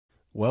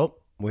Well,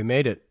 we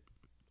made it.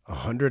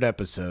 100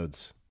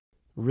 episodes.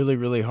 Really,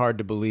 really hard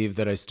to believe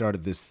that I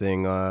started this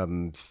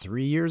thing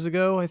 3 years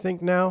ago, I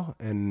think now.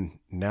 And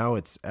now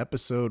it's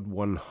episode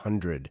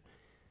 100.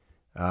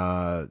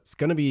 It's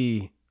going to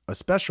be a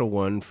special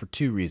one for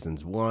two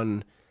reasons.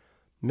 One,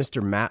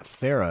 Mr. Matt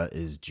Farah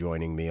is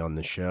joining me on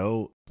the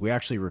show. We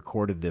actually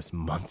recorded this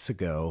months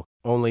ago,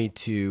 only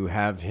to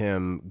have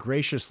him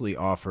graciously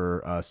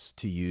offer us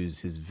to use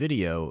his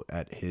video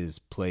at his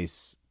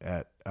place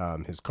at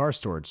his car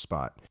storage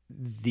spot.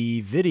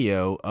 The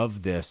video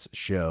of this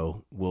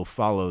show will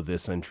follow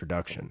this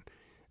introduction.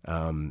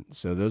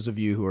 So those of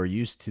you who are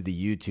used to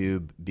the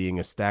YouTube being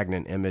a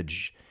stagnant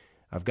image,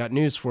 I've got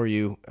news for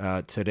you.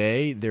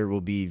 Today, there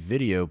will be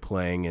video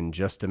playing in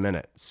just a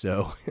minute.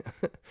 So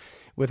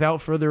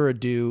without further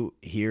ado,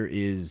 here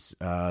is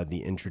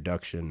the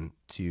introduction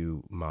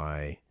to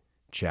my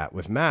chat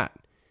with Matt.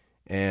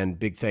 And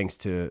big thanks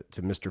to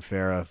Mr.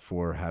 Farah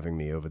for having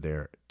me over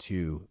there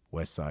to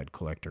Westside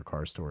Collector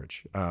Car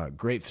Storage.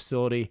 Great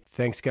facility.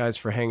 Thanks, guys,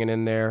 for hanging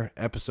in there.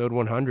 Episode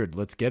 100.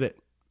 Let's get it.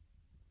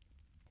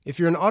 If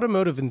you're an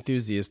automotive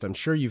enthusiast, I'm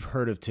sure you've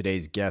heard of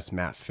today's guest,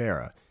 Matt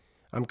Farah.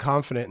 I'm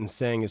confident in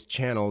saying his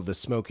channel, The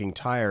Smoking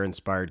Tire,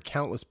 inspired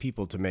countless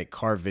people to make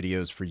car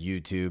videos for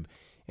YouTube.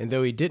 And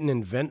though he didn't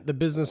invent the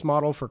business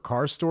model for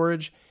car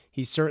storage,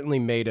 he certainly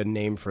made a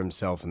name for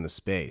himself in the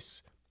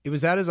space. It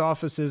was at his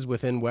offices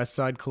within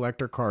Westside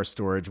Collector Car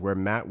Storage where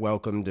Matt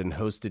welcomed and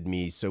hosted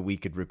me so we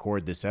could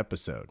record this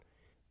episode.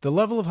 The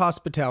level of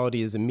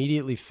hospitality is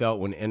immediately felt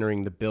when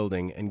entering the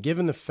building, and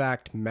given the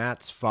fact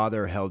Matt's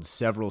father held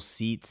several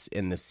seats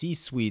in the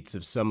C-suites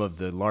of some of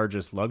the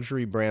largest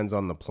luxury brands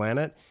on the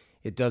planet,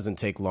 it doesn't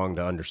take long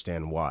to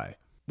understand why.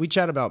 We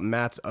chat about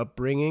Matt's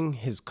upbringing,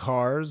 his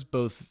cars,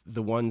 both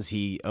the ones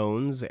he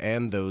owns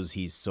and those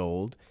he's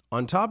sold.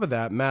 On top of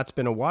that, Matt's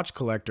been a watch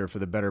collector for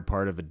the better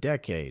part of a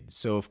decade,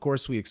 so of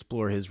course we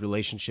explore his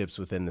relationships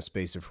within the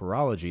space of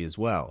horology as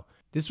well.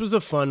 This was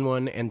a fun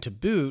one, and to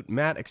boot,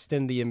 Matt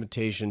extended the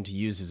invitation to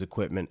use his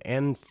equipment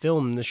and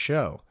film the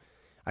show.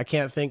 I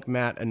can't thank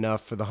Matt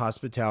enough for the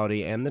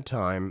hospitality and the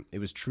time. It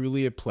was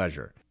truly a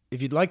pleasure.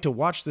 If you'd like to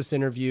watch this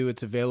interview,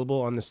 it's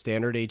available on the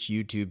Standard H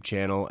YouTube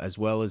channel as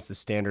well as the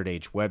Standard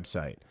H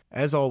website.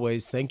 As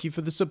always, thank you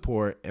for the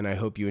support, and I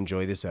hope you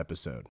enjoy this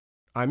episode.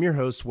 I'm your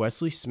host,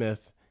 Wesley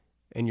Smith,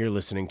 and you're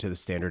listening to the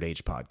Standard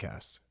H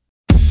Podcast.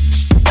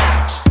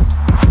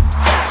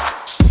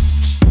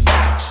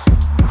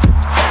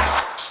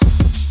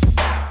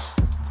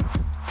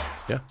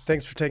 Yeah.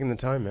 Thanks for taking the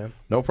time, man.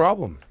 No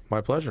problem.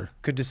 My pleasure.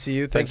 Good to see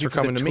you. Thanks for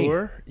coming to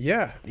me.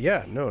 Yeah,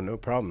 no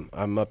problem.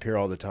 I'm up here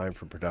all the time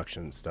for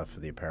production and stuff for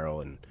the apparel,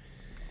 and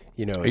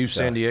Are you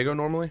San Diego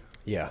normally?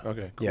 Yeah.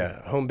 Okay, cool.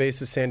 Yeah, home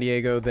base is San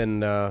Diego,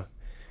 then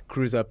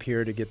cruise up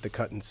here to get the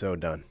cut and sew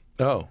done.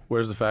 Oh,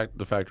 where's the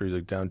factory's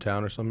like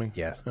downtown or something?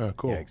 Yeah. Oh,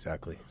 cool. Yeah,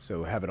 exactly.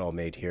 So have it all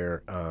made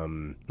here.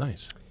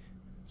 Nice.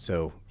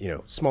 So,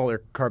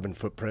 smaller carbon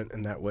footprint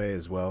in that way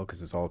as well,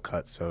 because it's all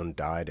cut, sewn,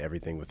 dyed,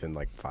 everything within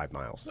like 5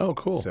 miles. Oh,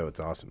 cool. So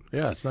it's awesome.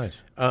 Yeah, it's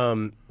nice.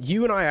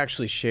 You and I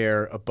actually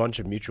share a bunch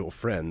of mutual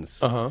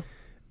friends. Uh-huh.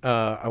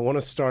 I want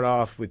to start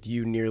off with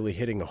you nearly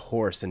hitting a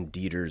horse in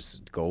Dieter's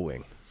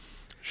Gullwing.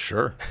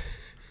 Sure.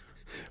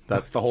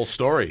 That's the whole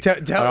story. How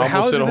did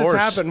this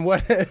happen?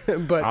 What?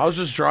 But I was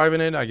just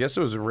driving in. I guess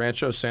it was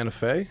Rancho Santa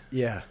Fe.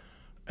 Yeah.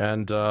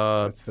 And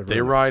the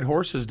they road. ride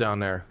horses down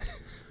there.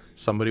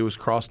 Somebody was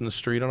crossing the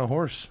street on a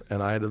horse,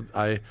 and I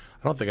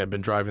don't think I'd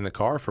been driving the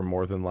car for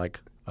more than like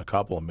a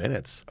couple of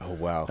minutes. Oh,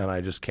 wow. And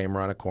I just came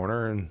around a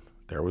corner, and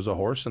there was a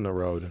horse in the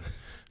road, and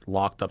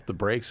locked up the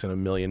brakes in $1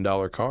 million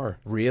car.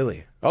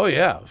 Really? Oh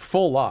yeah,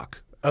 full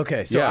lock.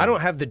 Okay, so Yeah. I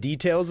don't have the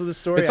details of the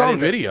story. It's I on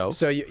didn't know- video.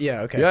 So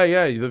yeah, okay.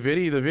 Yeah. The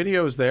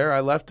video is there. I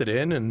left it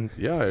in, and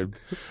yeah.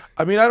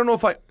 I mean, I don't know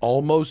if I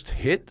almost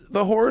hit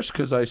the horse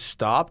because I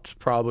stopped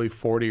probably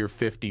 40 or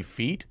 50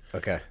 feet.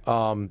 Okay.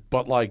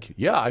 But like,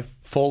 yeah, I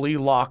fully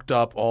locked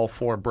up all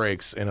 4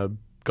 brakes in a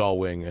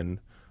Gullwing,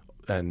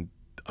 and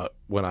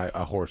when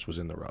a horse was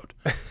in the road.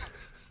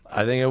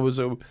 I think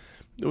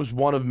it was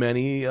one of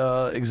many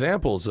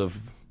examples of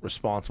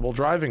responsible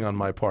driving on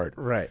my part.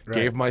 Right.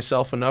 Gave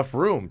myself enough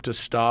room to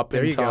stop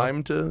There in you go.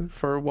 time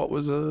for what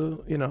was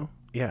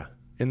Yeah.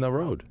 in the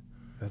road.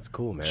 That's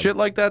cool, man. Shit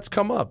like that's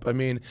come up. I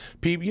mean,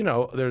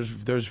 people, there's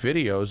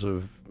videos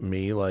of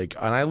me and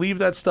I leave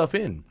that stuff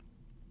in.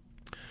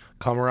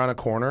 Come around a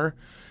corner,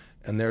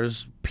 and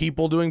there's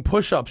people doing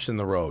push-ups in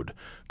the road.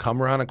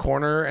 Come around a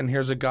corner, and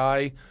here's a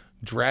guy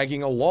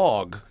dragging a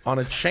log on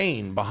a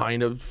chain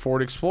behind a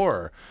Ford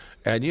Explorer.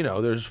 And,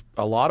 there's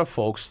a lot of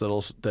folks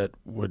that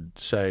would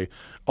say,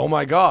 oh,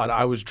 my God,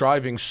 I was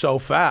driving so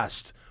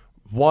fast.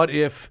 What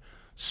if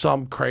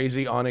some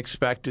crazy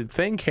unexpected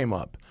thing came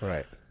up?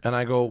 Right. And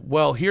I go,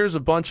 well, here's a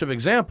bunch of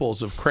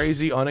examples of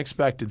crazy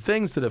unexpected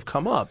things that have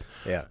come up.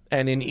 Yeah.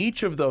 And in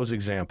each of those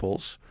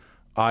examples,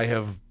 I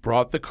have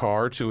brought the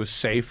car to a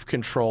safe,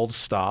 controlled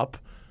stop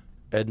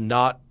and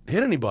not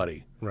hit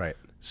anybody. Right.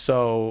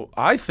 So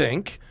I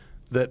think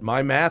that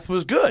my math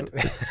was good.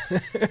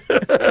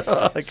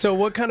 So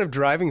what kind of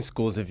driving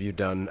schools have you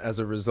done as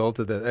a result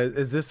of that?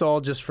 Is this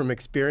all just from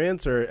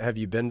experience, or have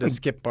you been to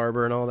Skip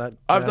Barber and all that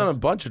I've jazz? done a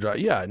bunch of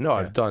yeah, no,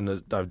 I've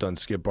done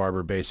Skip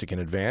Barber Basic and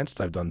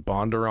Advanced. I've done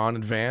Bondurant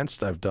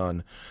Advanced. I've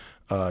done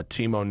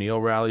Team O'Neill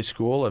Rally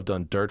School. I've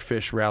done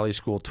Dirtfish Rally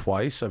School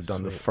twice. I've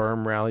done the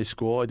Firm Rally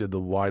School. I did the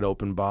Wide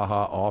Open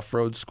Baja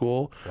Off-Road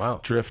School. Wow.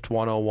 Drift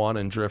 101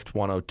 and Drift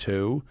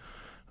 102.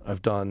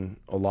 I've done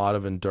a lot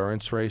of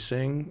endurance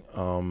racing.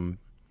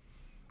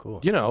 Cool.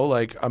 You know,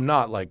 like I'm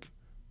not like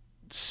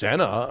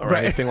Senna or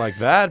anything like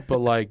that, but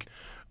like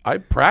I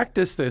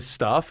practice this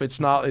stuff.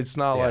 It's not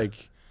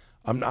like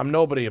I'm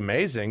nobody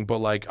amazing, but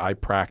like I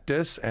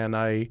practice, and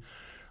I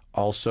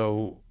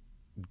also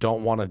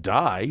don't want to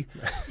die,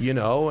 you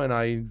know, and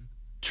I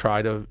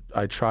try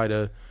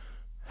to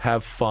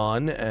have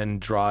fun and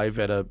drive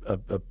at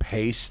a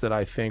pace that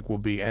I think will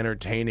be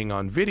entertaining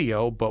on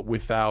video, but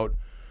without,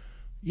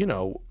 you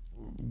know,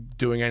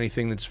 doing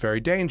anything that's very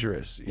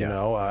dangerous. You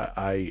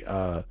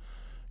know,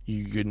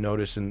 you could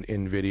notice in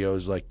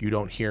videos, like, you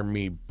don't hear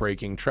me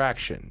breaking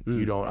traction.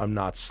 I'm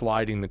not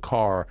sliding the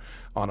car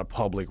on a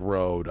public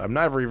road. I'm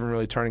never even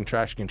really turning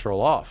traction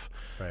control off.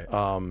 Right.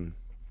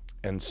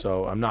 And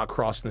so I'm not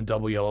crossing the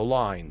double yellow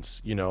lines.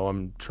 You know,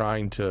 I'm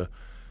trying to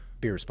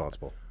Be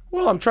responsible.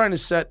 Well, I'm trying to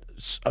set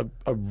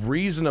a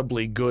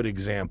reasonably good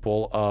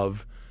example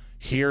of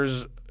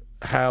here's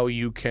how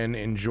you can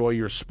enjoy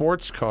your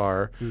sports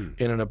car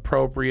in an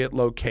appropriate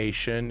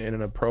location, in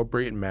an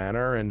appropriate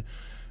manner. And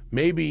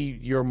maybe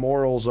your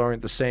morals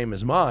aren't the same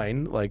as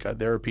mine. Like,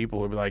 there are people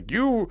who be like,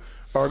 you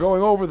are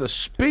going over the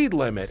speed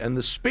limit, and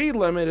the speed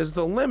limit is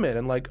the limit.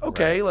 And like,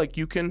 okay, like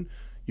you can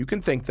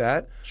think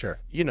that. Sure.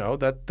 You know,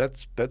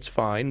 that's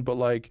fine, but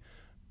like,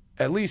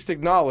 at least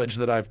acknowledge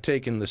that I've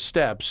taken the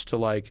steps to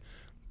like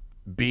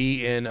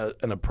be in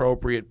an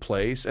appropriate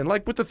place. And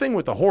like with the thing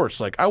with the horse,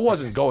 like I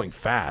wasn't going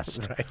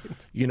fast. Right.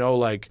 You know,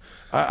 like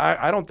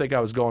I don't think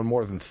I was going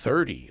more than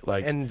 30.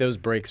 Like, And those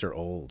brakes are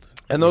old.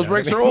 and those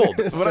brakes are old.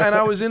 So- And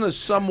I was in a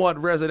somewhat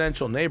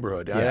residential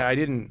neighborhood. Yeah. I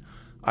didn't.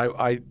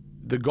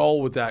 The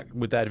goal with that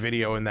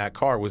video in that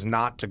car was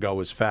not to go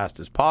as fast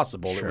as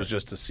possible. Sure. It was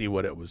just to see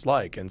what it was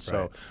like. And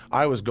so Right.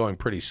 I was going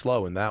pretty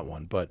slow in that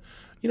one. But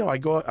you know, I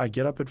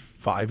get up at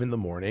 5 a.m.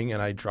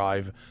 and I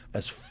drive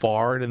as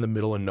far in the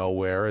middle of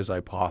nowhere as I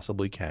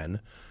possibly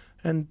can,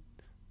 and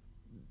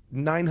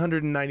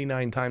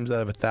 999 times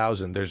out of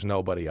 1,000, there's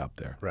nobody up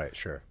there. Right,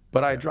 sure.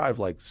 But I drive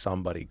like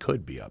somebody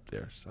could be up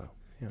there. So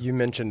You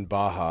mentioned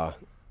Baja.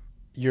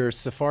 Your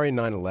Safari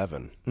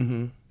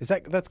 911.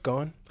 That's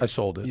gone? I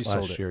sold it You last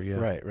sold it. year. Yeah.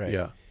 Right, right.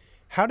 Yeah.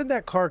 How did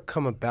that car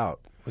come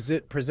about? Was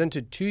it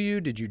presented to you?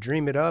 Did you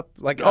dream it up?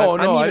 Like, Oh I'm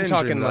no, I even didn't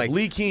talking dream it up. like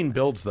Lee Keen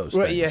builds those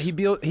Right, things. yeah, he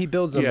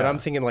builds them, but Yeah. I'm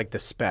thinking like the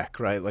spec,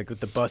 right? Like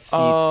with the bus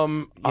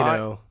seats,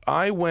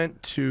 I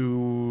went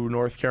to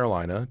North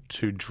Carolina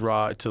to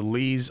drive to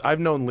Lee's. I've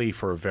known Lee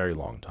for a very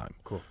long time.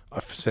 Cool.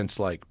 Since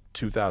like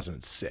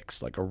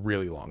 2006, like a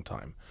really long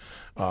time.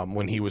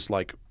 When he was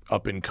like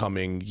up and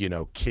coming, you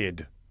know,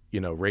 kid,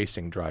 you know,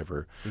 racing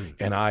driver,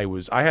 and I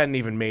hadn't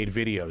even made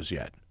videos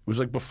yet. It was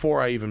like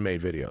before I even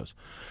made videos,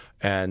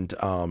 and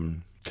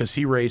because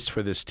he raced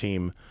for this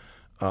team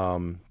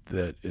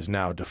that is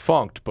now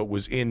defunct, but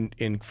was in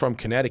from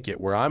Connecticut,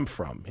 where I'm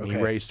from, and he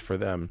raced for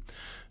them.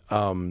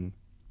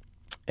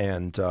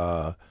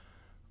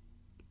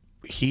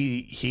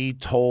 He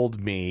told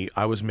me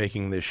I was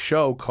making this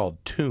show called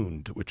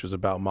Tuned, which was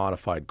about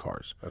modified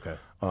cars. Okay.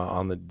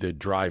 On the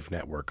Drive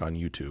network on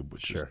YouTube,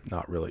 which is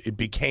not really. It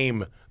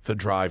became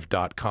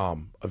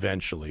thedrive.com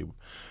eventually,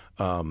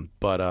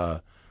 but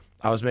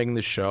I was making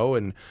this show,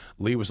 and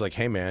Lee was like,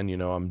 "Hey man, you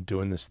know, I'm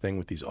doing this thing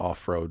with these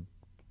off-road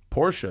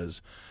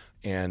Porsches,"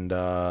 and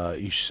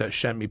he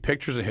sent me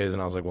pictures of his,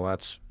 and I was like, "Well,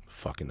 that's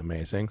fucking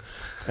amazing,"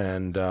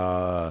 and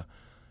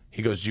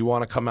he goes, "Do you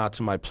want to come out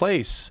to my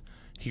place?"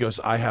 He goes,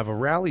 "I have a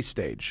rally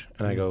stage,"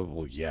 and I go,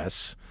 "Well,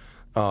 yes,"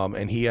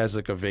 and he has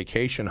like a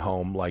vacation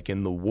home like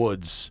in the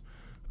woods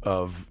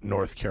of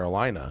North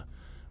Carolina.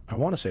 I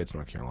want to say it's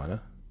North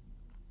Carolina.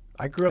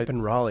 I grew up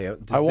in Raleigh.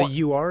 Does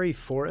the Uari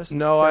Forest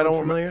No, sound I don't.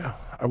 familiar?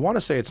 I want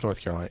to say it's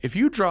North Carolina. If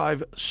you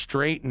drive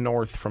straight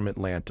north from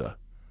Atlanta,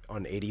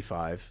 On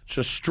 85,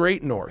 just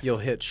straight north, you'll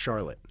hit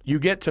Charlotte. you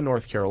get to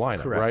North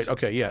Carolina, Correct. right?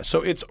 Okay, yeah.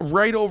 So it's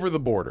right over the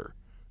border.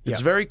 It's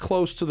Yeah. very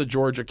close to the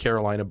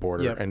Georgia-Carolina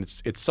border, Yep.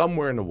 and it's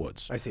somewhere in the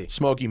woods. I see.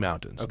 Smoky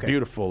Mountains. Okay.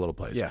 Beautiful little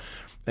place. Yeah.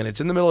 And it's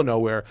in the middle of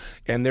nowhere,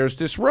 and there's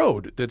this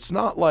road that's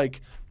not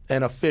like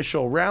an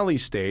official rally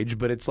stage,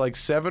 but it's like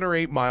 7 or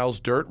 8 miles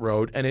dirt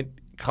road, and it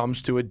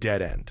comes to a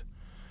dead end.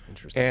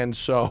 Interesting. And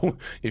so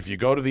if you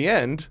go to the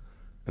end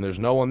and there's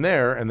no one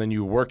there, and then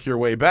you work your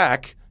way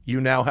back,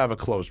 you now have a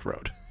closed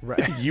road.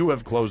 Right. You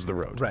have closed the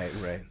road. Right,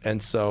 right.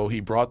 And so he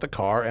brought the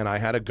car, and I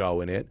had a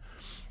go in it,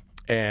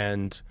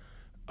 and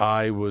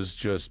I was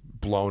just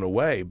blown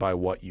away by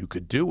what you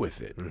could do with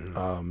it.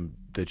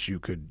 That you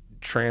could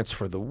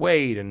transfer the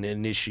weight and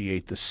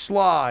initiate the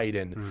slide,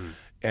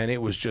 and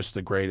it was just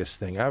the greatest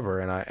thing ever.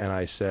 And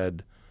I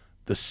said,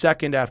 The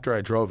second after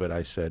I drove it,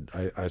 I said,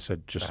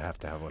 just I have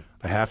to have one.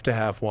 I have to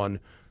have one.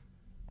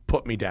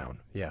 Put me down.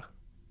 Yeah.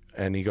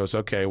 And he goes,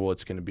 okay, well,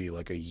 it's going to be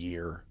like a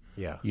year,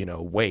 Yeah.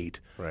 wait.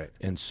 Right.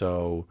 And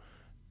so,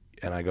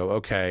 and I go,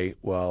 okay,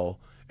 well,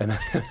 and then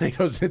he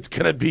goes, it's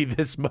going to be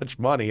this much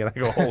money. And I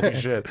go, holy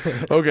shit.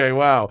 Okay,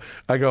 wow.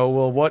 I go,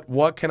 well,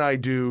 what can I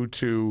do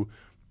to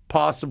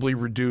possibly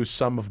reduce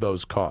some of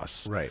those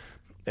costs? Right.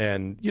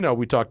 And,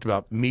 we talked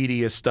about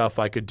media stuff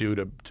I could do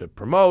to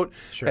promote.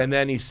 Sure. And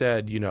then he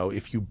said,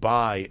 if you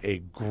buy a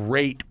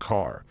great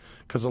car,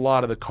 because a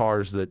lot of the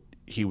cars that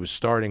he was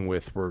starting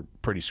with were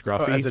pretty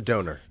scruffy. Oh, as a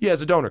donor. Yeah,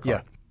 as a donor car.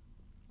 Yeah.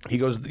 He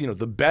goes,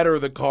 the better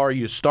the car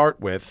you start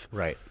with,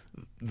 Right.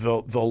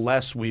 the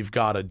less we've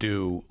got to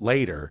do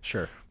later.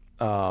 Sure.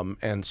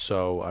 And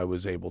so I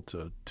was able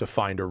to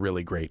find a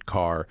really great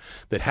car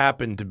that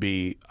happened to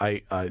be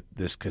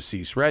this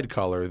Cassis red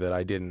color that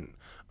I didn't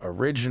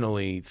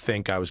originally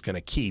think I was going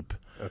to keep.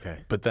 Okay.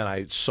 But then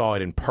I saw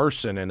it in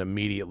person and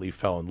immediately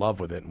fell in love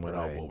with it and went,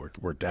 Right. oh, well,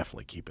 we're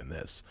definitely keeping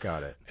this.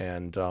 Got it.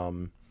 And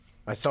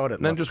I saw it at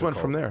then just went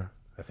from there.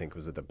 I think,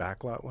 was it the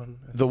backlot one?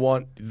 The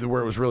one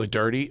where it was really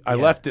dirty. I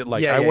left it Yeah, I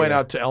yeah, went yeah.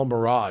 out to El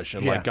Mirage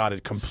and Yeah. got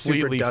it Super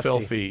completely dusty.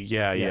 filthy.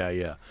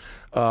 Yeah.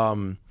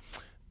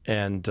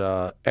 And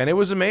it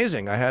was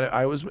amazing.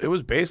 It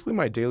was basically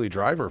my daily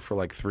driver for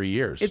like 3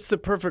 years. It's the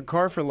perfect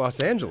car for Los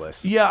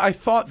Angeles. Yeah, I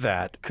thought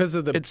that Because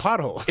of the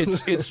potholes.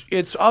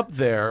 it's up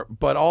there,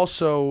 but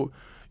also,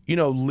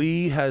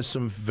 Lee has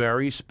some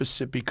very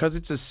specific, because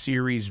it's a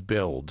series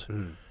build.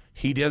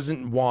 He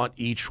doesn't want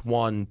each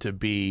one to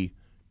be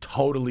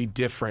totally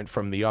different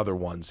from the other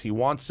ones. He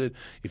wants it,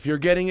 if you're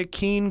getting a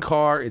Keen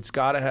car, it's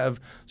got to have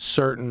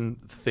certain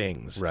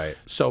things. Right.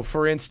 So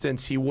for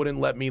instance, he wouldn't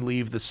let me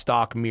leave the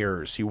stock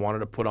mirrors. He wanted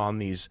to put on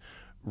these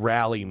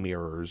rally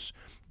mirrors,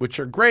 which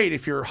are great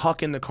if you're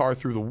hucking the car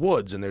through the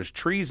woods and there's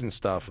trees and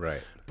stuff.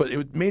 Right. But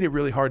it made it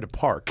really hard to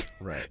park.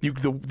 Right. You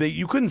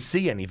couldn't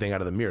see anything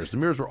out of the mirrors. The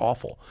mirrors were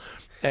awful.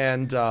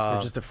 And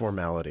They're just a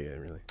formality,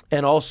 really.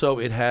 and also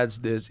it had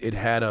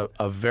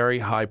a very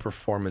high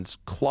performance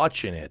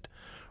clutch in it,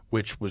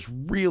 which was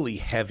really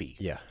heavy.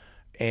 Yeah.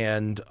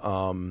 And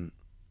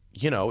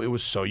it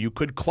was so you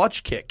could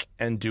clutch kick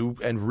and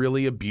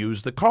really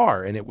abuse the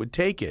car, and it would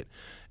take it.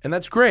 And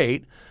that's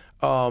great.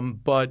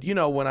 But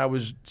when I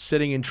was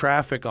sitting in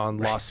traffic on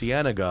La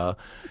Cienega,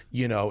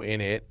 in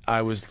it,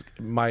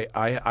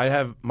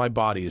 my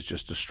body is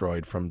just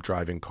destroyed from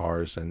driving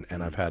cars, and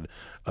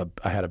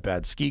I had a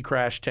bad ski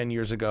crash 10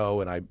 years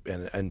ago,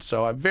 and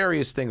so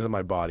various things in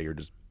my body are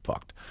just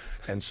fucked.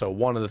 And so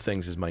one of the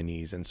things is my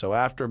knees. And so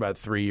after about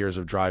 3 years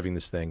of driving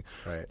this thing,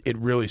 Right. it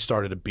really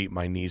started to beat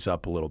my knees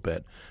up a little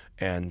bit.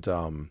 And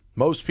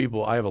most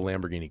people, I have a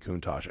Lamborghini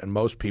Countach, and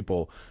most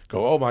people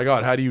go, "Oh my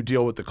God, how do you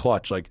deal with the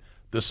clutch?" Like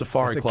the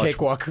Safari It's a clutch.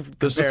 cakewalk The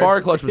compared-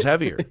 Safari clutch was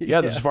heavier. Yeah,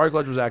 the Safari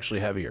clutch was actually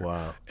heavier.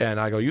 Wow. And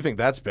I go, "You think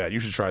that's bad? You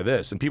should try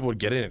this." And people would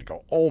get in it and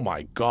go, "Oh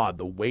my God,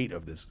 the weight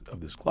of this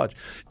clutch."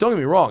 Don't get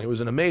me wrong, it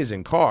was an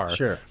amazing car.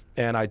 Sure.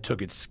 And I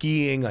took it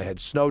skiing. I had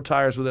snow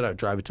tires with it. I'd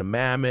drive it to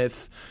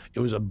Mammoth. It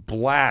was a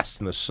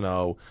blast in the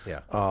snow. Yeah.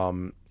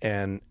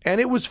 And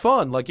it was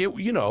fun. Like it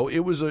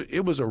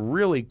was a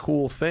really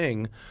cool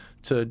thing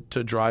to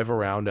drive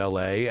around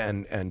LA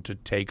and to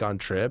take on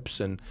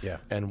trips and Yeah.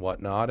 and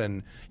whatnot.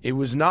 And it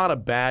was not a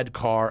bad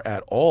car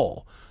at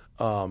all.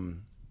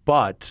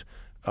 But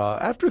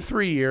after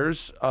 3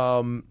 years,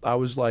 I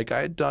was like,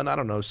 I had done,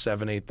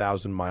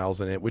 7,000-8,000 miles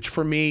in it, which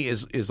for me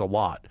is a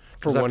lot.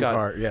 For 'Cause I've one got-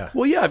 car, yeah.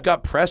 Well, yeah, I've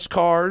got press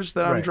cars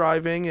that I'm Right.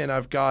 driving, and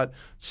I've got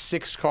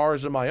 6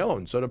 cars of my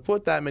own. So to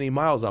put that many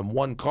miles on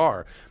one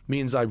car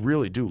means I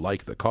really do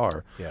like the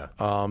car. Yeah.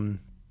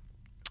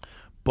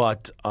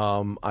 But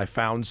I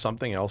found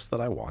something else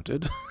that I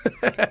wanted,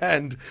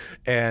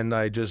 and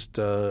I just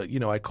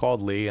I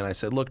called Lee and I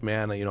said, "Look,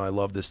 man, I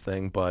love this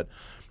thing, but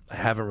I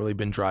haven't really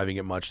been driving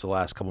it much the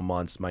last couple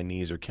months. My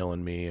knees are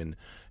killing me, and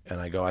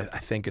I go, I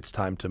think it's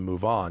time to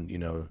move on.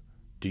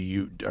 Are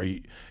you?"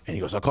 And he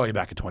goes, "I'll call you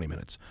back in 20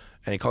 minutes."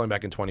 And he called me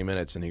back in 20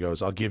 minutes, and he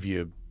goes, "I'll give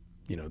you,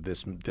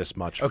 this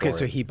much." Okay, for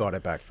so it." he bought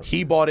it back from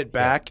He bought it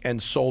back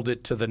and sold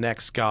it to the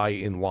next guy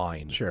in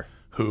line. Sure.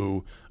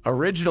 Who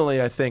originally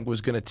I think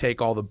was going to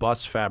take all the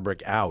bus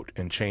fabric out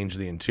and change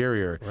the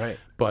interior. Right.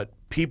 But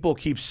people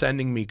keep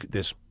sending me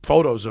this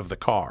photos of the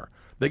car.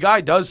 The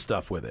guy does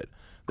stuff with it.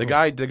 The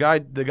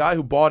guy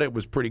who bought it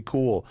was pretty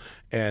cool,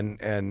 and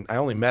I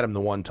only met him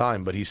the one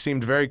time, but he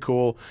seemed very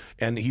cool,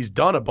 and he's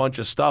done a bunch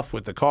of stuff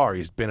with the car.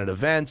 He's been at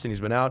events and he's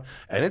been out,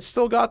 and it's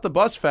still got the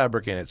bus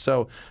fabric in it.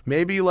 So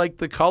maybe he liked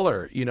the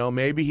color,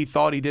 maybe he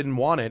thought he didn't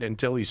want it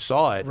until he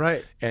saw it,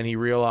 Right. and he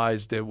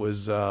realized it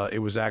was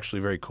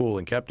actually very cool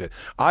and kept it.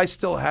 I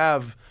still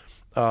have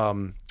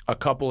a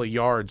couple of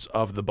yards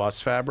of the bus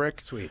fabric.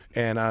 Sweet.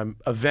 And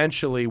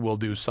eventually we'll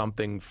do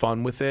something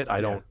fun with it. I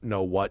don't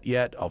know what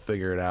yet. I'll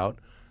figure it out.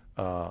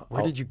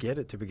 Where did you get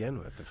it to begin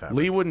with, the fabric?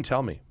 Lee wouldn't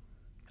tell me.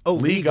 Oh,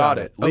 Lee got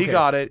it. Lee Okay,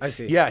 got it. I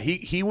see. Yeah,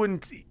 he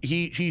wouldn't.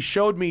 He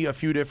showed me a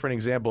few different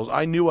examples.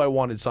 I knew I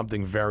wanted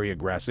something very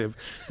aggressive.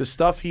 The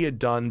stuff he had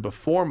done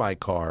before my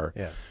car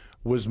Yeah.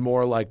 was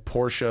more like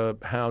Porsche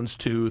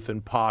Houndstooth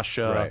and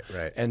Pasha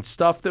Right. and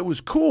stuff that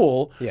was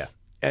cool. Yeah.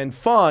 And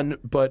fun,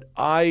 but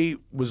I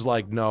was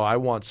like, no, I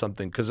want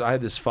something, because I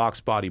had this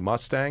Fox Body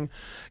Mustang,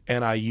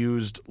 and I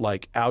used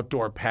like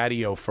outdoor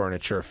patio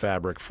furniture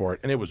fabric for it,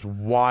 and it was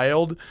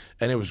wild,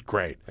 and it was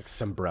great. Like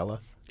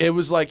Sombrella. It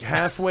was like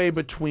halfway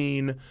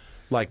between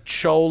like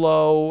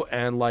Cholo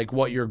and like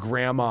what your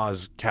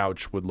grandma's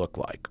couch would look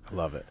like. I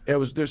love it. It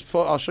was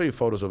I'll show you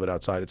photos of it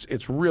outside.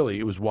 It's really,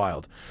 it was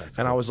wild.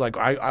 And I was like,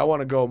 I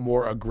want to go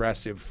more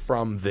aggressive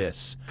from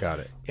this. Got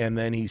it. And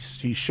then he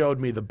showed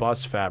me the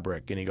bus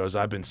fabric, and he goes,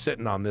 I've been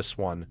sitting on this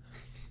one.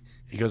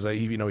 He goes,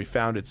 he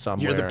found it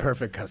somewhere. You're the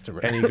perfect customer.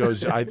 And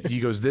he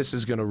goes, this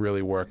is going to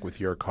really work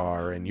with your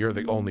car, and you're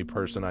the only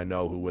person I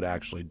know who would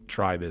actually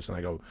try this. And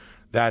I go,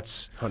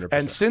 that's 100%.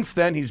 And since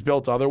then, he's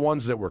built other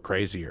ones that were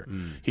crazier.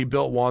 He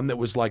built one that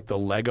was like the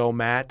Lego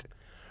mat.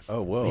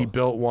 Oh, whoa. He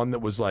built one that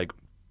was like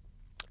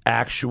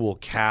actual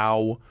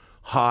cow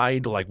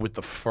hide, like with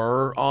the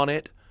fur on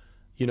it.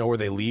 You know, where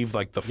they leave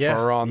like the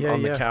fur on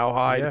the cow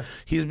hide. Yeah.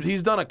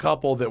 He's done a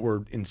couple that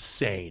were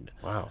insane.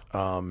 Wow.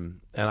 And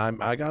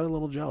I got a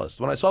little jealous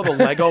when I saw the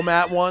Lego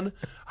mat one.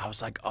 I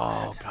was like,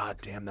 oh god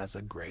damn, that's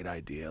a great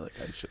idea. Like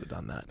I should have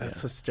done that.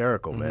 That's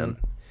hysterical, man.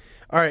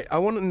 All right, I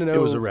want to know.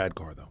 It was a rad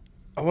car though.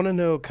 I want to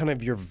know kind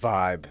of your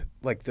vibe,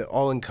 like the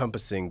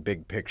all-encompassing,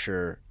 big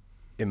picture,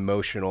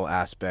 emotional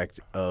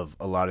aspect of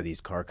a lot of these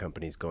car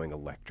companies going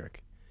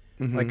electric.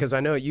 Like, because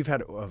I know you've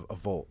had a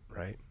Volt,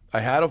 right? I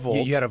had a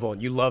Volt. You had a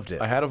Volt. You loved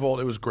it. I had a Volt.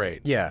 It was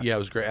great. Yeah. Yeah, it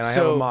was great. And I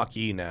have a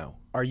Mach-E now.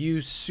 Are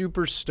you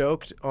super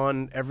stoked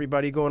on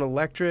everybody going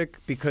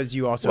electric because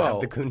you also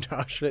have the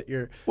Countach at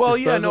your Well,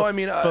 disposal? yeah, no, I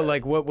mean... but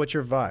like, what's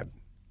your vibe?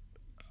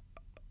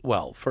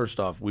 Well,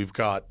 first off, we've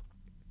got...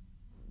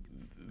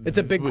 It's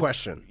a big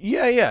question.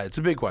 Yeah, it's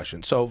a big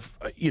question. So,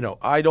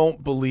 I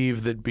don't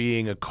believe that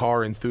being a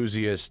car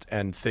enthusiast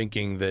and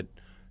thinking that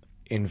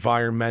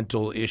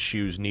environmental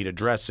issues need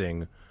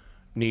addressing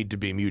need to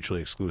be mutually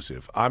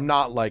exclusive. I'm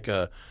not like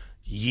a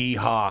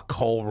yeehaw,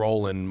 coal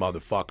rolling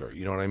motherfucker.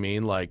 You know what I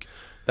mean? Like,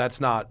 that's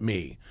not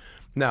me.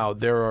 Now,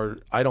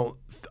 I don't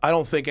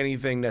think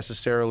anything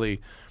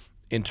necessarily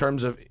in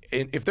terms of,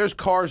 if there's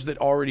cars that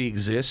already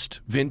exist,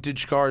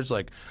 vintage cars,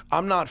 like,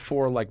 I'm not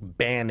for like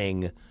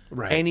banning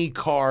any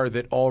car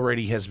that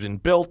already has been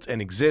built and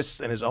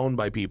exists and is owned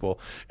by people.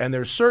 And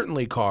there's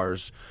certainly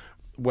cars,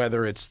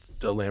 whether it's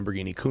the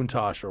Lamborghini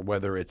Countach or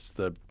whether it's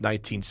the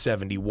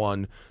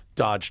 1971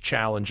 Dodge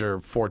Challenger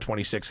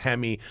 426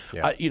 Hemi,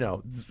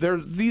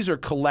 these are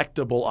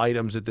collectible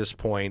items at this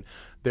point.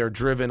 They're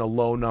driven a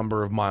low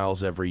number of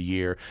miles every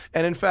year.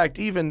 And in fact,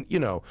 even,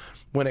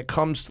 when it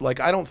comes, like,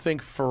 I don't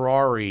think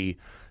Ferrari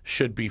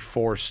should be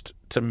forced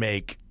to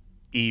make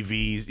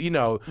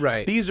EVs,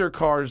 Right. These are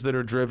cars that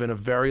are driven a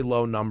very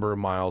low number of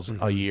miles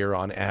a year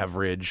on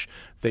average.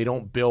 They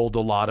don't build a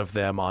lot of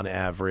them on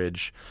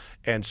average.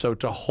 And so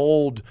to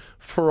hold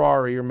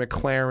Ferrari or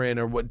McLaren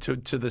or what to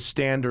the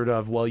standard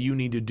of, well, you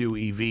need to do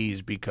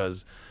EVs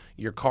because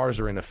your cars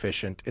are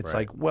inefficient. It's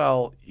like,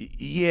 well,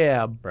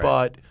 yeah,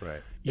 but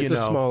It's a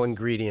small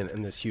ingredient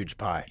in this huge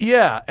pie.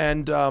 yeah,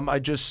 and I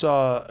just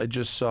saw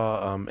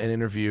an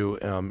interview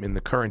in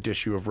the current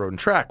issue of Road and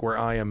Track where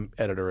I am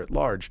editor at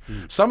large.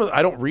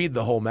 I don't read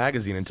the whole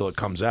magazine until it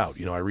comes out.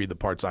 I read the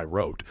parts I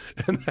wrote,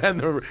 and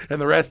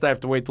the rest I have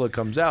to wait till it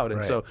comes out.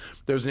 And so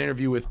there's an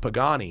interview with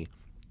Pagani.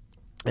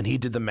 And he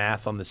did the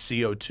math on the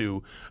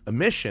CO2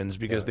 emissions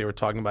because they were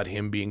talking about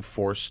him being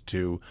forced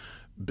to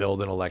build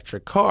an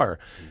electric car.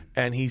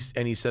 And he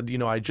said,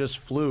 I just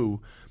flew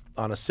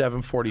on a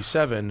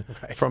 747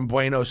 from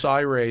Buenos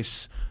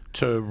Aires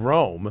to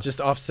Rome.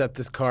 Just offset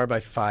this car by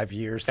 5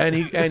 years. And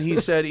he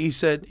said,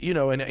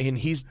 and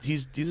he's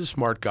a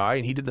smart guy,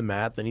 and he did the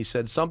math, and he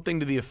said something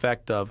to the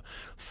effect of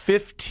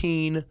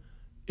 15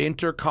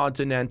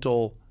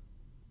 intercontinental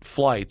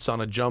flights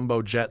on a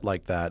jumbo jet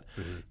like that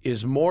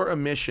is more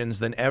emissions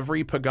than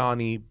every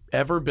Pagani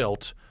ever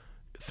built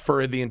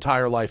for the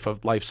entire life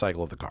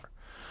cycle of the car.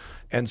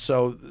 And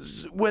so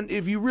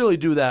if you really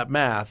do that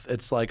math,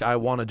 it's like, I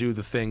want to do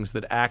the things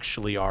that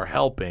actually are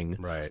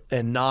helping,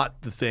 and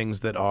not the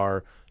things that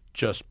are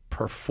just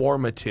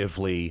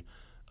performatively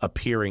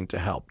appearing to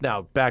help.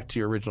 Now, back to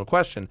your original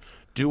question,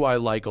 do I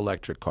like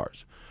electric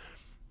cars?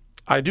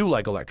 I do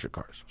like electric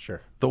cars.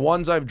 Sure. The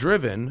ones I've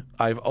driven,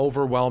 I've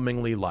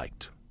overwhelmingly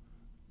liked.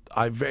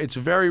 It's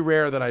very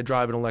rare that I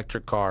drive an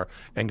electric car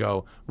and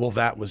go, well,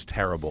 that was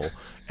terrible.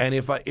 And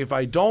if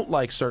I don't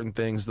like certain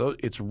things, though,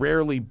 it's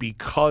rarely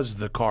because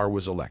the car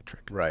was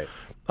electric. Right.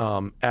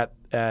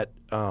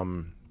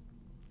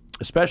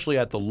 Especially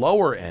at the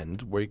lower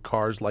end, where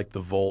cars like the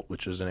Volt,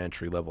 which is an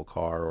entry level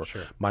car, or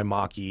my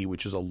Mach-E,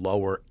 which is a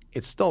lower. It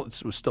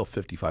was still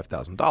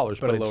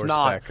 $55,000, but it's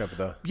not. Spec of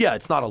the... Yeah,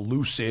 it's not a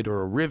Lucid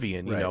or a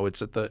Rivian.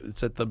 It's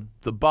at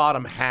the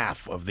bottom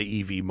half of the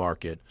EV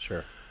market.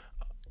 Sure.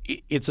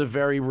 It's a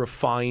very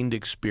refined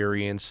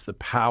experience. The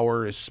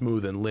power is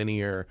smooth and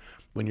linear.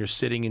 When you're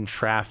sitting in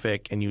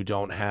traffic and you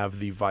don't have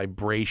the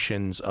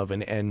vibrations of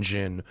an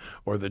engine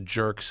or the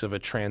jerks of a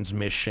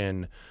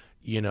transmission,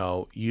 you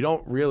know, you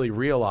don't really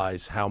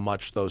realize how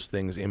much those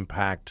things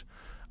impact.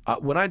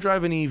 When I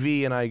drive an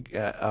EV and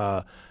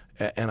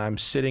I'm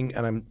sitting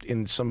and I'm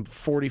in some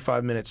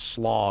 45-minute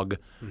slog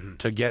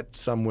to get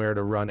somewhere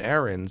to run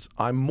errands,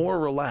 I'm more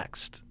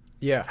relaxed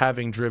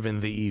having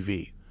driven the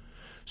EV.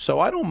 So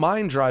I don't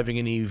mind driving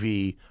an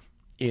EV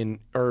in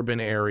urban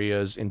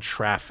areas, in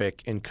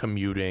traffic, in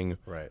commuting.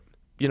 Right.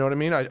 You know what I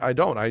mean? I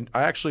don't. I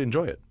actually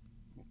enjoy it.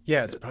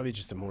 Yeah, it's probably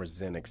just a more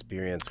zen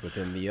experience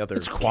within the other.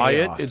 It's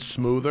quiet. chaos. It's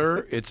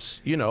smoother. It's,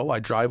 you know, I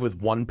drive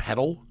with one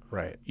pedal.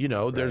 Right. You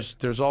know,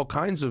 there's all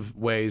kinds of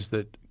ways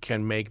that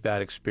can make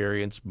that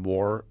experience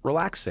more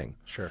relaxing.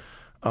 Sure.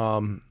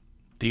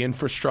 The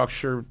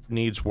infrastructure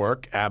needs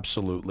work,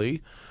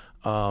 absolutely.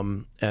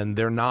 And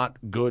they're not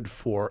good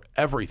for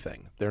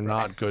everything. They're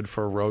not good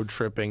for road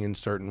tripping in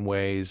certain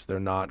ways. They're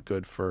not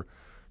good for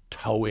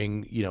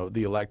towing. You know,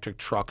 the electric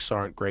trucks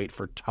aren't great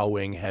for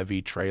towing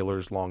heavy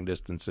trailers long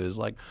distances.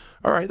 Like,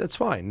 all right, that's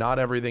fine. Not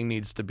everything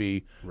needs to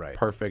be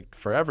perfect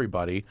for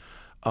everybody.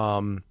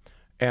 And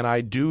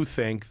I do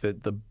think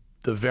that the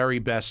very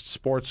best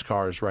sports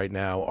cars right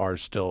now are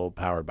still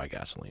powered by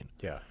gasoline.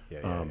 Yeah.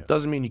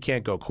 Doesn't mean you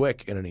can't go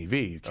quick in an EV.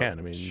 You can.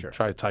 I mean, you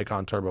try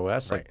Taycan Turbo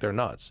S, like they're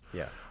nuts.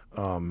 Yeah.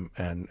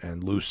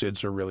 And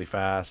Lucids are really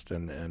fast,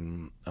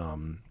 and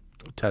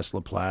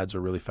Tesla Plaids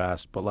are really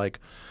fast. But like,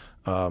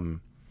 I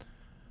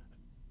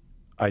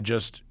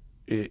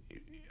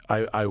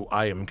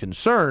am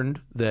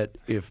concerned that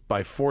if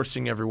by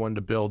forcing everyone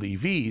to build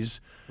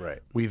EVs,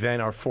 we then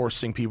are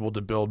forcing people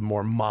to build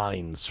more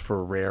mines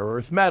for rare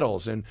earth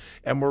metals, and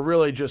we're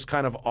really just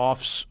kind of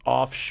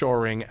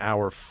offshoring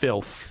our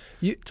filth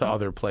to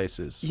other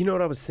places. You know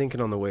what I was thinking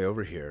on the way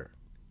over here,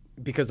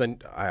 because I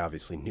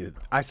obviously knew,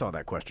 I saw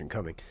that question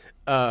coming,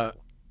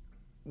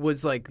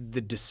 was like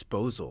the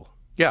disposal,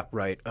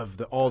 right, of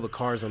all the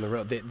cars on the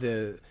road.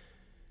 The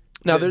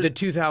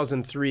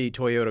 2003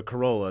 Toyota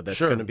Corolla that's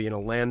going to be in a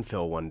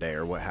landfill one day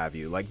or what have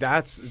you. Like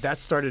that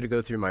started to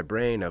go through my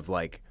brain of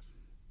like,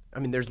 I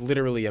mean, there's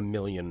literally 1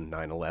 million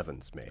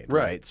 911s made,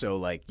 right? So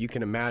like you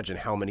can imagine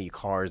how many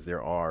cars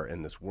there are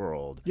in this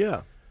world.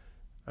 Yeah.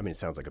 I mean, it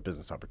sounds like a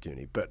business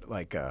opportunity, but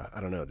like, I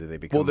don't know, do they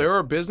become well, there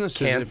are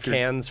businesses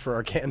cans for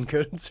our canned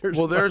goods? Or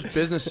well, there's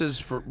businesses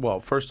for, well,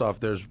 first off,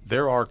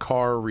 there are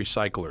car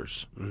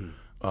recyclers.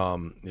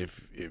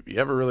 If you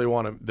ever really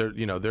want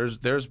to,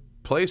 there's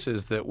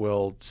places that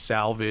will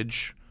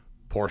salvage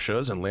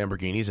Porsches and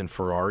Lamborghinis and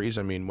Ferraris.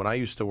 I mean, when I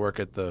used to work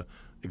at the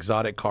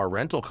exotic car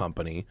rental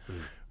company,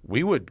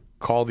 we would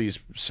call these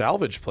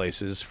salvage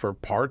places for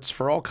parts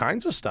for all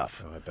kinds of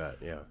stuff. Oh, I bet,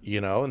 yeah.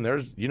 You know, and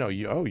there's, you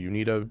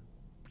need a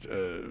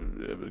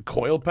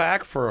coil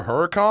pack for a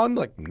Huracan?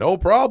 Like, no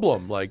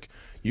problem. Like,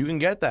 you can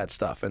get that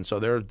stuff. And so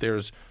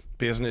there's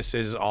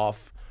businesses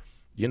off,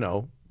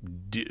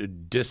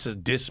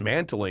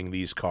 dismantling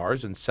these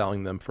cars and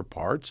selling them for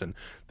parts, and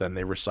then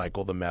they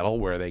recycle the metal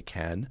where they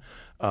can.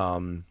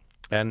 And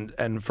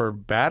for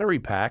battery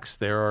packs,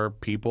 there are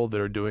people that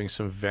are doing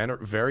some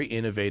very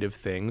innovative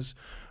things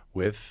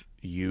with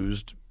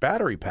used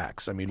battery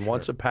packs. I mean,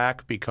 once a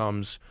pack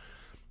becomes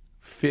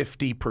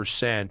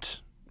 50%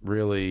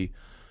 really,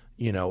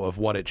 of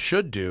what it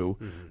should do,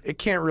 it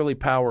can't really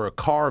power a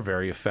car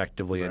very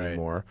effectively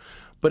anymore,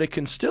 but it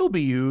can still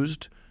be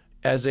used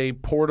as a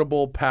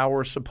portable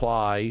power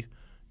supply,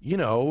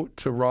 to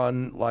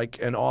run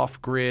like an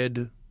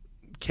off-grid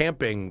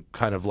camping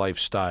kind of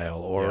lifestyle,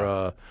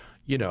 or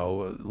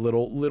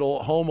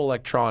little home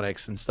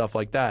electronics and stuff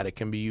like that. It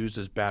can be used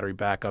as battery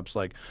backups.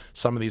 Like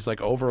some of these like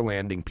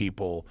overlanding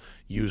people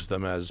use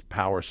them as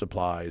power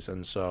supplies.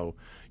 And so,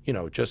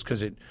 just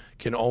because it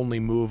can only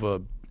move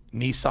a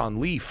Nissan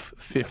Leaf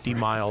 50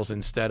 miles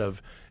instead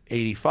of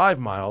 85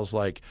 miles,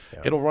 like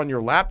it'll run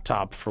your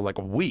laptop for like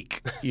a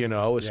week,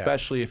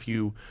 especially if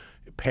you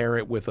pair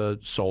it with a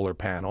solar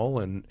panel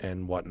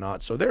and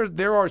whatnot. So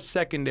there are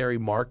secondary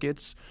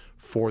markets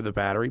for the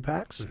battery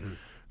packs.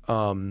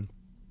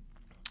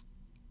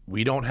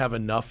 We don't have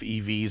enough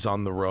EVs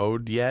on the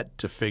road yet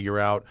to figure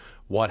out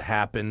what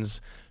happens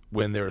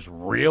when there's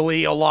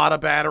really a lot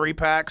of battery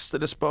packs to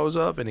dispose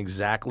of and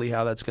exactly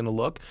how that's going to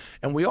look.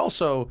 And we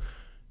also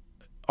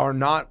are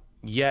not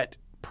yet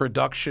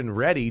production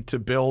ready to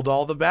build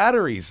all the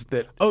batteries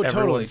that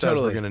everyone says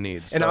we're going to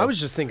need. And I was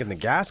just thinking the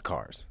gas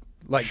cars.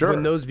 Like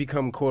when those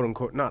become quote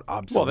unquote not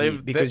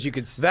obsolete, because you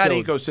could still... that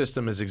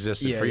ecosystem has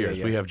existed for years.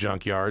 We have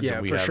junkyards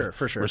and we have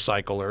for sure.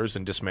 recyclers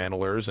and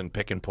dismantlers and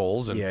pick and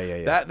pulls, and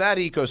that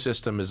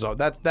ecosystem is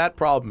that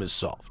problem is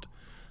solved.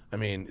 I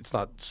mean, it's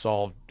not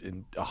solved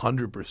in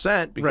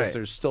 100% because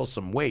there's still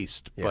some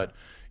waste, but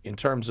in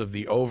terms of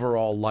the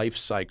overall life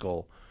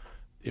cycle,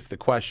 if the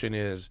question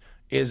is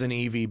an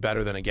EV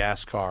better than a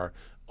gas car,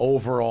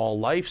 overall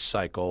life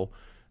cycle,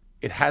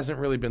 it hasn't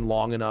really been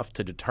long enough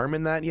to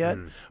determine that yet.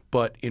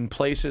 But in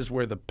places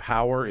where the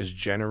power is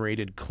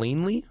generated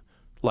cleanly,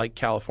 like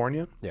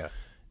California,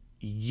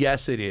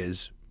 yes, it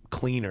is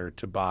cleaner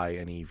to buy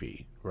an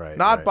EV.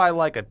 Not by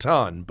like a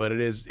ton, but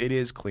it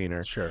is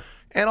cleaner. Sure.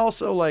 And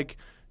also, like,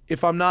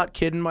 if I'm not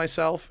kidding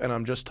myself and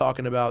I'm just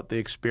talking about the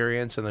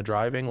experience and the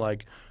driving,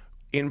 like,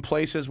 in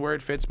places where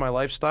it fits my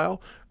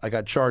lifestyle. I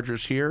got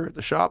chargers here at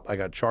the shop. I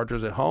got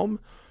chargers at home.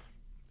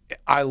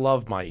 I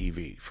love my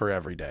EV for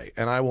every day,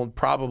 and I will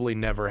probably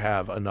never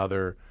have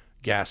another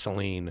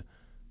gasoline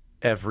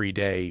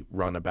everyday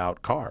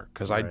runabout car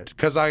because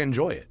I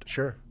enjoy it.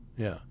 Sure.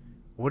 Yeah.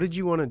 What did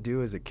you want to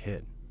do as a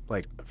kid?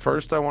 Like,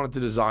 First, I wanted to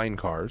design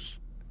cars.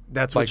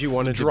 that's what Like, you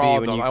wanted draw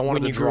to be them. when you, I wanted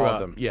when to you grew draw up.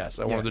 them. Yes,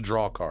 I wanted to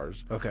draw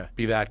cars. Okay.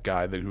 Be that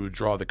guy who would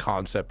draw the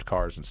concept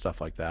cars and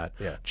stuff like that.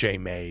 Yeah. J.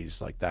 Mays,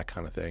 like that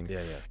kind of thing.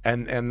 Yeah, yeah.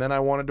 And then I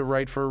wanted to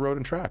write for Road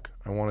and Track.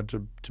 I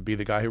wanted to be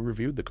the guy who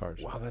reviewed the cars.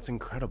 Wow, that's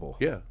incredible.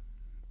 Yeah.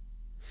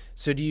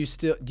 So do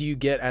you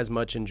get as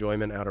much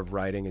enjoyment out of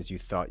writing as you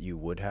thought you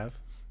would have?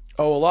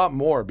 Oh, a lot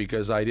more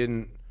because I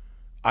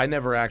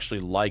never actually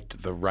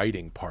liked the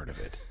writing part of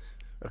it.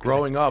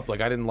 Growing up,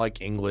 like I didn't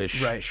like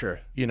English. Right, sure.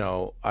 You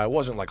know, I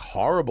wasn't like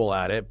horrible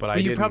at it, but I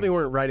You didn't. probably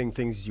weren't writing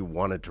things you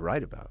wanted to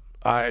write about.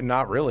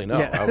 Not really. No,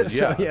 I was.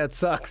 So, yeah, it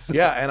sucks.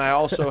 Yeah, and I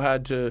also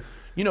had to,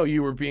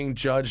 you were being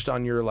judged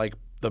on your like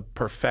the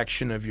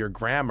perfection of your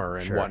grammar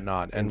and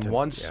whatnot. And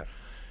once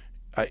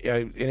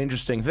an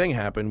interesting thing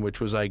happened, which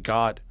was I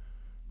got,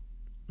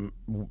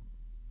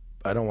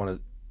 I don't want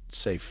to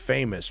say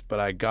famous, but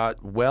I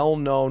got well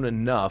known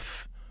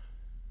enough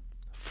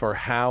for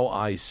how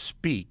I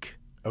speak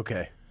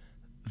Okay.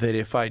 that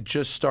if I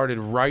just started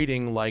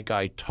writing like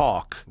I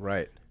talk,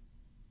 Right.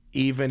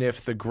 even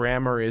if the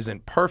grammar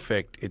isn't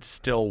perfect, it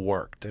still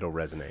worked. It'll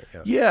resonate.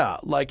 Yeah. Yeah,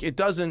 like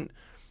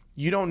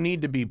you don't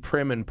need to be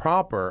prim and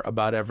proper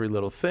about every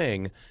little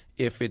thing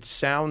if it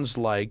sounds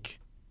like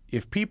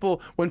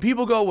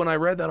when I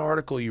read that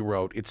article you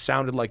wrote, it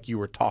sounded like you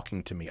were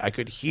talking to me. I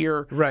could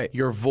hear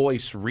your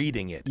voice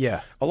reading it.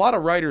 Yeah. A lot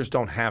of writers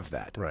don't have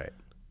that. Right.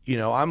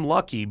 I'm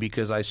lucky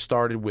because I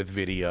started with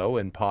video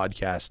and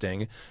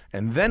podcasting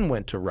and then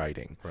went to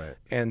writing. Right.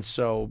 And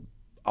so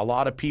a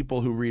lot of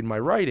people who read my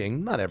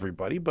writing, not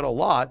everybody, but a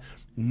lot,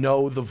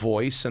 know the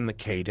voice and the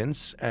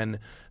cadence, and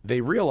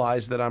they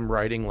realize that I'm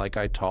writing like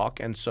I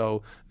talk, and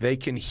so they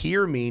can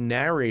hear me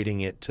narrating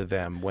it to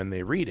them when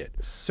they read it.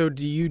 So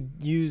do you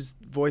use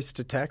voice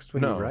to text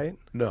when you write?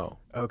 No.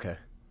 Okay.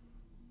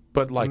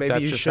 But like Maybe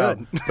that's you just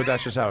should. but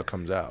that's just how it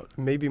comes out.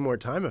 Maybe more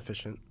time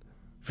efficient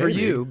for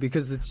Maybe. you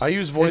because it's I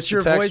use voice it's to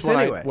your text voice when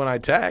anyway. I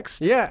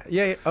text. Yeah.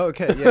 Oh,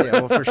 okay. Yeah.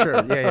 Well, for sure.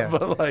 Yeah.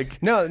 But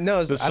like No. the I don't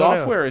know.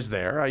 software is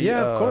there.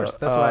 Yeah, of course.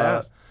 That's why I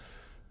asked.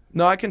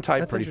 No, I can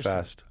type That's pretty interesting.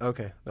 fast.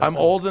 Okay. I'm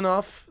old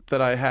enough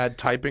that I had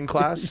typing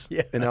class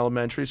Yeah. in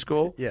elementary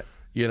school. Yeah.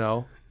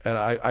 And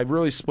I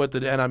really split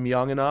it. And I'm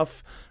young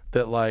enough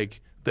that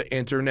like the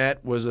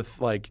internet was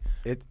the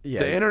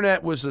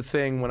internet was a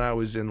thing when I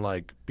was in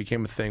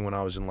became a thing when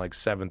I was in like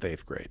 7th,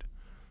 8th grade.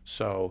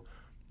 So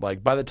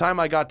like by the time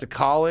I got to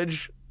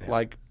college,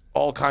 like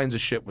all kinds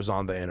of shit was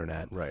on the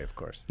internet. Right. Of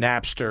course.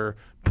 Napster,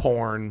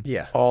 porn,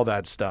 Yeah. all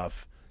that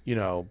stuff.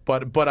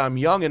 But I'm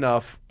young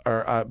enough,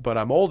 but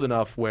I'm old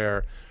enough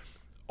where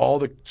all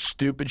the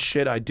stupid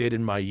shit I did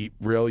in my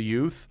real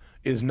youth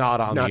is not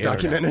on the internet.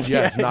 documented.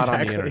 Yeah, it's not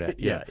exactly. on the internet.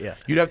 Yeah.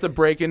 You'd have to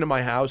break into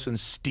my house and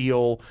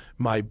steal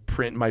my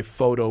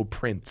photo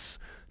prints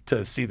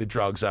to see the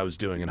drugs I was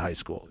doing in high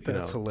school.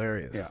 That's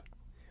hilarious. Yeah.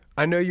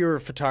 I know you were a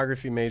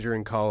photography major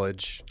in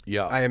college.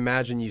 Yeah. I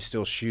imagine you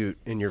still shoot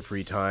in your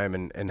free time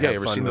and have Yeah, you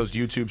ever fun seen with those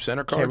YouTube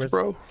center cards, cameras.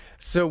 bro?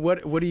 So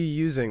what are you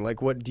using?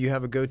 Like, what do you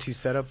have a go-to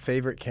setup?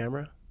 Favorite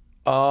camera?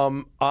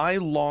 I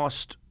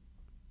lost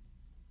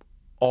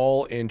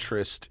all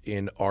interest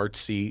in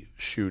artsy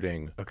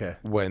shooting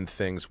when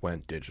things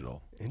went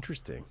digital.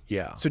 Interesting.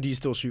 Yeah. So do you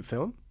still shoot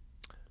film?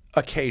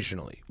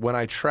 Occasionally. When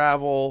I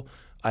travel,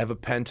 I have a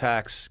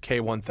Pentax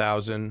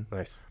K1000.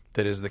 Nice.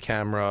 That is the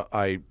camera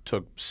I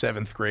took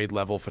 7th grade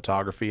level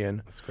photography in.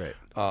 That's great.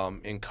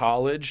 In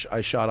college,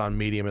 I shot on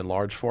medium and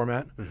large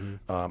format.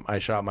 Mm-hmm. I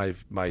shot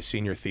my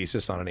senior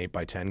thesis on an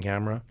 8x10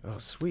 camera. Oh,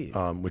 sweet.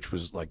 Which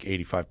was like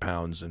 85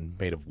 pounds and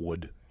made of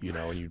wood,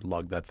 and you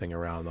lug that thing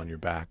around on your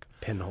back.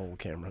 Pinhole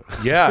camera.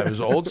 Yeah, it was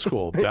old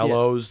school.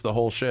 Bellows, the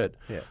whole shit.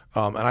 Yeah.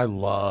 And I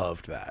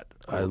loved that.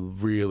 Cool. I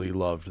really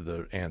loved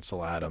the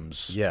Ansel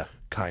Adams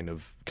kind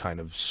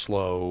of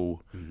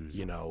slow,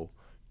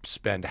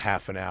 spend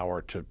half an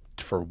hour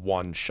for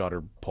one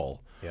shutter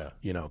pull,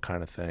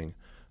 kind of thing.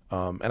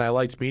 And I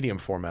liked medium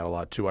format a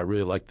lot too. I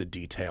really liked the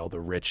detail, the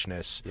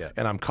richness. Yeah.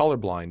 And I'm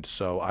colorblind,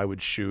 so I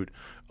would shoot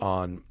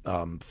on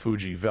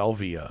Fuji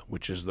Velvia,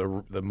 which is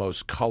the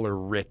most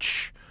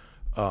color-rich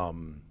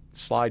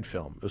slide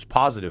film. It was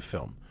positive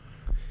film.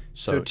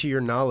 So to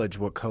your knowledge,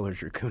 what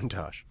color's your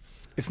Countach?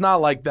 It's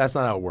not like that's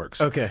not how it works.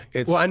 Okay.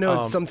 It's, well, I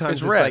know sometimes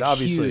it's red, like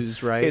obviously.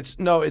 hues, right?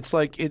 It's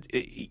like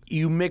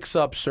you mix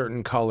up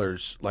certain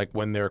colors like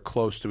when they're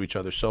close to each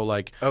other. So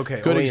like only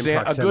in a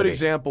good proximity.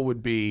 example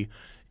would be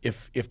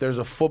if there's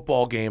a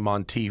football game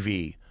on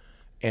TV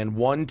and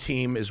one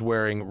team is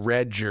wearing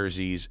red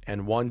jerseys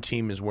and one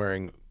team is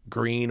wearing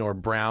green or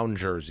brown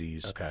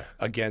jerseys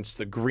against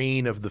the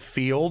green of the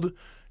field,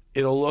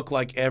 it'll look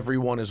like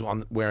everyone is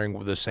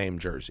wearing the same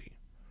jersey.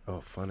 Oh,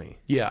 funny.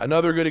 Yeah,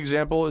 another good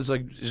example is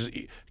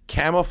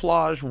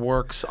camouflage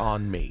works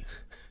on me.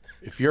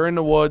 If you're in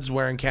the woods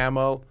wearing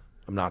camo,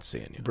 I'm not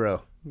seeing you.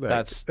 Bro.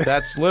 That's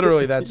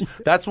literally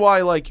that's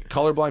why like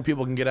colorblind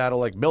people can get out of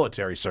like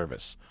military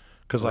service,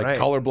 because like Right.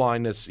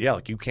 colorblindness,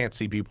 like you can't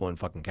see people in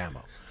fucking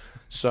camo.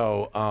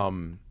 So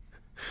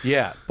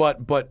yeah,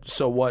 but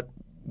so what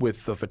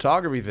with the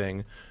photography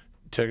thing,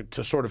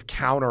 to sort of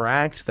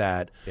counteract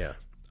that, Yeah.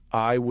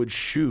 I would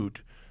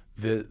shoot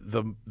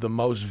the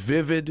most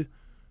vivid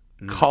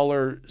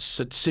color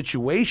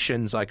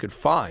situations I could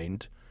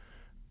find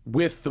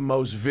with the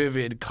most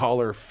vivid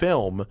color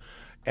film.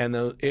 And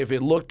if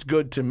it looked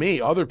good to me,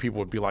 other people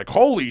would be like,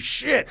 holy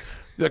shit,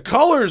 the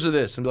colors of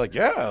this. And be like,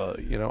 yeah,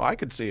 I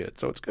could see it,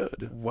 so it's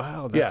good.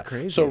 Wow, that's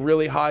crazy. So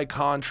really high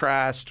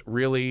contrast,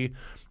 really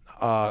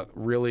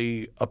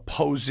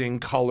opposing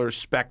color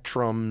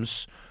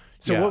spectrums.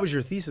 So Yeah. what was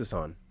your thesis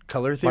on?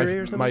 Color theory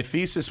or something? My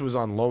thesis was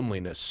on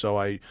loneliness. So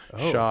I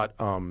shot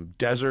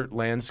desert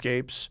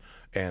landscapes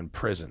and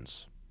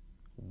prisons.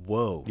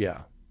 Whoa.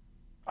 Yeah.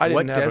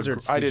 What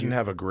deserts I did didn't you-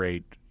 have a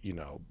great,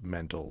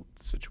 mental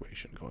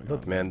situation going on.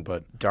 Look, man,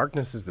 but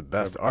darkness is the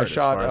best art. I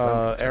shot as far as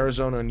I'm concerned.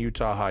 Arizona and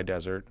Utah high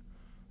desert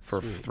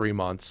for 3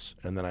 months,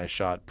 and then I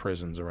shot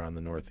prisons around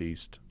the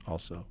Northeast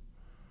also.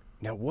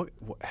 Now,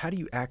 how do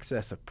you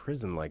access a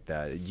prison like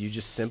that? You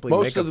just simply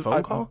make a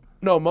phone call?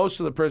 No, most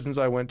of the prisons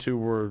I went to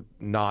were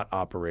not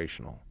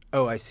operational.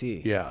 Oh, I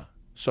see. Yeah.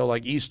 So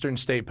like Eastern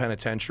State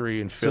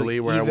Penitentiary in So Philly,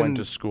 where I even- went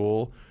to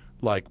school,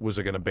 like was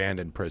like an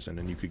abandoned prison,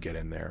 and you could get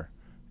in there.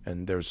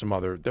 And there were some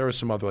other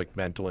like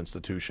mental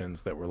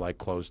institutions that were like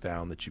closed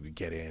down that you could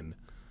get in,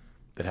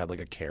 that had like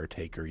a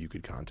caretaker you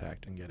could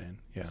contact and get in.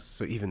 Yeah.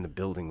 So even the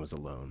building was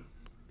alone.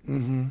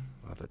 Mm-hmm.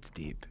 Wow, that's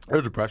deep. It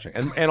was depressing,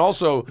 and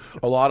also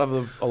a lot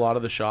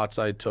of the shots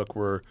I took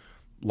were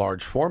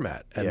large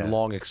format and Yeah.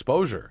 long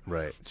exposure.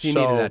 Right. So you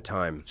needed that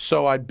time.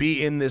 So I'd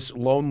be in this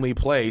lonely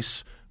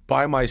place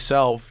by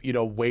myself,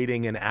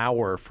 waiting an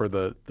hour for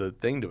the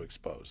thing to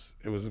expose.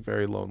 It was a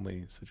very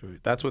lonely situation.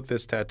 That's what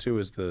this tattoo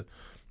is, the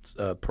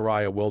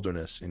Pariah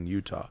Wilderness in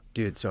Utah.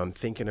 Dude, so I'm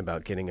thinking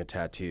about getting a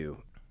tattoo,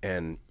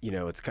 and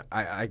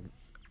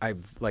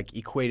I've like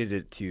equated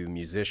it to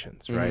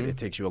musicians, right? It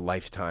takes you a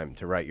lifetime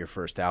to write your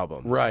first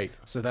album. Right.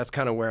 So that's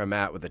kind of where I'm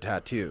at with the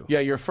tattoo. Yeah,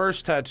 your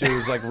first tattoo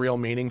is like real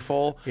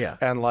meaningful. Yeah.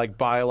 And like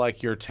by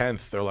like your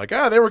 10th, they're like,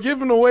 they were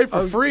giving away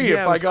for free yeah, if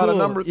it I was got a cool.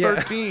 number Yeah.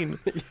 13.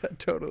 Yeah,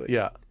 totally.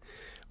 Yeah.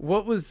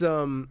 What was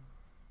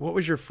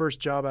your first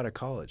job out of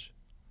college?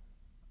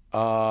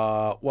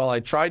 Well,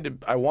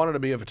 I wanted to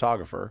be a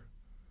photographer.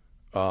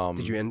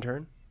 Did you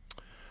intern?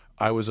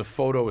 I was a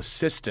photo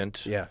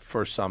assistant Yeah.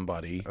 for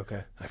somebody.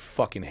 Okay. I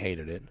fucking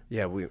hated it.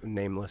 Yeah, we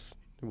nameless.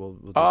 We'll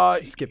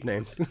just skip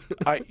names.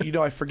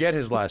 I forget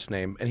his last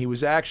name, and he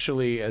was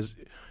actually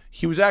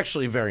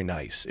very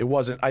nice.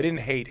 I didn't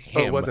hate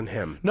him. Oh, it wasn't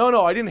him.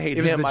 No, I didn't hate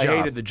was him. the I job.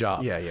 hated the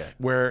job. Yeah, yeah.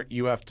 Where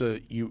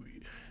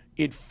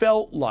it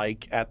felt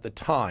like at the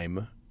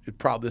time,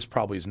 this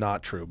probably is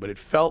not true, but it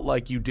felt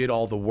like you did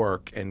all the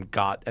work and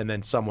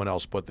then someone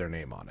else put their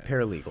name on it.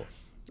 Paralegal.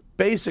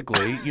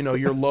 Basically,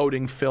 you're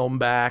loading film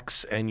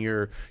backs and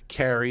you're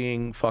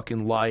carrying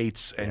fucking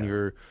lights and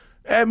you're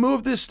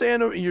move this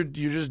stand over. You're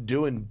just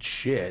doing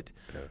shit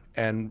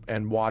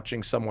and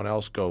watching someone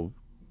else go,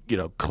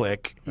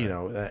 click,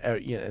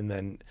 and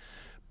then.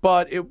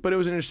 But it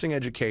was an interesting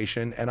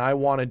education, and I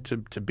wanted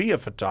to be a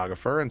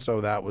photographer, and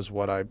so that was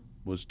what I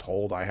was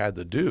told I had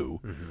to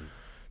do. Mm-hmm.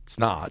 It's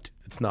not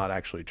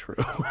actually true,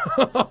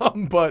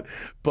 but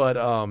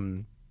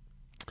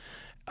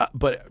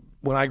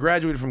when I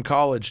graduated from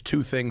college,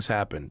 two things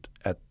happened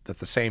at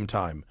the same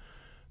time.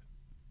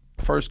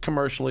 First,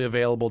 commercially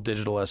available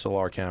digital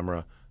SLR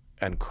camera,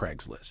 and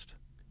Craigslist.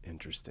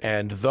 Interesting.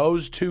 And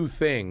those two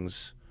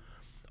things,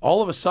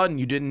 all of a sudden,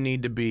 you didn't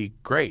need to be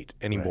great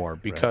anymore,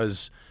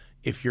 because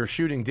if you're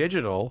shooting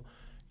digital,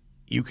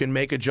 you can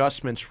make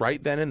adjustments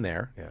right then and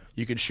there. Yeah.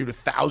 You could shoot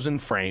 1,000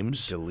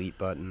 frames. Delete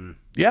button.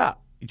 Yeah.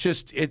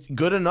 It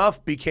good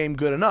enough became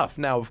good enough.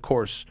 Now, of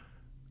course,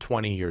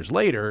 20 years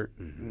later,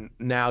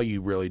 now you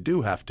really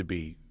do have to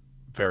be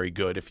very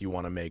good if you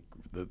want to make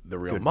the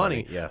real Good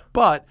money. money, yeah.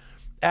 But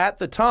at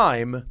the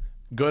time,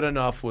 good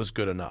enough was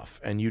good enough,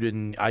 and you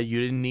didn't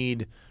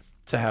need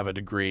to have a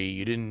degree.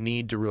 You didn't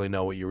need to really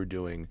know what you were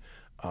doing,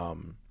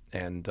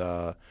 and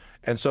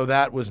so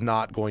that was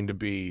not going to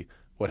be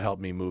what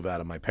helped me move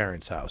out of my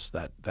parents' house.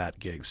 That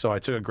gig. So I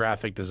took a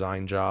graphic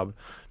design job,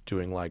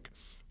 doing like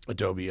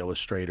Adobe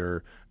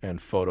Illustrator and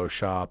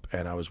Photoshop,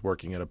 and I was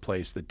working at a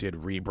place that did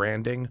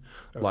rebranding,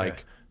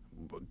 like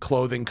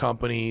clothing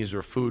companies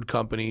or food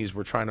companies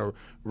were trying to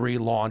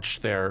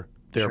relaunch their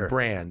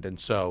brand, and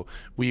so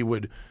we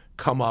would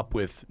come up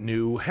with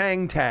new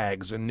hang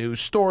tags and new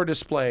store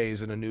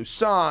displays and a new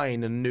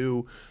sign and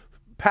new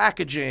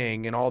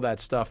packaging and all that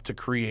stuff to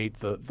create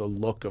the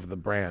look of the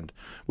brand,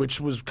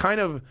 which was kind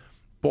of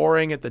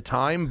boring at the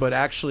time, but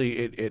actually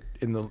it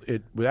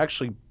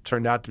actually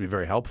turned out to be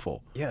very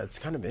helpful, Yeah, it's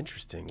kind of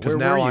interesting. because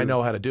Where now were I you?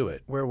 know how to do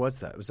it. Where was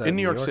that? Was that In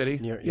New York City.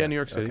 New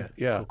York City. Okay.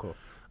 Yeah. Cool.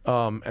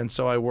 And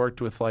so I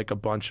worked with like a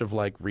bunch of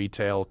like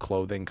retail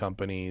clothing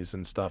companies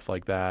and stuff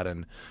like that,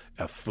 and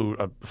a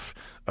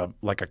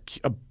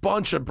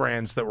bunch of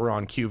brands that were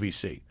on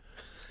QVC.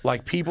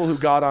 Like people who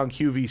got on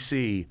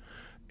QVC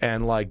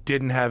and like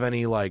didn't have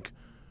any like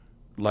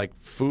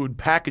food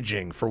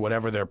packaging for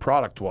whatever their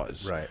product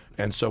was. Right.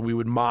 And so we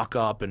would mock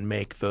up and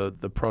make the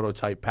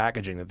prototype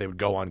packaging that they would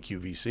go on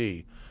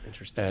QVC.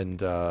 Interesting.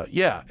 And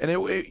and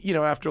it you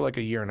know, after like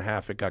a year and a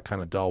half, it got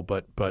kind of dull.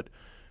 But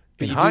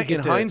in you do get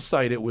in to-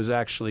 hindsight, it was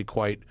actually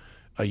quite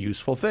a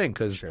useful thing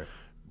because Sure.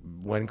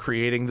 when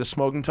creating the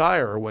Smoking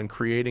Tire or when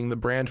creating the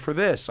brand for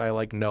this, I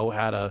like know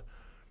how to.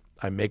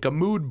 I make a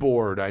mood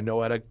board. I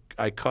know how to.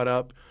 I cut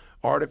up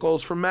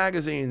articles from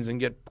magazines and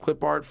get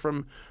clip art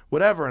from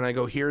whatever, and I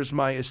go, here's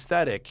my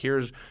aesthetic.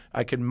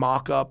 I can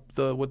mock up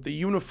what the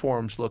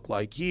uniforms look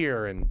like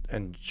here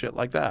and shit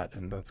like that.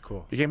 And That's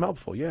cool. became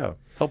helpful. Yeah,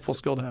 helpful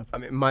skill to have. I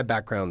mean, my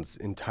background's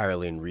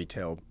entirely in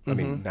retail. I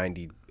mean,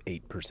 98%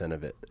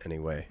 of it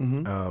anyway.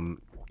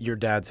 Your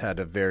dad's had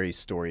a very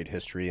storied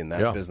history in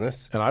that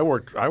business. And I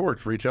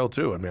worked retail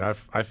too. I mean,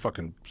 I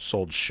fucking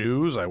sold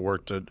shoes. I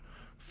worked at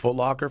Foot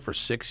Locker for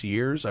 6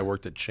 years. I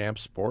worked at Champ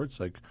Sports.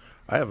 Like,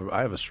 I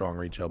have a strong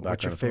retail background.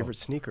 What's your as well. favorite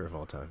sneaker of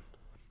all time?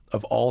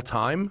 Of all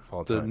time?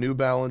 All The time. New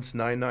Balance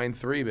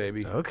 993,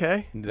 baby.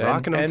 Okay, Then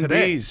rocking them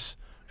today. NBs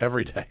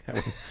every day.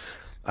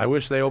 I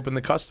wish they opened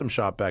the custom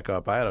shop back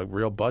up. I had a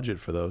real budget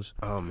for those.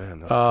 Oh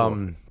man, that's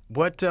cool.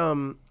 What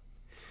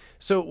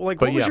so like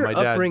what was yeah, your my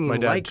dad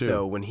upbringing like too.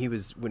 though when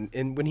he's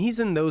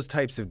in those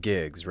types of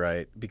gigs,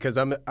 right? Because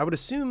I would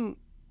assume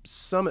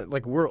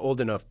like we're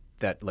old enough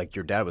that like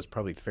your dad was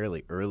probably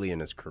fairly early in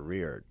his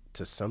career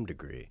to some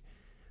degree.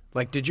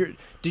 Like did you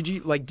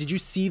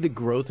see the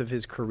growth of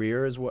his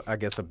career as what I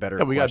guess a better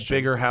We got question.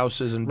 bigger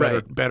houses and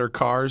Right. better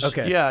cars.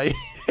 Okay. Yeah.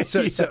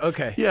 So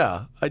okay.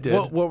 Yeah, I did.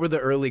 What were the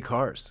early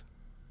cars?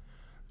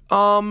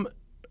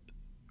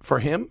 For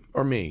him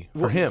or me?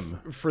 For him.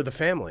 For the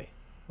family.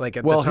 Like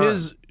at Well, the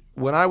time.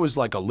 when I was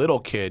like a little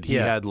kid, he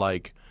Yeah. had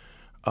like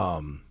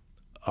a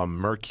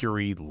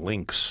Mercury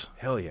Lynx.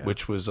 Hell yeah.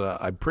 Which was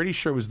I'm pretty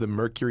sure it was the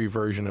Mercury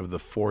version of the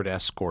Ford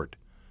Escort.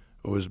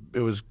 It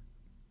was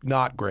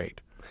not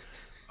great.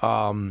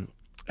 And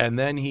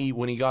then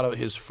when he got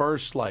his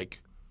first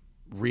like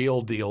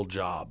real deal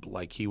job,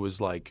 like he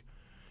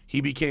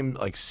became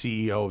like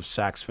CEO of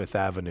Saks Fifth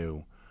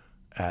Avenue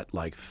at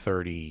like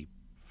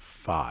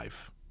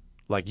 35,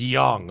 like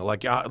young,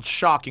 like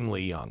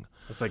shockingly young.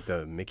 It's like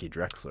the Mickey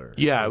Drexler.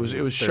 Yeah, it was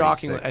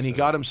shocking, 36, and he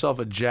got himself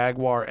a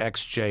Jaguar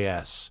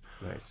XJS,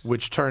 Nice.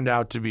 which turned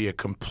out to be a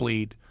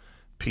complete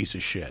piece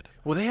of shit.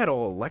 Well, they had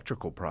all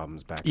electrical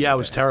problems back. Yeah, in it the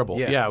was day. terrible.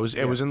 Yeah, it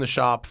was in the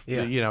shop,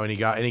 Yeah. you know, and he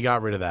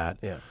got rid of that.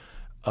 Yeah.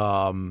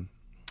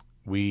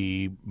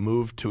 We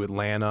moved to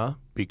Atlanta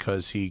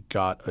because he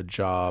got a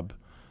job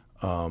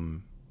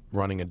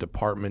running a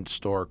department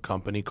store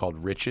company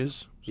called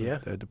Riches. Yeah.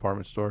 A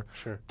department store.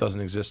 Sure.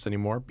 Doesn't exist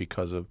anymore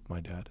because of my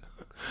dad,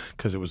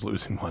 because it was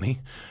losing money.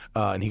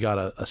 And he got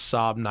a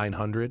Saab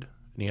 900,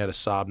 and he had a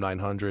Saab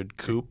 900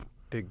 coupe.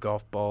 Big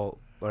golf ball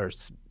or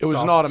It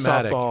was an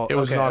automatic. Softball. It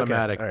was Okay, an okay,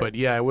 automatic, all right. but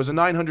yeah, it was a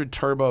 900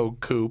 turbo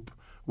coupe,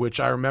 which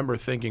I remember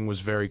thinking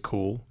was very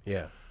cool.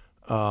 yeah.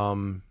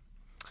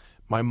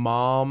 My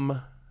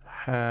mom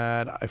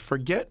had, I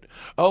forget.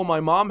 Oh, my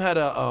mom had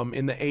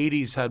in the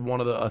 80s had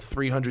one of a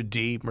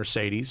 300D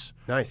Mercedes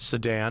Nice.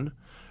 sedan,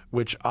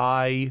 which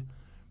I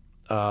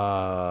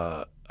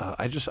hadn't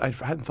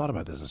thought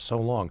about this in so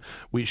long.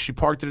 She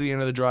parked it at the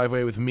end of the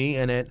driveway with me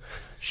in it.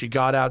 She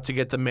got out to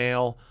get the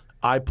mail.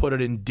 I put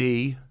it in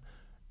D,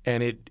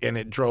 and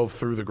it drove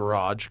through the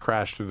garage,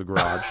 crashed through the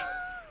garage.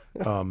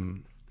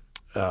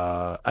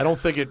 I don't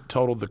think it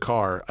totaled the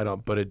car.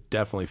 But it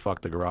definitely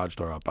fucked the garage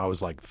door up. I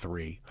was like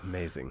 3.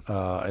 Amazing.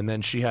 And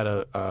then she had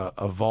a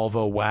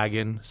Volvo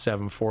wagon,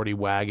 740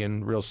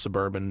 wagon, real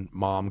suburban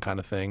mom kind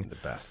of thing. The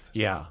best.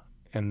 Yeah.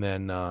 And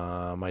then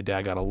my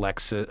dad got a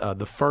Lexus,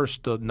 the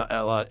first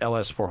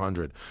LS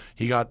 400.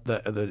 He got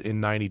the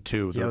in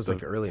 '92. Yeah, it was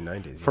like early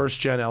 90s. Yeah. First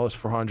gen LS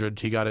 400.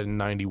 He got it in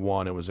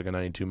 '91. It was like a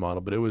 '92 model,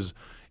 but it was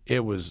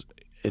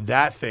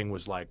that thing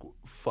was like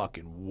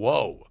fucking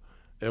whoa.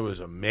 It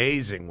was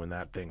amazing when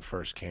that thing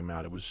first came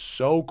out. It was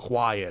so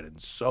quiet and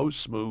so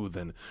smooth,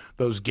 and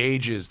those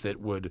gauges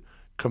that would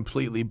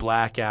completely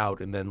black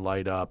out and then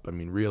light up. I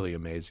mean, really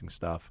amazing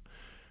stuff.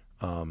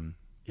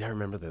 Yeah, I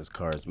remember those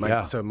cars.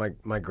 Yeah. So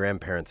my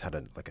grandparents had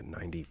a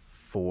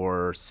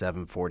 94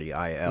 740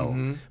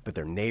 IL, but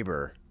their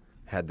neighbor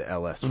had the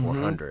LS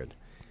 400.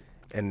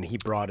 And he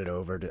brought it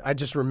over to. I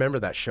just remember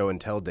that show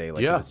and tell day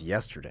like it was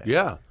yesterday.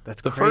 Yeah,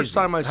 That's the crazy. first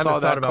time I Haven't saw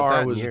thought that about car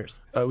that in was years.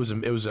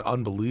 it was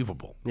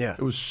unbelievable. Yeah.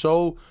 it was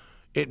so.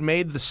 It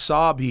made the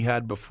Saab he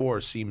had before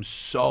seem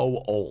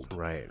so old.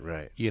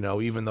 Right. You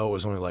know, even though it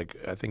was only like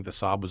I think the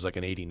Saab was like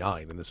an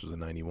 '89 and this was a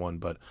 '91.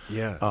 But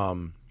Yeah.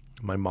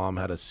 my mom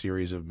had a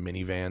series of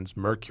minivans,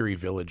 Mercury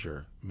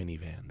Villager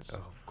minivans. Oh,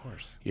 of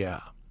course.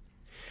 Yeah,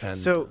 and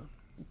So,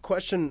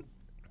 question: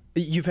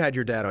 you've had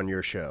your dad on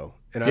your show,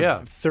 and Yeah.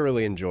 I've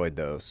thoroughly enjoyed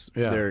those.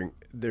 Yeah.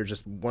 They're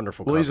just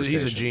wonderful. Well, he's a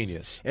conversations.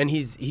 genius. and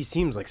he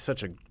seems like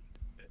such an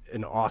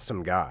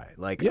awesome guy.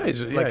 Like Yeah, he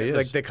like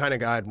is. the kind of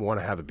guy I'd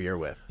want to have a beer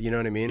with. You know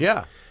what I mean?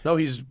 yeah, no,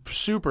 he's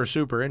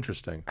super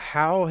interesting.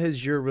 How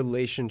has your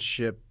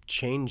relationship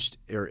changed,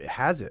 or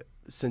has it,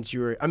 since you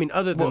were, I mean,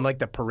 other than like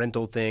the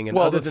parental thing and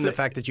well, other than the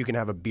fact that you can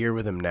have a beer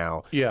with him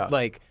now. Yeah.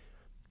 Like,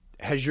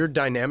 has your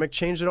dynamic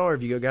changed at all, or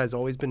have you guys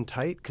always been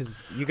tight?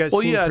 Because you guys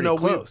seem pretty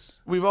close.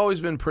 We've always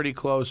been pretty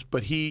close,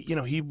 but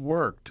he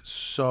worked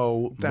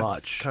so That's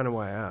much. kind of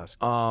why I asked.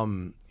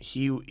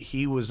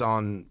 He was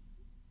on,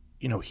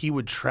 he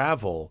would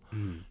travel.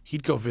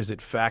 He'd go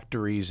visit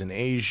factories in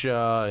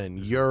Asia and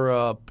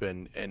Europe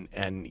and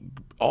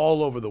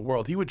all over the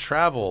world. He would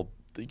travel,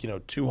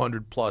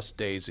 200 plus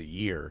days a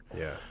year.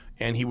 Yeah.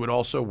 And he would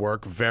also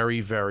work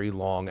very, very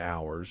long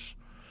hours.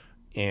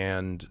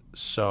 And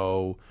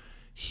so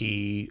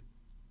he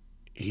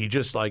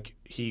just like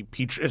he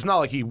it's not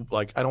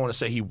like I don't want to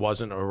say he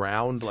wasn't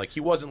around, like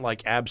he wasn't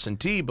like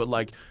absentee, but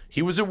like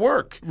he was at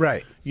work,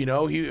 Right.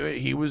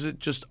 He was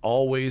just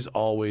always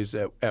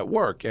at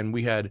work. And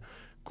we had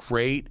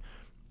great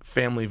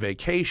family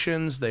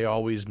vacations. They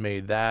always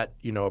made that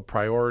a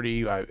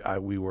priority. I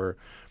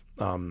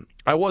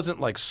wasn't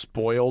like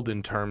spoiled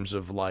in terms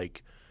of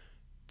like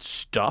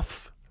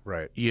stuff,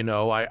 Right.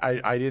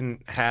 I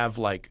didn't have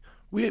like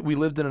we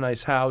lived in a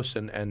nice house,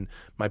 and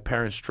my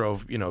parents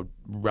drove,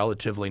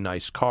 relatively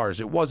nice cars.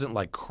 It wasn't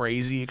like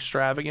crazy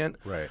extravagant,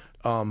 Right.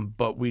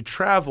 But we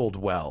traveled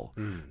well.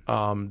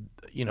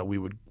 We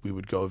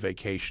would go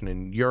vacation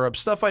in Europe,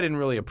 stuff I didn't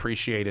really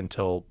appreciate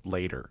until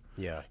later.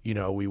 Yeah.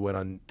 We went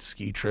on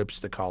ski trips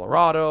to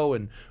Colorado,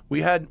 and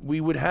we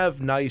would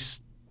have nice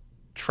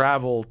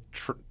travel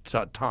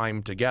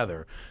time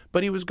together,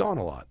 but he was gone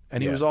a lot,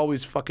 and he was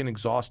always fucking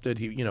exhausted.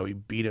 He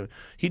beat him.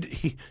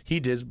 He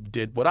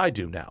did what I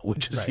do now,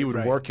 which is he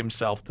would work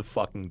himself to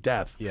fucking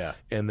death,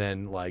 and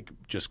then like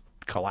just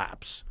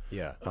collapse.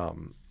 Yeah.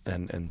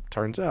 And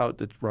turns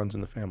out it runs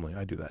in the family.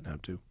 I do that now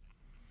too.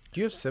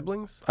 Do you have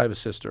siblings? I have a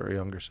sister, a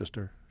younger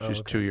sister.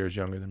 She's 2 years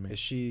younger than me. Is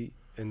she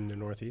in the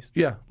Northeast?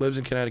 Yeah, lives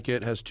in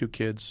Connecticut, has 2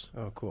 kids.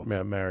 Oh, cool.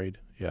 Married.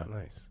 Yeah.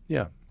 Nice.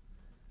 Yeah.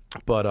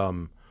 But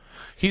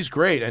he's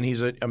great, and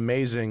he's an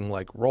amazing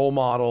like role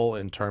model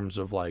in terms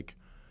of like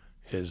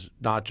his,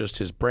 not just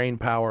his brain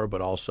power, but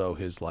also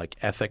his like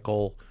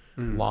ethical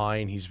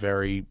line. He's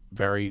very,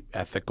 very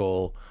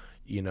ethical,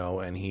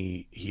 and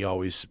he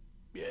always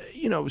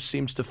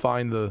seems to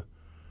find the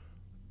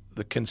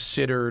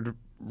considered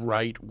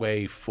right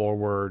way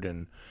forward.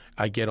 And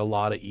I get a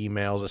lot of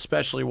emails,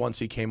 especially once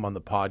he came on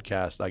the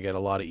podcast. I get a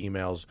lot of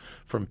emails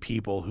from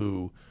people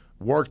who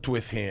worked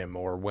with him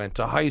or went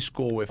to high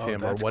school with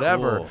him or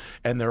whatever. Cool.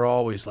 And they're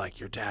always like,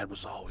 your dad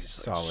was always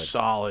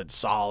solid.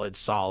 like,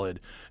 solid.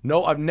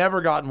 No, I've never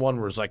gotten one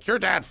where it's like, your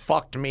dad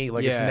fucked me.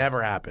 Like, it's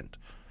never happened.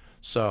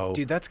 So,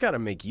 dude, that's got to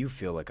make you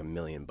feel like $1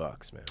 million,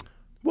 man.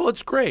 well,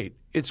 it's great.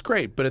 It's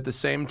great. But at the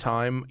same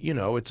time,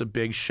 it's a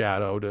big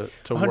shadow to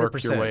work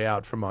 100%. your way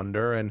out from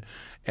under.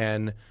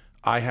 And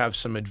I have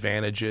some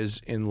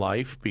advantages in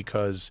life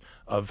because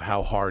of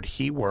how hard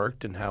he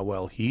worked and how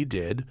well he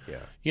did.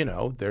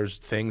 Yeah. There's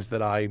things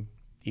that I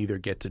either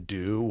get to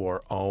do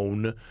or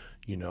own,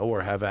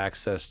 or have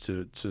access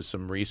to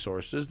some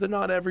resources that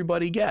not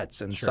everybody gets.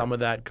 And some of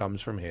that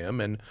comes from him.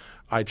 And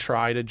I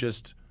try to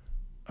just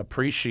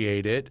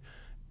appreciate it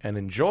and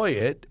enjoy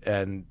it,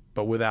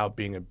 but without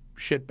being a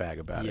shitbag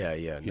about it.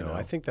 Yeah. No,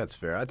 I think that's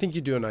fair. I think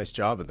you do a nice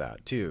job of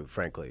that too,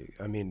 frankly.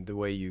 I mean, the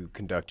way you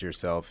conduct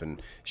yourself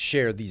and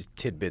share these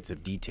tidbits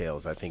of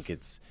details, I think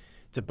it's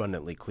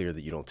abundantly clear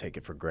that you don't take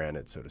it for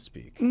granted, so to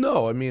speak.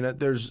 No, I mean,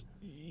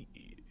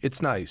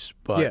 it's nice,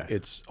 but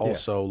it's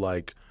also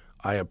like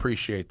I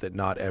appreciate that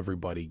not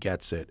everybody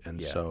gets it,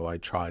 and so I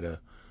try to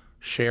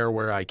share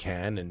where I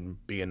can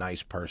and be a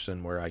nice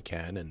person where I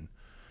can, and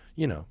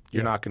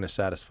you're not going to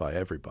satisfy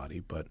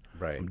everybody, but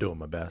I'm doing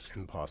my best.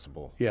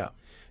 Impossible. Yeah.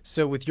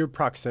 So with your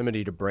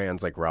proximity to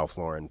brands like Ralph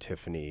Lauren,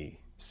 Tiffany,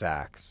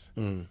 Saks,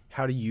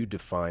 how do you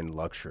define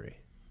luxury?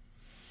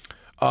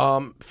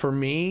 For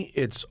me,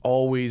 it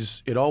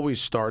always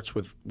starts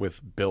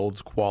with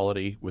build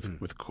quality,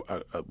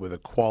 with a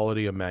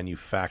quality of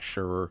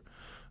manufacturer.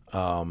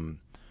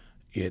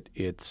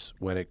 It's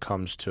when it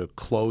comes to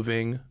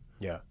clothing.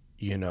 Yeah.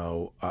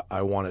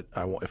 I want it.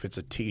 If it's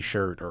a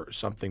T-shirt or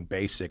something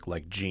basic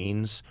like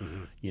jeans,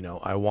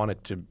 I want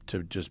it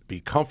to just be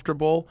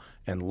comfortable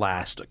and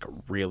last like a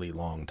really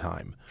long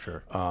time.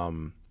 Sure.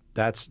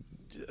 That's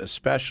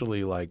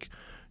especially like,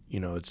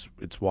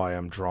 it's why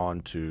I'm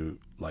drawn to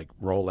like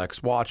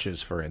Rolex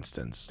watches, for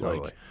instance.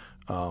 Totally.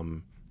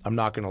 Like, I'm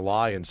not going to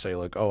lie and say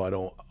like, oh,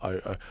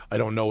 I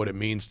don't know what it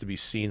means to be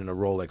seen in a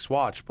Rolex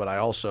watch, but I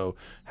also,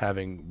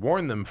 having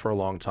worn them for a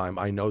long time,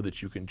 I know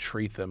that you can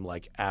treat them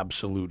like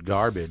absolute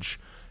garbage,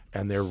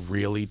 and they're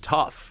really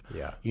tough.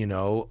 Yeah.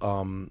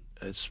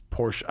 It's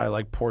Porsche. I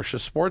like Porsche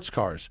sports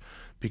cars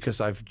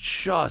because I've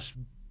just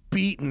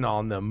beaten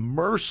on them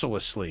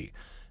mercilessly,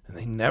 and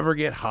they never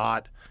get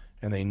hot,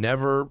 and they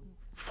never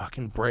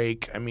fucking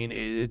break. I mean,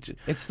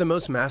 it's the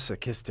most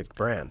masochistic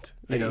brand,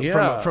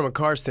 Yeah. from a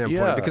car standpoint,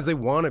 Yeah. because they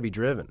want to be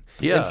driven.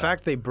 Yeah. In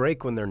fact, they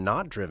break when they're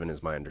not driven,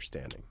 is my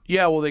understanding.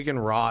 Yeah, well, they can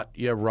rot.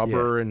 Yeah,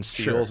 rubber Yeah, and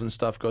seals and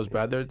stuff goes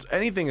bad.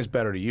 Anything is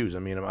better to use. I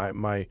mean,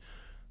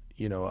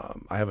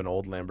 I have an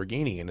old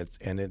Lamborghini,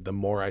 and the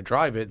more I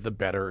drive it, the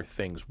better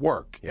things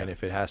work. Yeah. And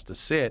if it has to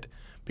sit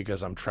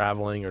because I'm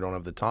traveling or don't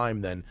have the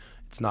time, then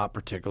it's not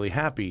particularly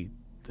happy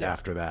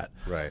after that.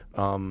 Right.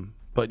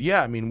 But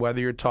yeah, I mean, whether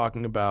you're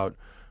talking about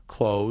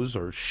clothes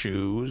or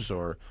shoes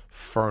or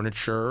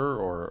furniture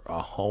or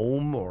a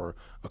home or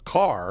a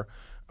car,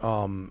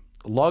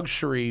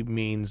 luxury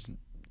means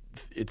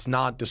it's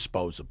not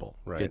disposable.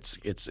 Right.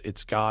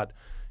 It's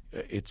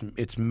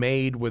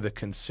made with a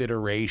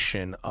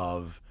consideration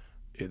of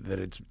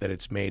that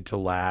it's made to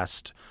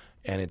last,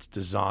 and it's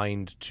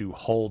designed to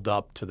hold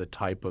up to the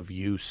type of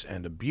use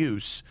and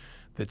abuse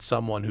that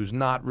someone who's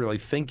not really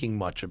thinking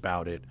much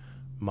about it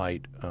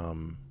might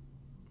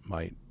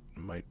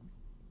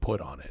put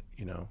on it,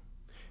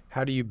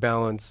 How do you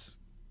balance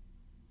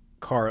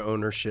car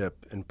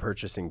ownership and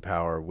purchasing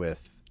power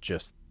with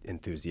just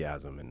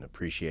enthusiasm and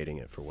appreciating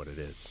it for what it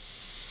is?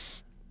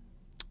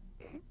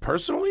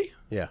 Personally,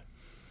 Yeah.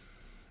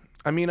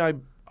 I mean, I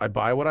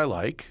buy what I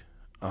like.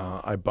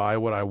 I buy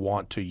what I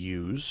want to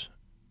use.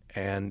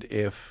 And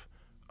if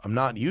I'm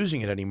not using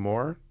it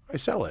anymore, I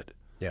sell it.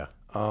 Yeah.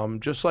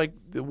 Just like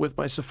with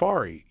my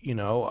Safari,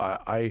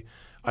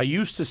 I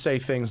used to say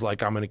things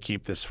like, I'm going to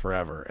keep this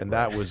forever. And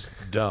that was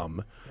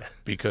dumb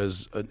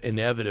because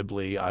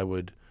inevitably I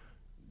would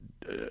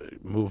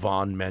move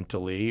on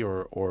mentally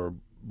or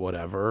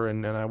whatever.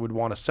 And then I would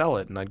want to sell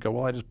it. And I'd go,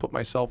 well, I just put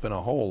myself in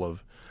a hole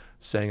of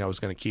saying I was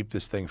going to keep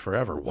this thing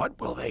forever.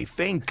 What will they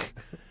think?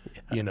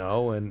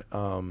 And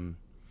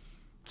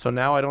so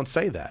now I don't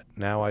say that.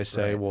 Now I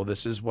say, well,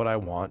 this is what I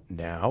want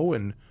now.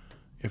 And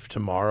if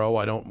tomorrow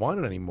I don't want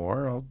it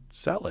anymore, I'll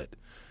sell it.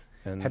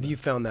 And Have you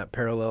found that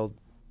parallel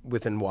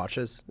within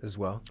watches as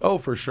well? Oh,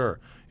 for sure.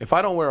 If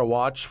I don't wear a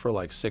watch for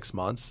like 6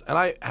 months, and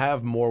I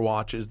have more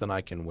watches than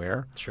I can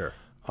wear. Sure.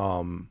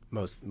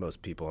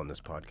 Most people on this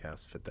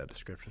podcast fit that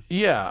description.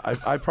 Yeah,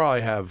 I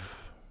probably have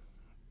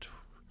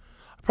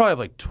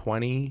like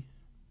 22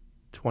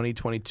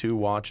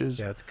 watches.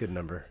 Yeah, that's a good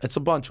number. It's a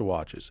bunch of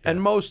watches. And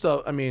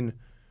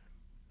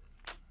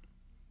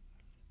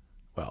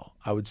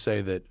I would say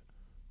that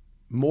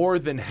more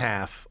than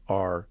half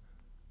are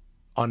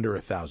under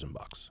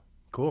 $1,000.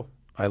 Cool.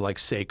 I like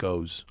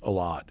Seikos a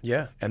lot.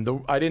 Yeah.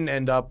 And I didn't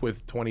end up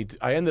with 22.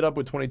 I ended up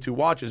with 22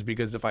 watches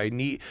because if I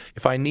need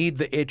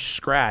the itch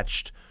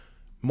scratched,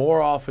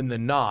 more often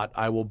than not,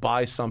 I will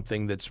buy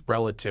something that's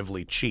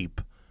relatively cheap.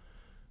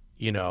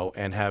 And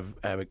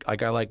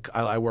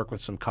I work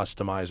with some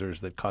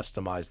customizers that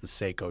customize the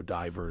Seiko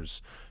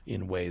divers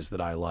in ways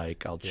that I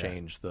like. I'll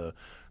change the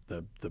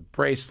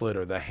bracelet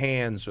or the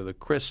hands or the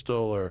crystal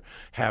or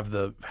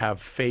have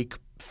fake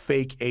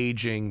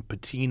aging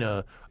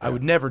patina. I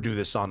would never do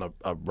this on a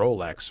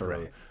Rolex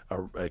or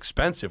a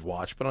expensive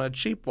watch, but on a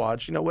cheap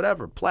watch,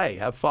 whatever, play,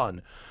 have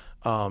fun.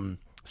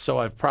 So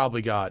I've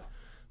probably got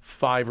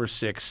 5 or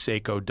 6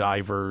 Seiko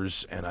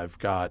divers, and I've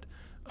got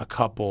a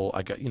couple.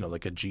 I got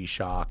like a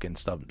G-Shock and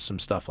some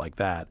stuff like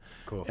that.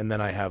 Cool. And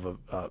then I have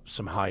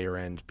some higher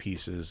end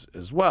pieces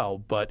as well.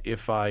 But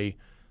if I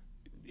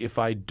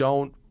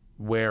don't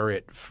wear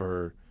it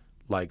for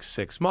like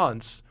 6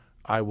 months,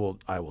 I will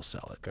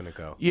sell it. It's gonna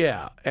go.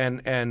 Yeah,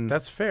 and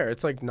That's fair.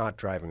 It's like not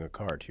driving a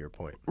car, to your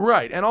point.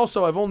 right. And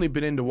also, I've only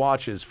been into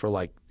watches for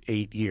like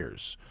 8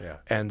 years. Yeah.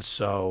 And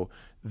so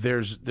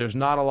there's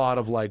not a lot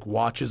of like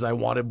watches I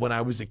wanted when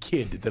I was a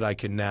kid that I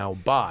can now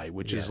buy,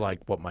 which is like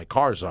what my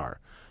cars are.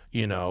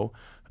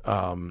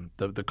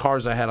 The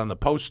cars I had on the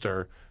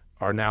poster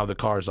are now the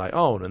cars I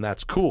own, and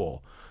that's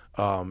cool.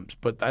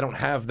 But I don't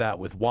have that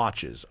with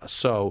watches.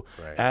 So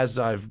as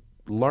I've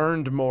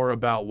learned more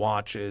about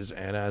watches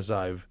and as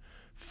I've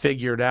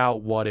figured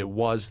out what it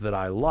was that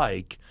I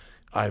like,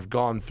 I've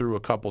gone through a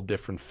couple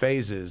different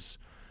phases,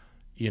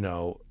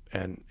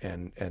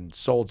 and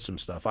sold some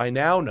stuff. I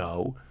now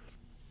know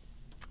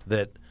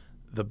that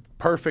the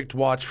perfect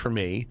watch for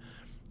me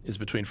is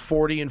between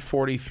 40 and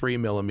 43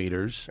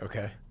 millimeters.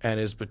 Okay. And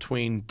is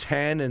between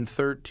 10 and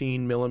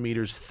 13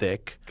 millimeters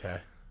thick. Okay.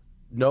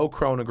 No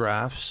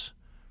chronographs.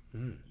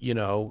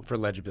 For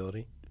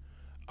legibility.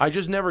 I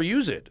just never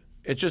use it.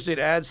 It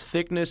adds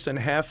thickness and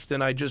heft,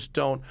 and I just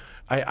don't.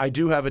 I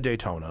do have a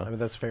Daytona. I mean,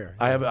 that's fair.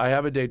 I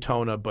have a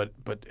Daytona, but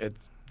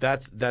it's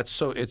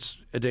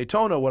a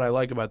Daytona. What I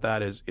like about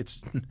that is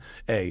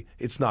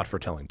it's not for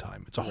telling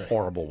time. It's a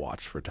horrible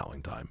watch for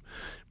telling time.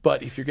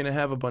 But if you're going to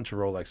have a bunch of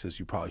Rolexes,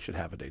 you probably should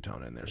have a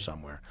Daytona in there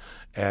somewhere.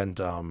 And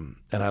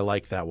I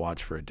like that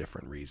watch for a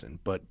different reason.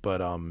 But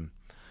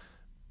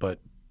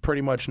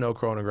pretty much no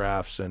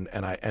chronographs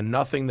and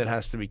nothing that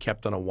has to be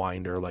kept on a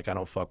winder. Like I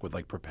don't fuck with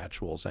like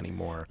perpetuals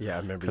anymore. Yeah,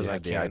 I remember you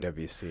had the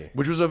IWC,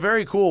 which was a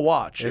very cool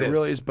watch. It is.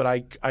 really is.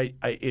 But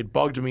it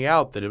bugged me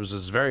out that it was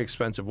this very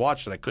expensive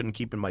watch that I couldn't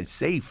keep in my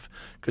safe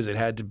because it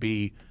had to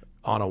be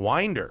on a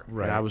winder.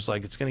 Right. And I was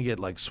like, it's gonna get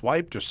like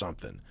swiped or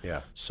something.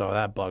 Yeah. So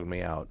that bugged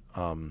me out.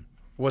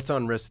 What's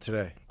on wrist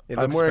today? It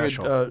I'm looks wearing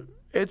special.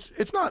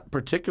 it's not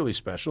particularly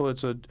special.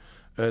 It's a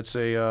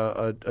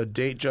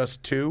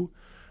Datejust 2.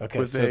 Okay,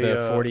 with so a,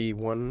 the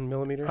 41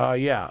 millimeter?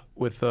 yeah,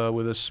 with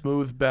a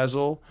smooth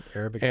bezel,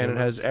 Arabic and it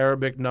numbers? has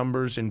Arabic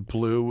numbers in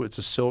blue. It's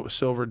a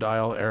silver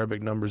dial,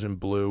 Arabic numbers in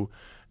blue,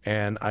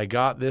 and I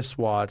got this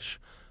watch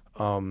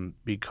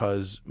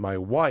because my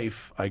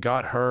wife, I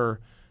got her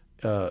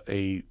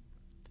an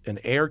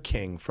Air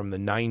King from the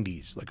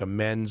 90s, like a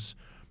men's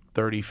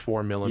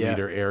 34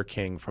 millimeter Air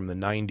King from the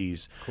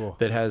 90s Cool.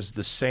 that has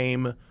the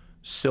same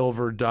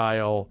silver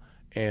dial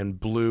and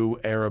blue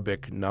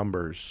Arabic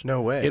numbers.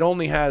 No way. It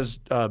only has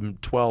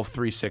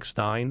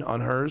 12369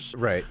 on hers.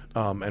 Right.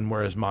 And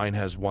whereas mine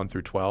has 1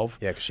 through 12.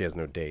 Yeah, because she has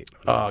no date.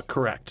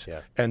 Correct.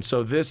 Yeah. And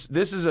so this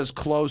is as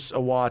close a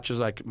watch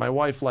as my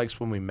wife likes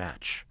when we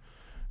match.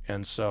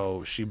 And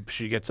so she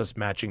gets us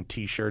matching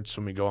T-shirts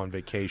when we go on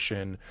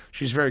vacation.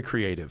 She's very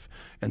creative,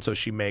 and so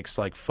she makes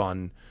like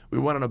fun. We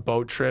went on a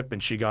boat trip,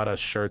 and she got us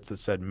shirts that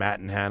said Matt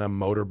and Hannah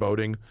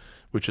motorboating,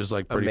 which is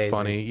like pretty Amazing.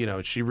 funny. You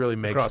know, she really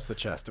makes Across the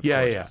chest, of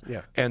yeah, course.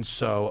 yeah. And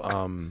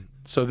so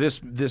so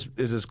this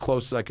is as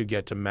close as I could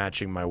get to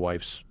matching my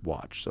wife's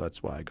watch. So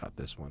that's why I got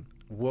this one.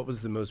 What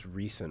was the most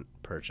recent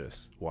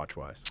purchase,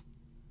 watch-wise?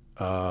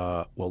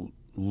 Well,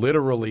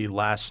 literally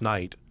last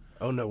night,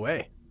 Oh, no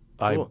way.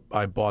 Cool.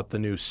 I bought the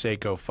new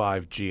Seiko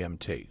 5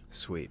 GMT.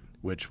 Sweet.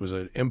 Which was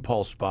an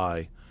impulse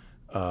buy.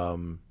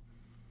 And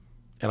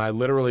I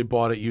literally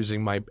bought it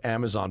using my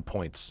Amazon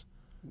points.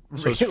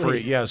 So it's Really?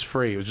 free. Yeah, it's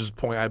free. It was just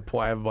point. I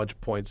have a bunch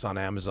of points on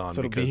Amazon. So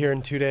it'll be here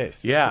in 2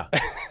 days. Yeah,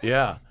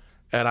 yeah.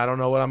 And I don't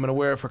know what I'm going to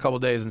wear it for a couple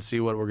of days and see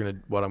what I'm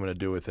going to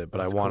do with it.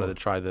 But I wanted to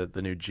try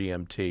the new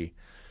GMT,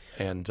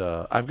 and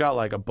I've got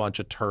like a bunch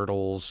of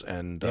turtles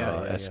and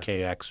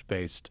SKX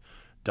based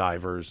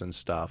divers and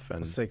stuff.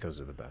 And Seikos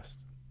are the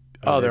best.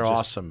 they're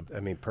awesome. I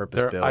mean,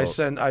 purpose-built.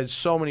 I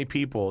so many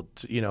people,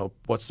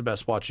 what's the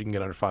best watch you can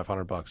get under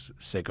 $500?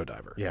 Seiko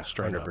Diver. Yeah,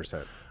 straight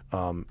 100%.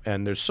 up.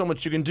 And there's so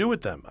much you can do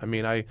with them. I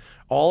mean,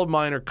 all of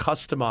mine are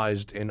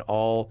customized in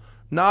all,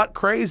 not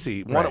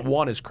crazy. Right.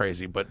 One is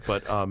crazy, but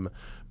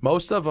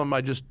most of them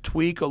I just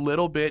tweak a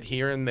little bit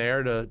here and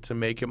there to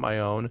make it my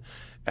own.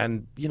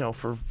 And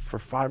for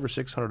 $500 or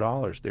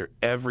 $600, they're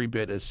every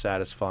bit as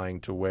satisfying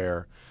to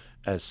wear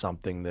as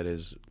something that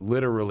is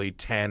literally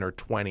 10 or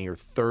 20 or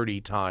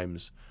 30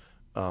 times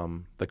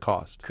the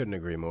cost. Couldn't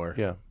agree more.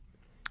 Yeah.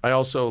 I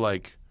also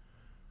I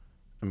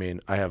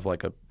have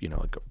like a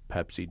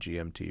Pepsi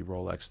GMT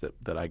Rolex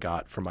that I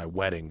got for my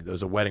wedding. It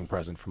was a wedding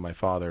present from my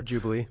father.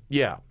 Jubilee.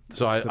 Yeah.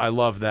 So I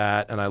love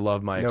that, and I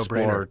love my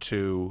Explorer No-brainer.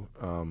 too,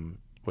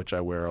 which I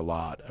wear a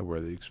lot. I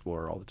wear the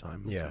Explorer all the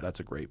time. Yeah. So that's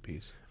a great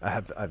piece. I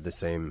have the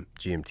same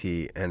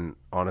GMT, and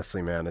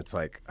honestly, man, it's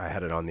like I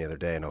had it on the other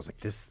day, and I was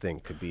like, this thing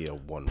could be a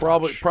one.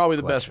 Probably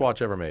the best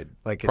watch ever made.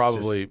 Like, it's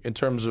probably in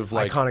terms of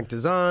like iconic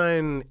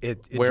design.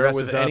 It wear it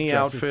dresses with up, any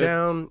dresses outfit.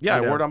 down. Yeah, I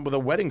you know? wore it on with a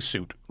wedding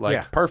suit.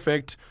 Yeah.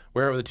 Perfect.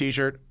 Wear it with a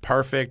t-shirt.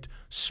 Perfect.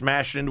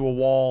 Smash it into a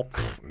wall.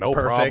 No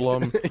Perfect.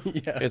 problem.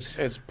 Yeah.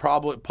 It's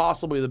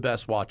possibly the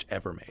best watch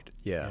ever made.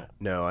 Yeah,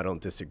 no, I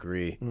don't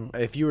disagree.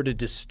 If you were to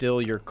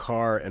distill your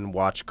car and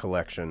watch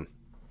collection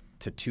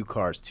to 2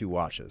 cars, 2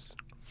 watches,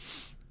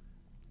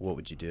 what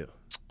would you do?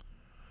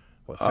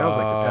 Well, it sounds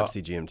like the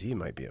Pepsi GMT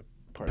might be a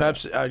part of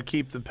Pepsi. I'd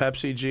keep the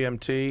Pepsi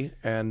GMT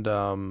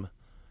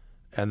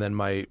and then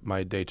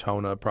my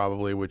Daytona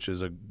probably, which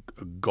is a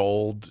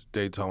gold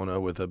Daytona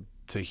with a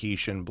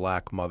Tahitian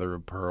black mother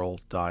of pearl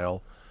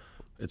dial.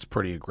 It's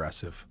pretty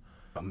aggressive.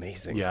 that.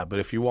 Amazing. Yeah, but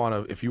if you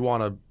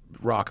wanna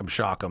rock 'em,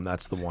 shock 'em,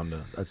 that's the one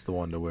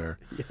to wear.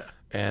 Yeah.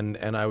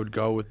 And I would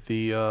go with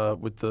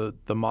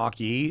the Mach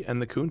E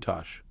and the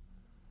Countach.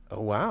 Oh,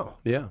 wow.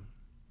 Yeah,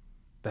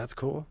 That's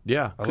cool.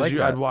 yeah. I like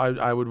that.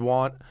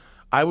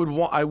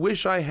 I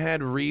wish I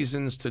had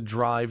reasons to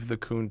drive the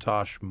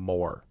Countach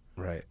more.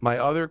 Right. My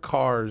other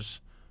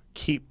cars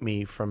keep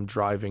me from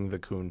driving the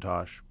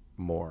Countach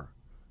more,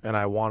 and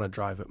I want to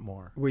drive it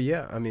more. Well,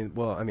 yeah. I mean,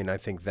 I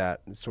think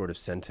that sort of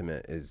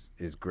sentiment is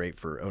great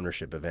for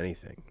ownership of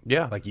anything.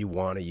 Yeah. Like you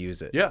want to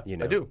use it. Yeah, you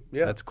know? I do.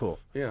 Yeah. That's cool.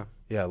 Yeah,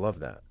 Yeah, I love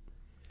that.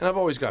 and I've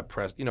always got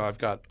I've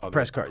got other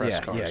Press car. Yeah,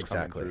 cars yeah,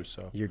 exactly. coming through.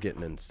 So You're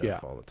getting in stuff Yeah.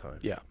 all the time.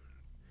 yeah,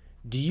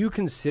 Do you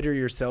consider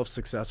yourself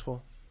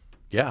successful?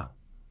 yeah.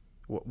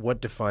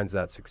 What defines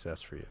that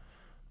success for you?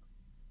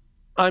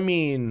 I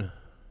mean,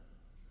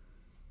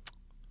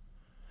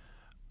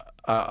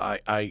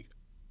 I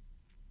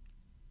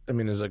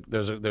mean,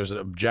 there's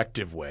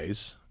objective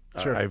ways.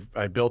 Sure.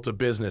 I built a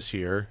business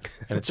here,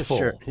 and it's full.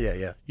 Sure.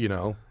 Yeah,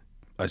 yeah.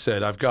 I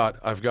said I've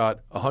got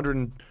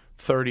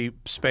 130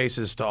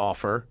 spaces to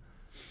offer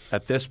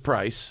at this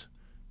price,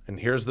 and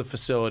here's the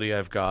facility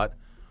I've got,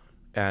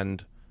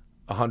 and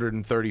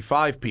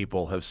 135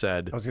 people have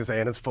said I was gonna say,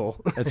 and it's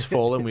full. it's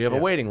full, and we have a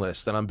waiting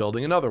list, and I'm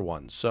building another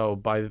one.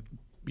 So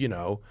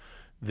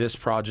this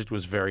project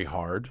was very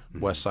hard.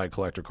 West Side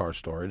Collector Car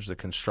Storage. The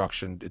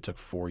construction, it took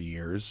 4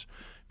 years.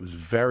 It was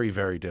very,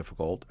 very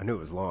difficult. I knew it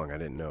was long. I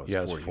didn't know.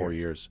 Yeah, it was 4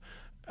 years.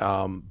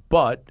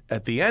 But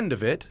at the end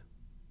of it,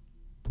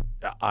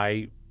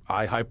 I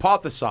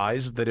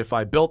hypothesized that if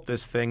I built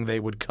this thing,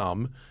 they would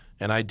come,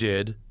 and I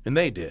did, and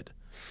they did.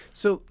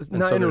 So, And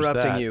not so there's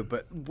interrupting that. you,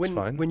 but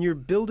fine. when you're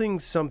building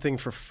something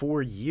for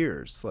 4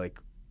 years, like,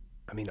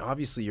 I mean,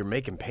 obviously you're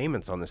making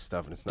payments on this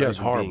stuff and it's not it's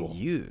even horrible. being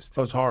used.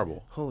 Oh, it's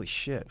horrible. Holy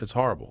shit. It's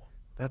horrible.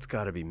 That's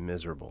got to be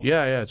miserable.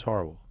 Yeah, it's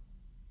horrible.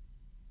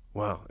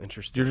 Wow,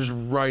 interesting. You're just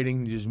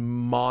writing these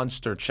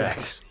monster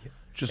checks.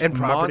 Just And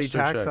property monster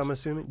tax, checks. I'm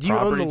assuming. Do you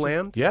own the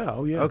land? Yeah.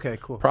 Oh, yeah. Okay,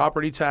 cool.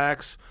 Property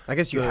tax. I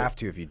guess you have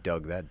to if you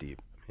dug that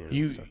deep. So.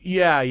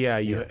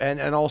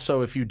 And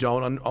also if you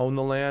don't own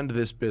the land,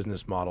 this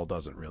business model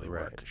doesn't really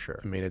work. Sure.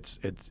 I mean, it's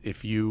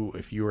if you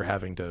were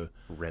having to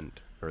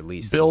Rent or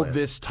lease the build land.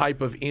 this type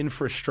of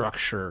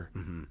infrastructure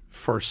Mm-hmm.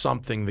 for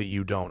something that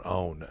you don't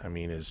own, I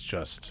mean, is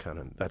just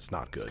that's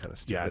not good. kinda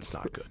Yeah, stupid. it's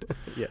not good.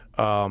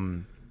 Yeah.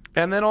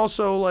 And then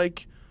also,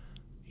 like,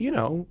 you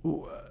know,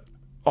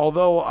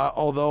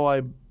 although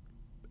I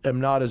am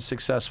not as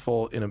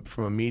successful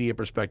from a media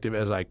perspective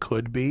as I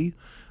could be,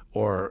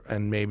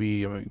 and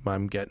maybe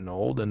I'm getting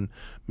old, and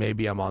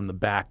maybe I'm on the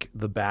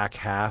back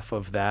half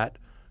of that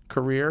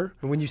career.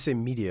 And when you say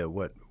media,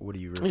 what are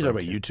you referring You talk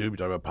about to? YouTube, you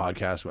talk about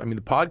podcasts. I mean,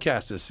 the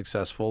podcast is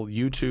successful.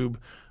 YouTube,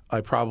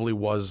 I probably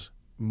was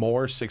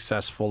more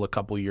successful a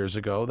couple years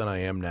ago than I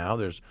am now.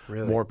 There's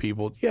more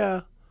people.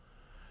 Yeah.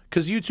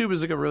 Because YouTube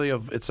is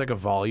like it's like a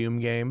volume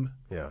game.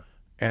 Yeah.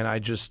 And I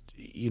just,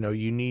 you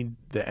need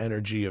the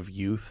energy of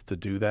youth to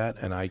do that.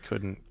 And I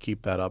couldn't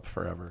keep that up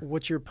forever.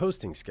 What's your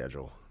posting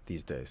schedule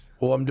these days?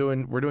 Well,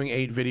 we're doing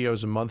 8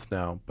 videos a month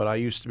now, but I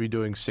used to be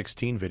doing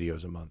 16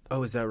 videos a month.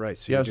 Oh, is that right?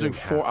 So Yeah, you're doing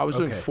half. I was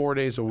doing Okay. 4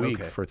 days a week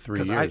Okay. for 3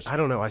 'Cause years. I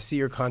don't know. I see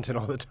your content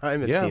all the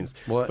time, it Yeah. seems.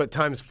 Well, but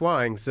time's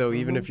flying, so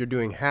even if you're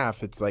doing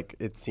half,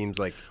 it seems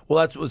like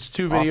Well, it's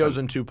 2 videos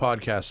and 2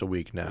 podcasts a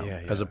week now,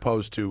 Yeah, as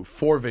opposed to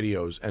 4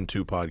 videos and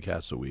 2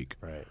 podcasts a week.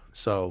 right.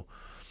 So,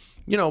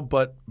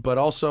 but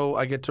also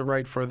I get to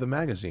write for the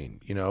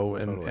magazine,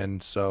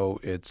 and so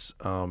it's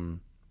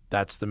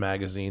that's the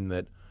magazine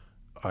that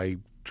I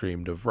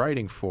dreamed of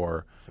writing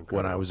for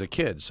when I was a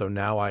kid. So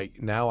now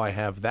I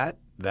have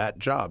that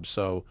job.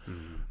 So,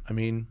 I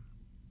mean,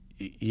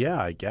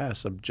 yeah, I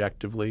guess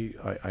objectively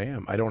I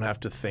am. I don't have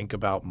to think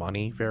about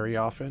money very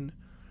often,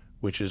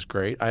 which is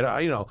great. I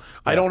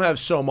don't have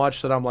so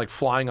much that I'm like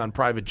flying on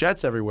private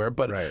jets everywhere,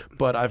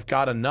 but I've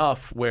got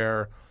enough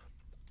where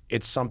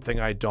it's something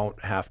I don't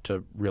have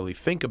to really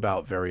think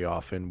about very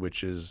often,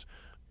 which is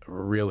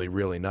really,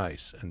 really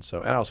nice. And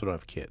I also don't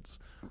have kids.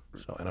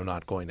 And I'm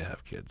not going to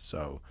have kids.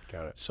 So,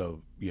 Got it.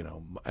 So,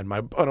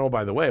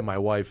 by the way, my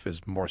wife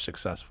is more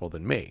successful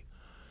than me.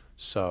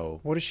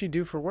 So What does she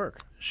do for work?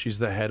 she's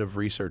the head of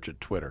research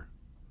at Twitter.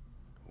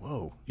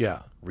 Whoa.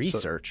 Yeah.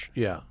 Research?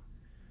 Yeah.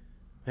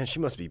 Man, she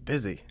must be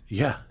busy.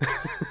 Yeah.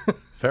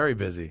 Very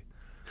busy.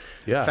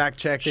 Yeah. Fact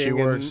checking She and-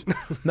 works.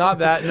 Not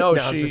that. No,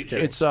 No, I'm just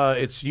kidding.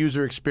 it's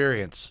user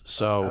experience.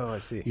 So Oh, I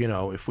see.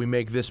 if we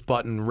make this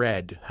button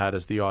red, how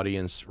does the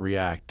audience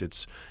react?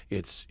 It's A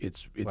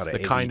lot of the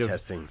A/B kind of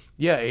testing.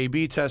 Yeah,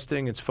 A/B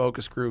testing. It's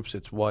focus groups.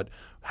 It's what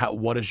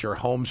does your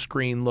home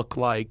screen look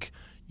like?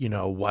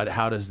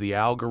 How does the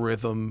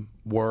algorithm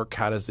work?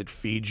 How does it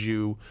feed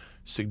you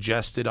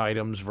suggested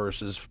items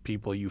versus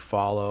people you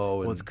follow?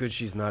 Well, And it's good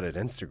she's not at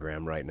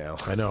Instagram right now.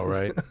 I know,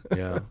 right?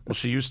 Yeah. Well,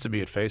 she used to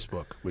be at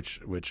Facebook, which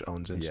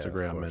owns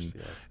Instagram, course,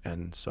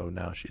 and so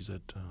now she's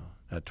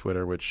at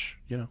Twitter, which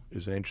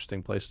is an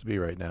interesting place to be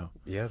right now.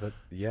 Yeah,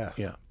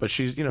 Yeah, but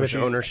she's with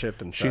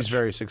ownership and she's such.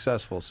 very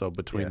successful. So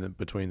between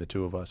the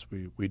two of us,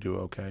 we do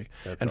okay.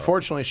 That's And awesome.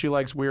 fortunately, she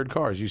likes weird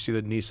cars. You see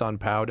the Nissan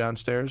Pao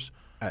downstairs?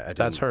 I That's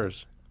didn't-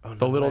 hers. Oh,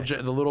 the no little way.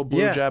 the little blue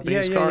Yeah,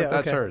 Japanese yeah, car. yeah,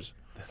 That's okay. hers.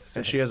 That's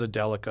And sick. she has a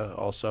Delica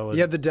also.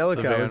 Yeah, the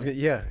Delica. van.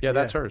 Yeah,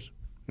 That's hers.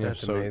 Yeah,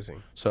 That's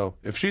amazing. So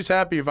if she's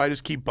happy, if I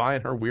just keep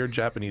buying her weird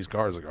Japanese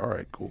cars, like, all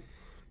right, cool.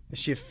 Is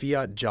she a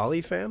Fiat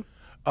Jolly fan?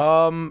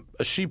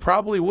 She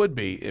probably would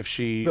be if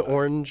she. The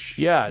orange.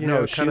 Yeah, you no,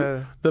 know, she.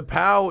 kinda The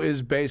POW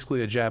is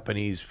basically a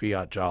Japanese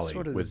Fiat Jolly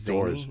sort of with zany,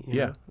 doors. you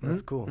Yeah, know?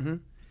 That's cool.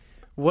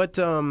 What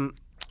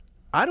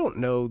I don't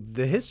know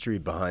the history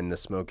behind the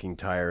smoking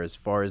tire as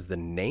far as the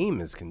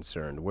name is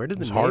concerned. Where did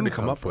the It's name hard to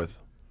come up from? with.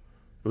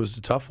 It was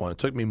a tough one. It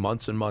took me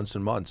months and months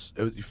and months.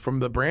 It was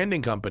from the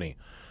branding company.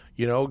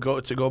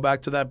 Go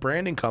back to that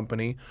branding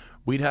company,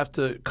 we'd have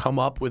to come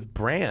up with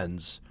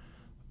brands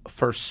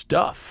for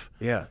stuff.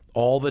 Yeah.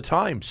 All the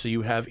time. So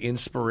you have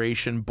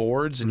inspiration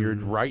boards and you're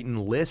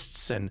writing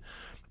lists and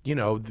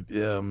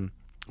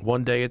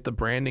one day at the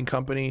branding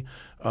company,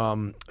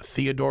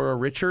 Theodora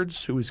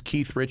Richards, who is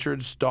Keith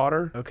Richards'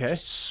 daughter. Okay.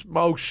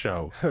 Smoke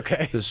show.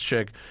 Okay. This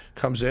chick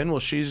comes in.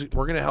 Well,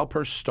 we're going to help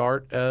her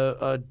start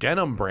a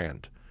denim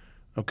brand.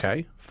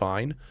 Okay,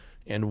 fine.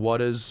 And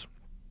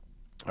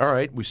all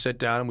right, we sit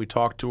down and we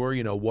talk to her.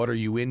 What are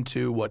you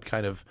into? What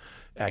kind of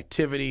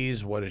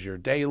activities? What is your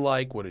day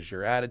like? What is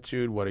your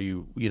attitude? What are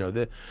you,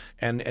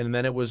 and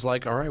then it was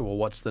like, all right, well,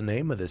 what's the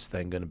name of this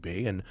thing going to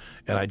be? And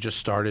I just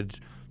started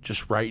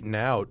just writing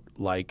out,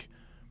 like,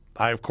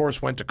 I of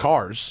course went to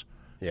cars.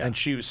 Yeah. And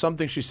she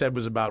said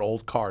was about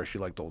old cars. She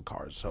liked old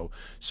cars.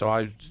 So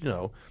I,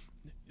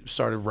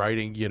 started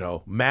writing,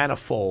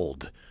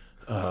 manifold,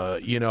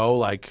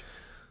 like,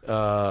 It's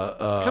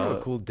kind of a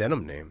cool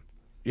denim name.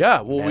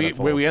 Yeah, well,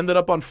 Manifold. we ended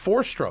up on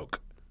 4-stroke.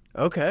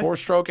 Okay.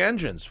 4-stroke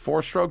engines.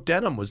 4-stroke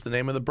denim was the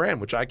name of the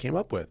brand, which I came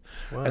up with.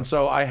 Wow. And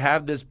so I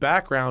have this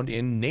background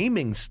in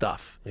naming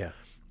stuff. Yeah.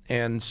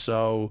 And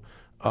so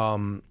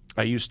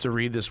I used to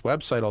read this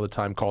website all the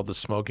time called The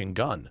Smoking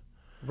Gun,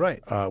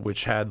 Right.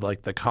 which had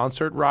like the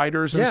concert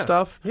riders and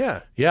stuff.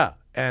 Yeah. Yeah.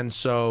 And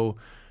so,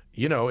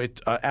 you know,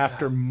 it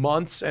after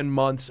months and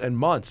months and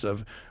months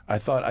of, I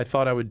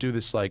thought I would do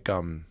this like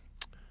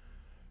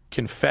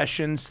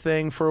confessions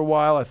thing for a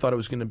while. I thought it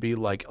was going to be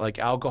like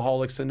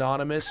Alcoholics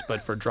Anonymous,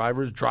 but for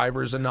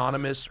Drivers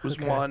Anonymous was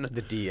one.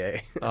 The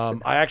DA.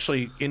 I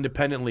actually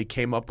independently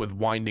came up with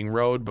Winding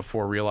Road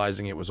before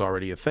realizing it was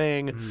already a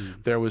thing.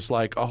 There was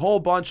like a whole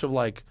bunch of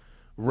like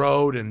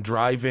road and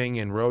driving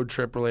and road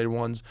trip related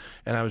ones.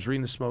 And I was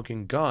reading The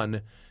Smoking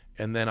Gun,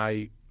 and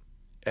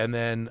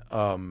then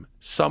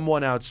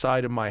someone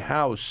outside of my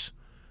house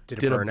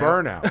did a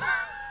burnout.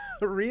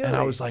 Really? And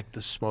I was like,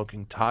 the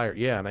smoking tire.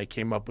 Yeah, and I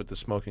came up with the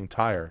smoking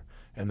tire.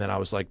 And then I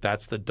was like,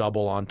 that's the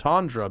double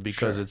entendre,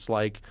 because it's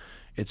like,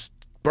 it's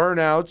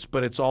burnouts,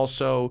 but it's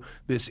also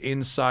this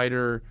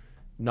insider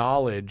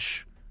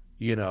knowledge,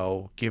 you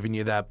know, giving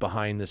you that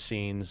behind the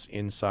scenes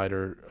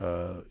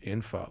insider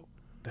info.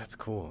 That's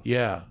cool.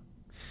 Yeah.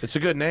 It's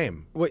a good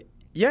name. Wait.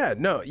 Yeah,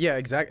 no, yeah,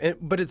 exactly.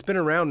 But it's been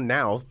around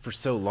now for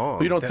so long.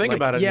 But you don't think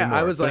about it yeah, anymore.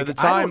 I was But like, at the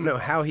time, I don't know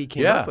how he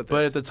came up with this.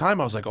 But at the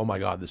time I was like, oh my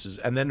God, this is,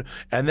 and then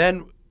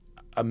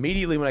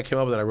immediately when I came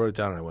up with it, I wrote it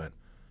down and I went,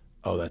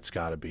 oh, that's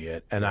got to be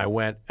it. And I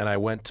went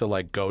to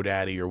like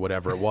GoDaddy or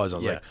whatever it was. I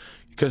was like,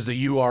 because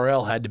the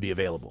URL had to be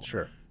available.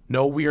 Sure.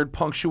 No weird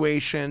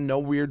punctuation, no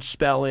weird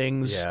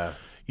spellings. Yeah.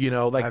 You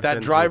know, like I've that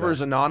been through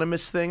Drivers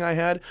Anonymous thing I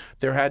had,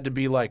 there had to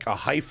be like a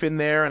hyphen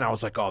there, and I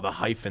was like, oh, the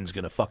hyphen's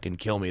going to fucking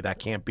kill me. That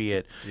can't be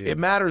it. Dude. It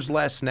matters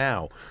less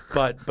now,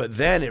 but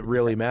then it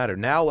really mattered.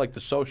 Now, like the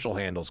social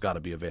handle's got to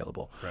be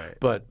available. Right.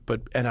 But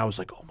and I was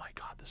like, oh my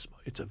God,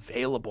 it's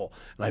available.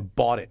 And I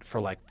bought it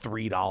for like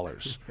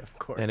 $3. Of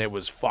course. And it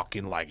was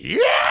fucking like,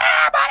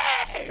 yeah,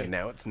 buddy! And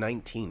now it's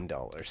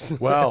 $19.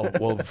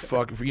 Well,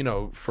 fuck, you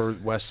know, for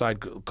West Side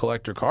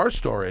Collector Car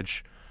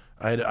Storage,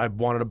 I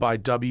wanted to buy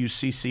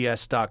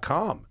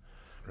WCCS.com.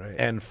 Right.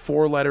 And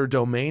 4-letter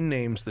domain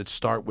names that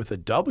start with a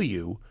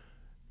W,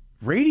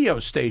 radio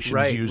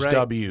stations use right.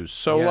 W's.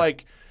 So,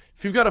 like,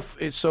 if you've got it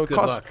Good costs,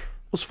 luck.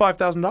 it was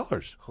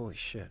 $5,000. Holy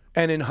shit.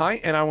 And and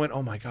I went,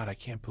 oh my God, I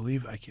can't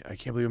believe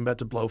I'm about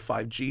to blow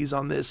 5 G's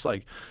on this.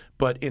 Like,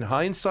 but in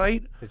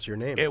hindsight, It's your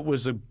name. it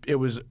was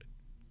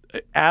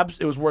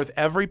worth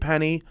every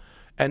penny,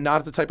 and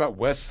not to type out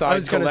West I Side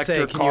was gonna say,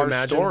 Collector can you Car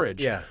imagine?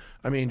 Storage. Yeah.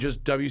 I mean,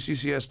 just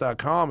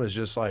WCCS.com is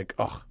just like,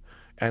 ugh,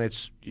 and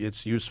it's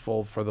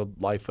useful for the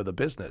life of the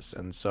business,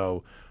 and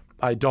so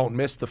I don't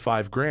miss the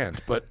 $5,000,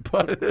 but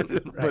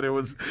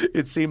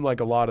it seemed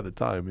like a lot of the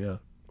time, yeah.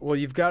 Well,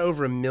 you've got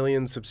over 1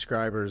 million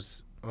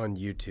subscribers on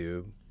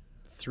YouTube,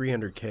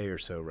 300K or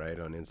so, right,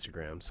 on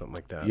Instagram, something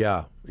like that.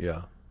 Yeah.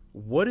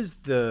 What is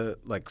the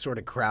like sort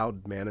of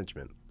crowd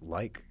management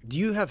like? Do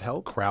you have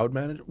help? Crowd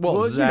manager? Well,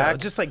 you know, Zach,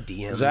 just like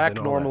DMs. Zach and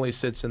all normally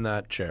sits in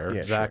that chair.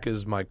 Yeah, Zach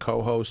is my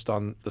co-host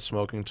on The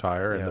Smoking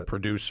Tire and the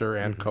producer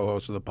and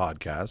co-host of the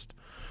podcast.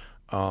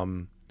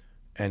 And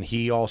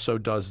he also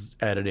does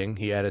editing.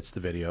 He edits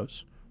the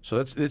videos.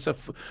 So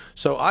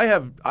so I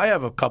have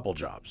a couple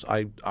jobs.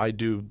 I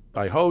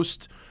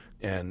host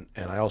and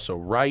I also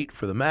write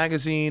for the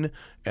magazine,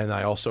 and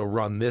I also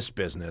run this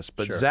business.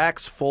 But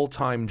Zach's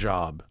full-time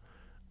job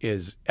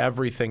is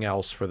everything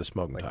else for the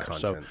Smoking Tire.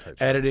 So content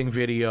type editing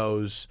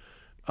videos,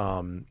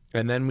 and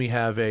then we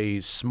have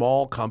a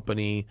small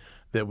company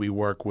that we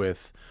work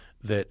with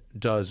that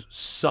does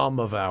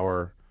some of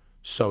our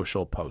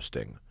social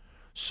posting.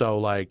 So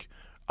like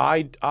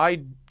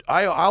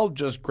I'll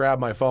just grab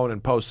my phone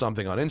and post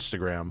something on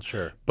Instagram.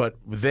 Sure. But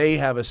they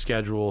have a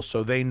schedule,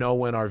 so they know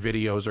when our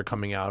videos are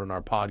coming out and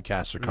our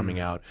podcasts are coming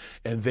out,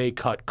 and they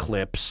cut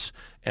clips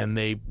and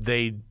they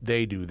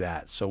do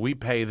that. So we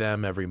pay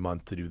them every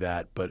month to do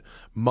that, but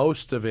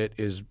most of it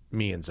is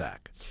me and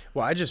Zach.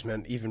 Well, I just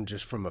meant even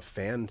just from a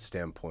fan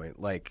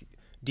standpoint, like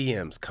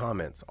DMs,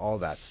 comments, all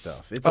that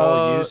stuff. It's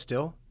all you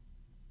still?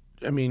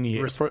 I mean,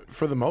 yeah,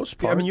 for the most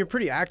part. I mean, you're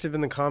pretty active in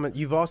the comment.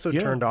 You've also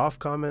turned off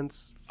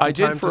comments. From I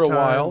did time for to a time.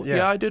 while. Yeah.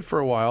 Yeah, I did for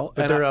a while.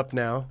 But And they're up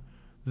now.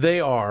 They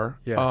are.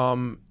 Yeah.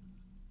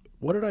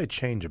 What did I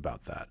change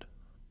about that?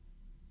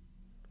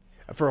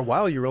 For a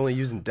while, you were only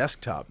using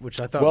desktop,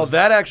 which I thought Well, was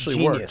that actually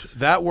genius. worked.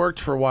 That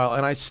worked for a while,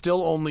 and I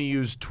still only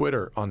use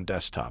Twitter on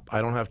desktop.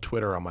 I don't have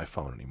Twitter on my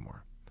phone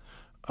anymore.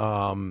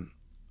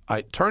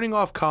 Turning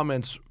off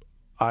comments,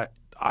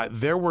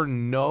 there were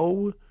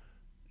no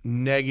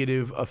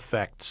negative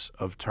effects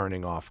of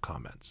turning off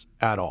comments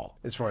at all.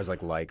 As far as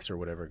like likes or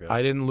whatever goes.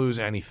 I didn't lose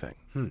anything.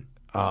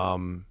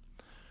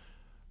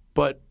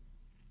 But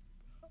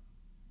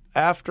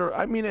after,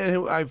 I mean,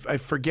 I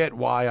forget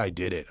why I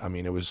did it. I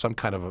mean, it was some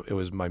kind of, it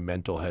was my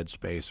mental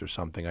headspace or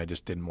something. I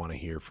just didn't want to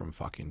hear from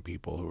fucking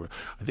people who were,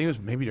 I think it was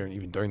maybe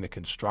even during the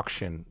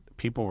construction,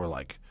 people were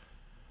like,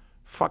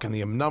 fucking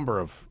the number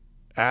of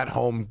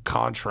at-home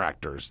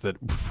contractors that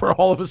for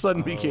all of a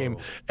sudden became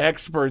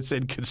experts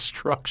in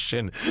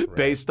construction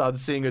based on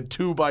seeing a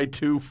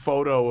 2x2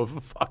 photo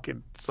of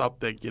fucking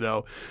something, you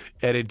know,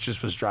 and it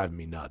just was driving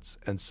me nuts.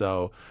 And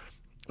so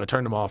I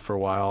turned them off for a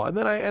while, and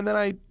then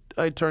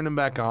I turned them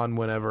back on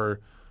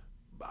whenever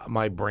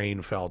my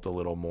brain felt a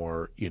little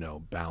more, you know,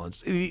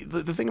 balanced.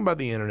 The thing about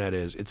the internet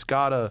is it's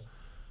gotta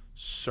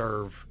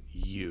serve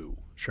you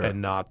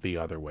and not the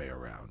other way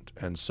around.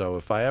 And so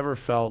if I ever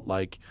felt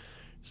like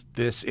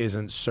this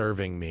isn't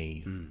serving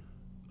me,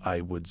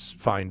 I would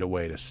find a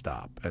way to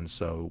stop. And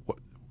so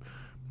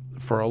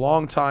for a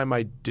long time,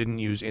 I didn't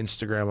use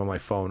Instagram on my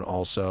phone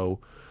also.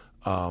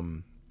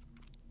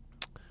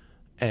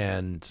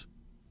 And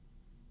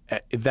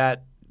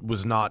that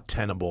was not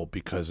tenable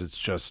because it's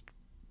just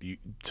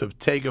to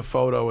take a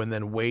photo and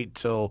then wait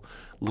till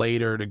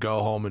later to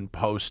go home and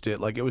post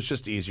it. Like, it was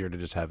just easier to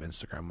just have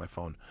Instagram on my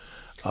phone.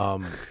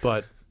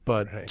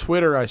 But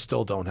Twitter I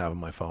still don't have on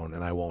my phone,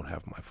 and I won't have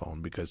on my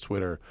phone because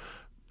Twitter,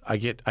 I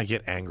get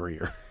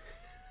angrier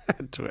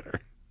at Twitter.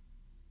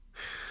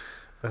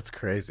 That's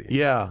crazy.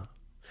 Yeah.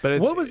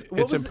 But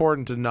it's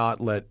important to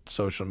not let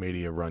social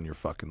media run your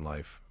fucking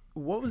life.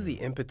 What was the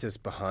impetus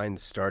behind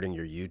starting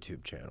your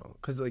YouTube channel?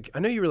 Because, like, I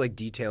know you were like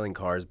detailing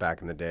cars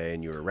back in the day,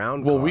 and you were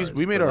around Well, cars.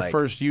 we made our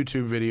first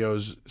YouTube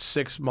videos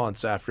 6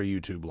 months after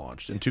YouTube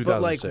launched in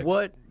 2006. But like,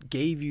 what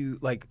gave you,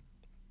 like,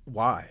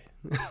 why?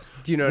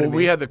 Do you know what I mean?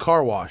 We had the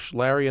car wash.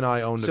 Larry and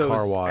I owned a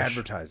car wash.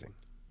 Advertising.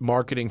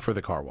 Marketing for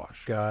the car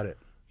wash. Got it.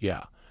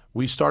 Yeah.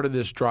 We started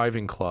this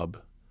driving club,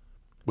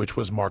 which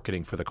was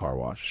marketing for the car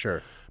wash.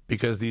 Sure.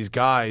 Because these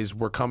guys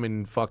were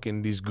coming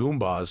fucking, these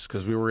Goombas,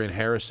 because we were in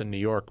Harrison, New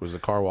York, was the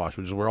car wash,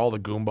 which is where all the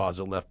Goombas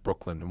that left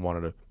Brooklyn and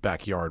wanted a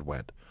backyard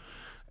went.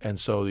 And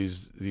so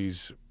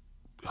these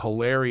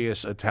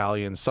hilarious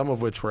Italians, some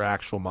of which were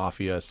actual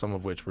mafia, some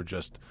of which were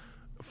just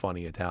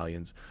funny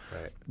Italians,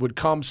 would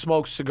come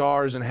smoke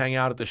cigars and hang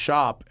out at the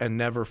shop and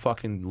never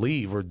fucking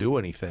leave or do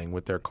anything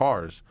with their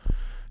cars.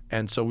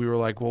 And so we were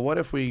like, well, what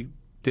if we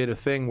did a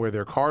thing where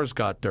their cars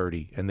got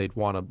dirty and they'd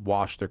want to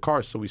wash their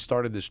cars? So we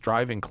started this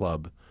driving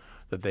club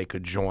that they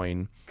could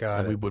join.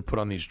 And we would put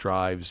on these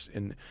drives.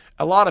 And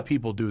a lot of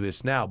people do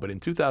this now, but in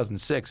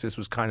 2006, this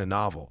was kind of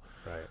novel.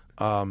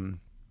 And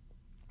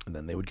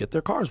then they would get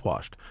their cars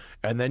washed.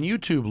 And then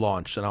YouTube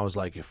launched, and I was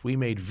like, if we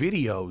made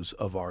videos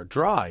of our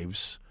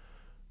drives,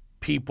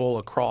 people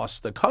across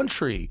the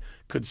country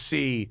could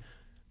see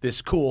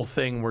this cool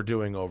thing we're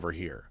doing over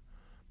here.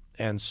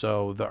 And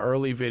so the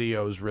early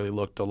videos really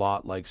looked a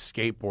lot like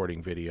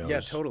skateboarding videos. Yeah,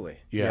 totally.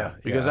 Yeah,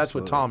 because that's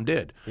what Tom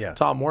did. Yeah.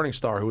 Tom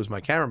Morningstar, who was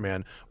my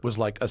cameraman, was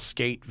like a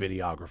skate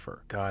videographer.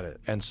 Got it.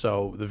 And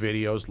so the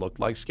videos looked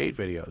like skate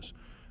videos.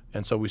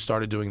 And so we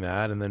started doing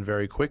that, and then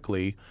very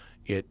quickly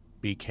it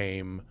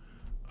became,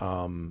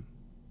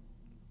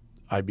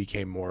 I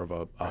became more of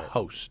a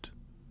host.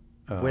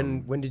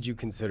 When did you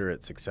consider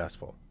it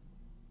successful?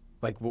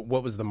 Like,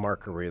 what was the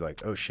marker where you're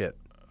like, oh shit,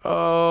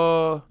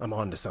 I'm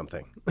on to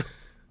something?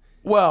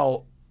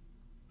 Well,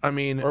 I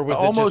mean, Or was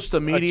almost it just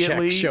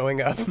immediately a check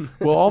showing up?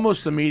 Well,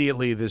 almost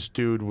immediately, this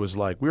dude was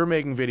like, we were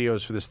making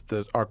videos for this.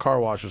 Our car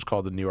wash was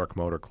called the New York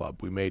Motor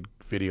Club. We made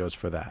videos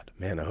for that.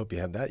 Man, I hope you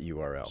had that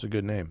URL. It's a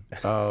good name.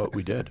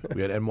 We did.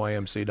 We had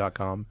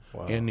nymc.com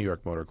and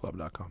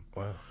newyorkmotorclub.com.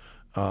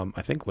 Wow.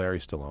 I think Larry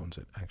still owns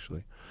it,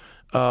 actually.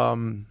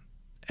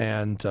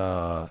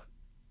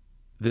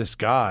 This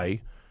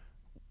guy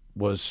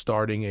was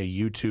starting a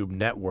YouTube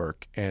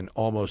network and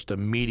almost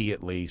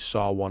immediately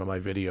saw one of my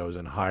videos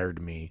and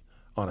hired me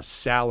on a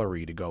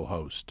salary to go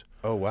host.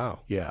 Oh,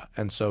 wow. Yeah.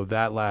 And so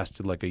that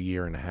lasted like a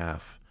year and a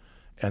half.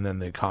 And then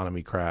the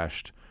economy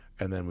crashed,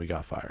 and then we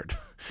got fired.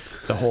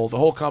 The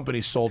whole company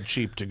sold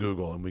cheap to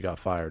Google, and we got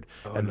fired.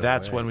 And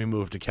that's when we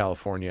moved to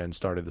California and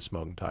started the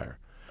Smoking Tire.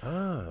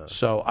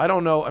 So I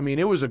don't know. I mean,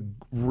 it was a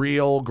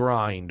real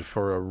grind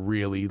for a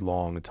really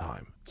long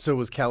time. So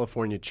was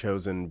California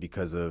chosen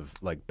because of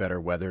like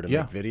better weather to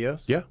make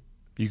videos? Yeah.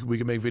 We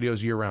could make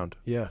videos year round.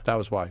 Yeah. That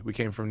was why. We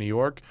came from New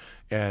York,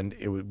 and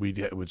it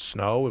would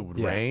snow, it would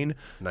rain.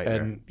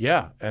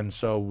 Nightmare. And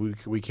so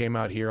we came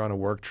out here on a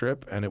work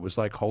trip, and it was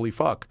like, holy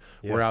fuck.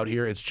 Yeah. We're out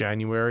here, it's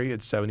January,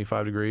 it's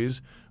 75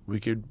 degrees.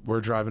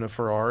 We're driving a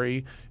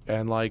Ferrari,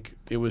 and like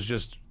it was a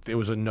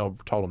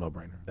total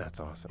no-brainer. That's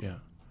awesome. Yeah.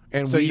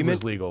 And so weed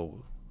was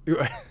legal.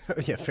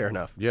 Yeah, fair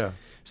enough. Yeah.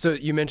 So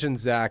you mentioned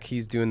Zach.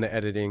 He's doing the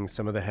editing,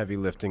 some of the heavy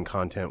lifting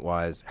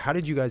content-wise. How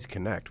did you guys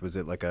connect? Was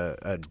it like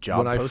a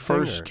job when posting?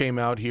 When I first came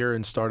out here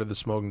and started the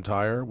Smoking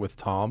Tire with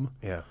Tom,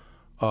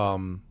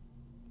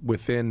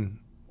 within,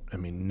 I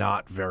mean,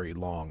 not very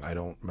long. I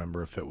don't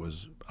remember if it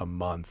was a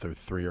month or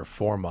 3 or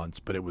 4 months,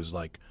 but it was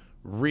like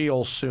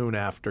real soon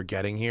after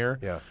getting here.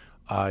 Yeah.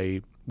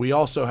 We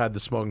also had the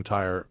Smoking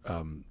Tire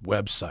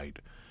website,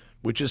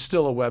 which is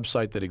still a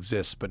website that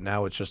exists, but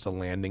now it's just a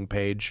landing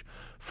page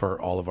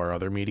for all of our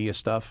other media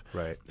stuff.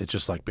 Right. It's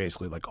just like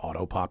basically like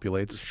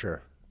auto-populates.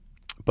 Sure.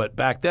 But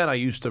back then I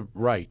used to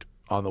write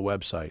on the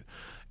website,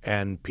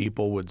 and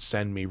people would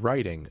send me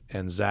writing,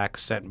 and Zach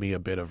sent me a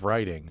bit of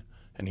writing,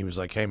 and he was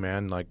like, hey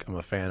man, like I'm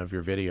a fan of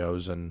your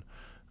videos, and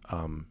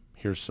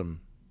Here's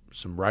some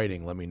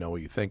writing. Let me know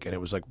what you think. And it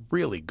was like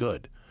really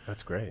good.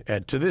 That's great.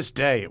 And to this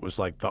day, it was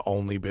like the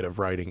only bit of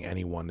writing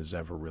anyone has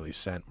ever really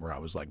sent where I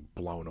was like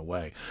blown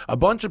away. A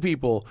bunch of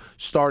people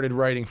started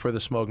writing for the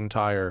Smoking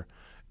Tire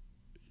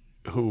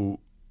who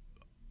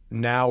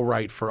now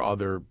write for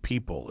other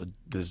people.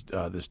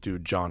 This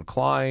dude John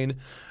Klein,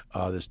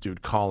 this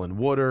dude Colin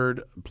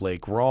Woodard,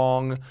 Blake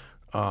Wrong,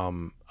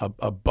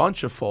 a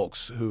bunch of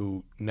folks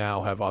who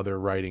now have other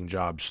writing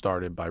jobs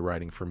started by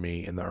writing for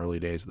me in the early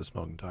days of the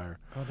Smoking Tire.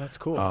 Oh, that's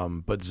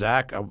cool. But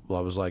Zach, I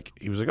was like,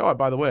 he was like, oh,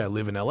 by the way, I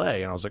live in LA,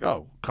 and I was like,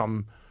 oh,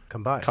 come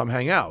by, come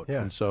hang out.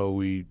 Yeah. And so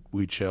we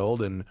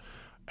chilled, and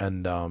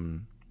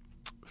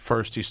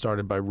first he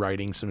started by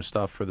writing some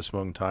stuff for the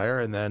Smoking Tire,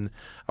 and then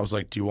I was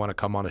like, do you want to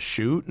come on a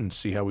shoot and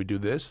see how we do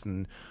this?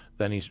 And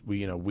then he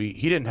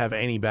didn't have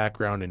any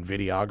background in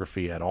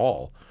videography at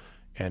all,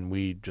 and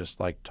we just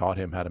like taught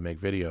him how to make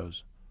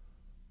videos.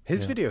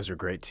 His videos are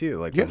great too.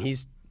 Like when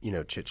he's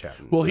chit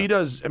chatting. Well, he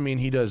does. I mean,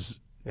 he does.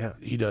 Yeah.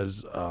 He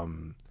does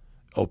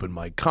open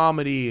mic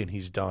comedy, and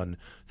he's done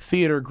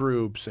theater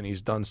groups, and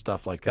he's done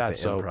stuff like that.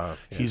 So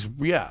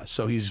improv,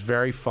 so he's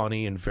very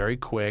funny and very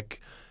quick,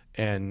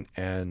 and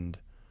it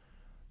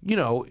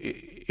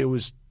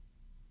was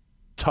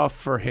tough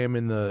for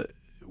him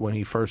when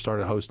he first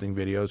started hosting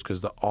videos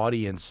because the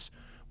audience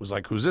was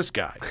like, "Who's this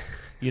guy?"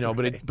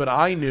 But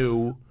I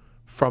knew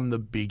from the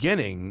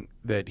beginning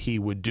that he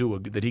could do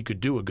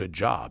a good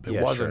job.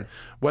 It wasn't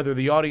whether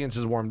the audience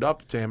is warmed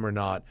up to him or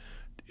not.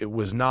 It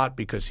was not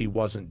because he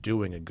wasn't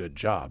doing a good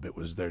job. It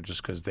was there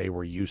just because they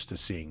were used to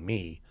seeing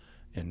me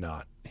and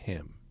not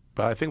him.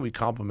 But I think we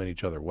complement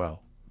each other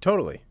well.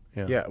 Totally.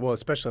 Yeah. Yeah. Well,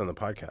 especially on the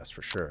podcast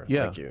for sure.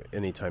 Yeah. Like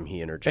anytime he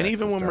interjects. And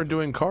even when stuff, we're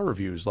doing car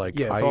reviews, like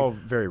it's all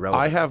very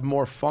relevant. I have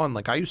more fun.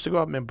 Like I used to go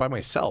out by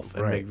myself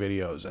and Right. make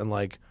videos, and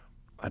like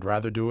I'd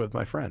rather do it with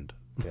my friend.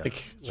 Yeah.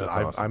 Like That's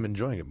awesome. I'm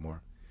enjoying it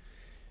more.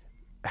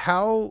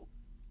 How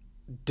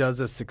does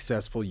a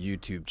successful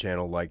YouTube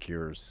channel like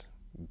yours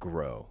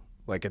grow?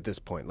 Like at this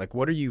point, like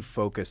what are you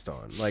focused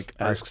on? Like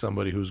Ask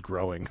somebody who's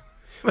growing.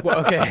 well,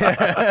 okay,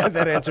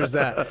 that answers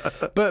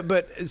that.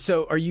 But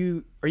so are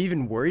you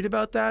even worried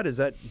about that?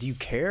 Do you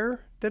care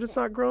that it's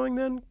not growing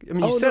then? I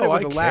mean, you said it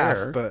with a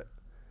laugh, but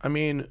I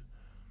mean,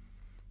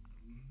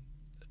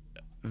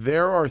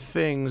 there are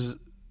things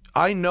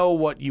I know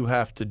what you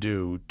have to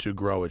do to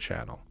grow a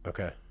channel.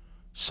 okay,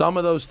 Some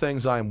of those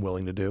things I'm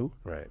willing to do.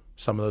 right.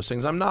 Some of those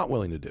things I'm not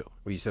willing to do.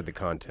 Well, you said the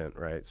content,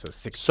 right? So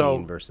 16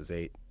 So- versus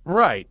 8.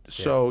 Right.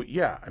 So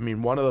yeah, I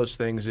mean, one of those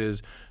things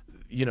is,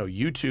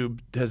 YouTube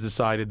has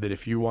decided that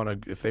if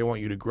they want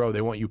you to grow,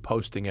 they want you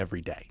posting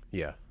every day.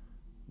 Yeah,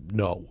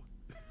 No.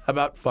 How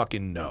about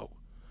fucking no?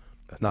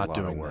 that's Not a lot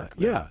doing of work. that.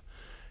 man.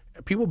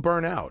 Yeah. People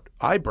burn out.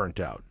 I burnt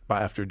out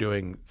after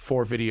doing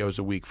 4 videos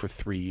a week for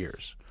 3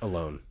 years.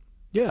 Alone.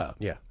 Yeah.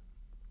 Yeah.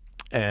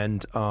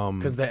 And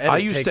Because the edit I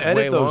used takes to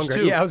edit way those longer.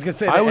 too. Yeah, I was gonna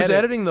say I the was edit-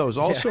 editing those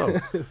also.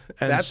 And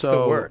That's the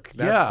so, work.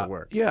 That's yeah, the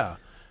work. Yeah.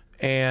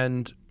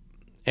 And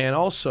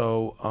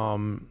also,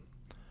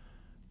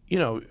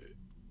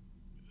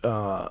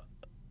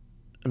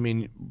 I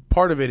mean,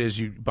 part of it is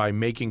by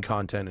making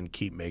content and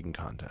keep making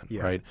content,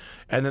 Yeah. right?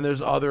 And then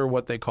there's other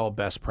what they call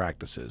best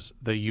practices.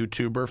 The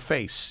YouTuber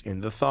face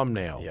in the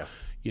thumbnail. Yeah.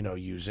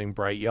 Using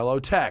bright yellow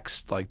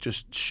text, like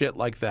just shit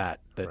like that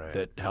Right.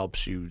 that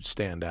helps you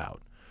stand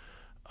out.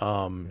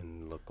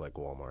 And look like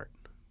Walmart.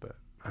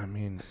 I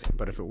mean,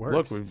 But if it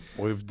works. look,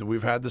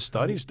 we've had the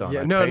studies done.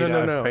 Yeah, I've no, paid, no, no,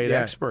 I've no. paid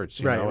Yeah.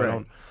 experts. Right, I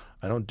right.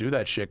 don't do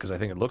that shit because I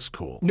think it looks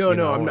cool. No, you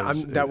no, know?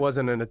 that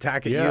wasn't an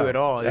attack at Yeah, you at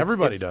all.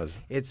 everybody does.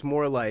 It's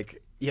more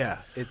like,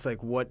 it's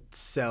like what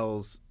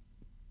sells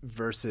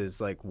versus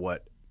like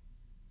what.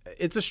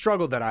 It's a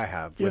struggle that I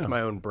have with Yeah.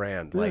 my own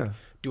brand. Like, Yeah.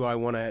 do I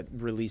want to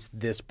release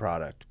this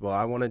product? Well,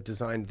 I want to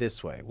design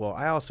this way. Well,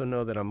 I also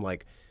know that I'm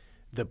like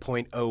the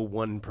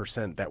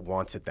 0.01% that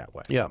wants it that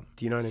way. Yeah.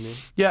 Do you know what I mean?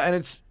 Yeah, and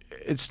it's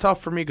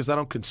tough for me because I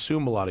don't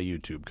consume a lot of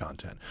YouTube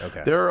content.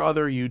 Okay. There are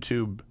other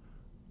YouTube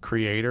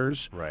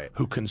creators Right.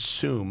 who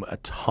consume a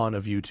ton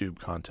of YouTube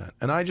content,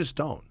 and I just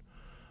don't.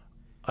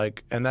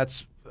 Like, and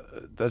that's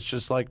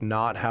just like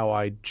not how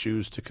I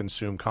choose to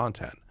consume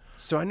content.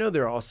 So I know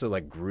there are also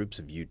like groups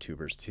of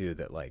YouTubers too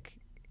that like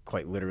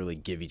quite literally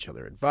give each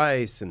other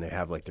advice, and they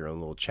have like their own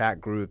little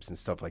chat groups and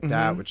stuff like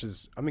that, which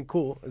is, I mean,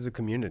 cool as a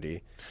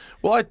community.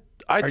 Well,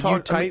 I Are talk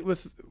you tight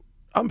with?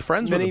 I'm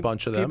friends with many a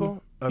bunch of them.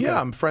 people? Okay.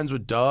 Yeah, I'm friends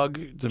with Doug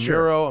DeMuro.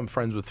 Sure. I'm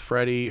friends with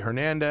Freddie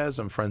Hernandez.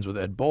 I'm friends with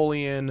Ed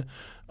Bolian.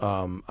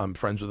 I'm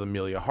friends with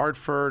Amelia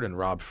Hartford and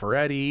Rob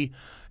Ferretti.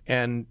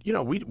 And,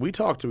 we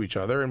talk to each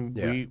other and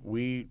Yeah.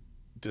 we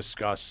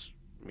discuss,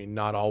 I mean,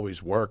 not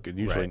always work. And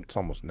usually Right. it's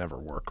almost never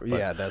work. But,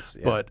 Yeah, that's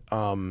But,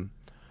 I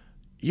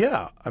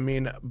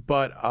mean,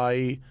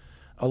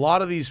 a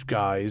lot of these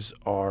guys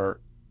are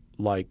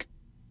like,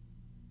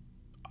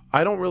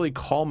 I don't really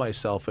call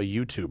myself a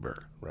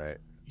YouTuber. right.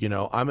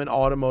 I'm an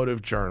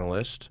automotive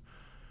journalist,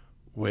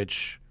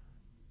 which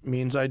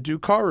means I do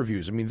car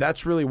reviews. I mean,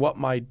 that's really what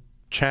my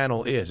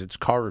channel is. It's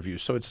car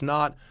reviews. So it's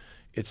not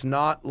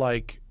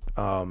like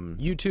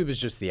YouTube is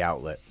just the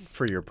outlet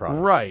for your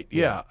product. Right.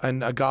 Yeah.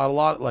 And I got a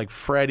lot like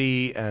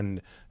Freddie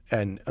and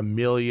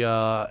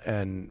Amelia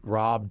and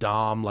Rob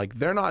Dom. Like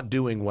they're not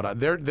doing what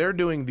they're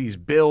doing these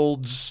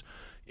builds,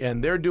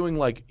 and they're doing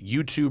like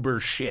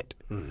YouTuber shit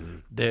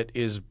that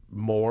is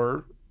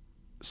more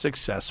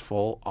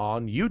successful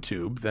on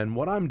YouTube than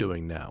what I'm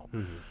doing now.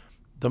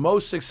 The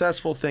most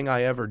successful thing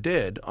I ever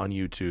did on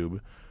YouTube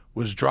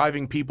was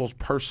driving people's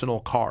personal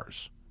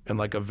cars and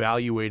like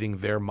evaluating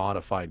their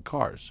modified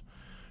cars,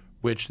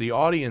 which the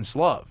audience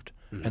loved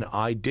and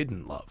I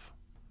didn't love.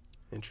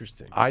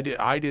 Interesting. I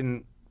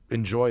didn't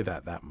enjoy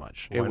that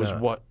much. Why It was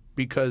not?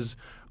 because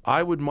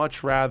I would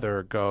much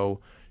rather go,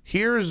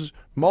 here's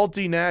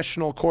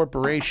multinational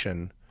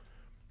corporation,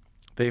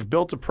 they've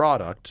built a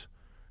product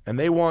and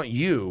they want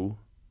you,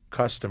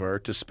 customer,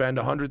 to spend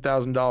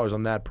 $100,000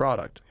 on that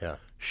product. Yeah.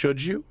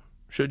 Should you?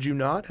 Should you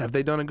not? Have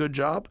they done a good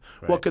job?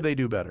 What could they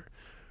do better?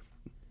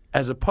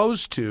 As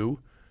opposed to,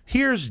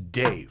 here's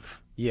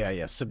Dave.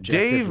 Yeah.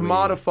 Subjectively. Dave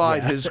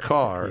modified his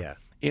car Yeah.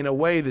 in a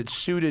way that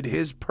suited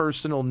his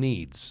personal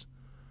needs.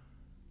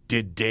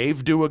 Did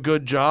Dave do a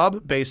good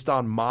job based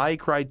on my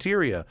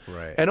criteria?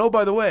 Right. And oh,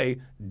 by the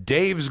way,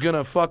 Dave's going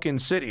to fucking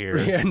sit here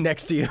Yeah,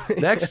 next to you.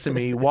 next to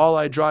me while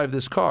I drive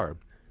this car.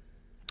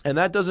 And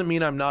that doesn't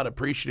mean I'm not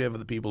appreciative of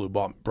the people who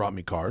brought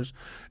me cars.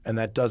 And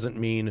that doesn't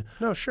mean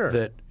No, sure.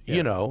 that,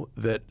 you know,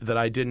 that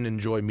I didn't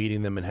enjoy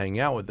meeting them and hanging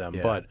out with them.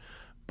 Yeah.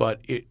 But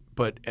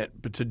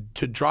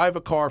to drive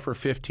a car for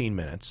 15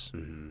 minutes,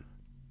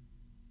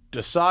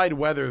 decide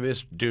whether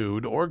this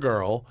dude or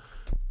girl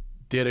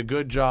did a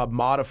good job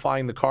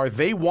modifying the car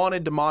they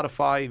wanted to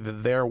modify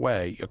their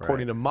way,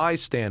 according to my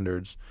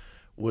standards,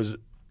 was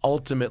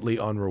ultimately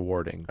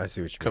unrewarding. I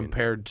see what you mean.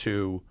 Compared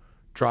to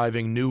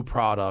driving new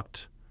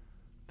product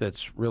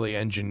that's really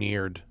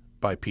engineered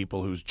by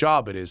people whose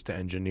job it is to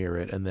engineer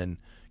it, and then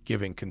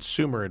giving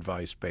consumer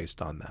advice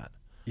based on that.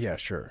 Yeah,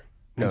 sure.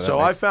 And so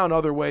I found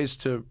other ways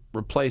to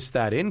replace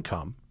that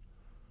income.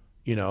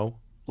 You know,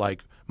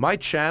 like my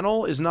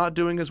channel is not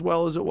doing as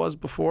well as it was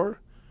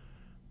before,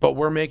 but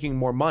we're making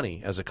more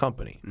money as a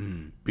company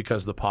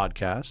because of the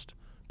podcast,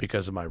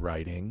 because of my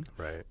writing,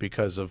 Right.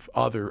 because of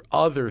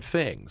other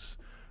things.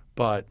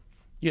 But,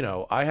 you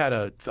know, I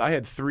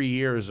had 3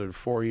 years or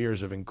 4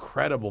 years of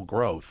incredible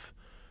growth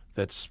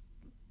that's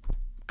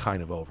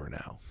kind of over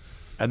now.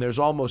 And there's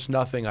almost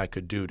nothing I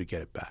could do to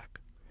get it back.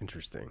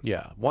 Interesting.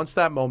 Yeah. Once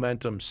that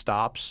momentum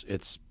stops,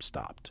 it's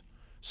stopped.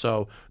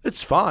 So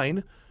it's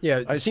fine. Yeah,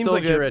 it I seems still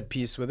like get- you're at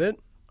peace with it.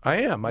 I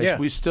am. Yeah.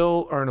 We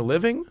still earn a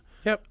living.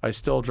 Yep. I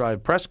still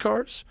drive press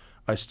cars.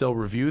 I still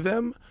review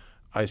them.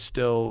 I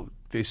still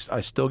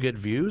get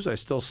views. I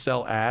still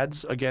sell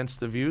ads against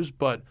the views.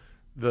 But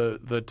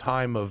the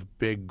time of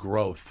big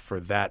growth for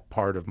that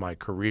part of my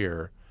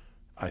career,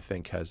 I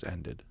think, has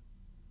ended,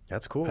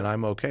 That's cool. and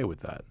I'm okay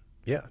with that.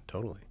 Yeah,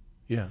 totally.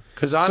 Yeah,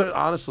 because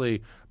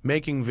honestly,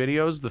 making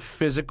videos, the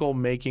physical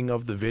making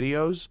of the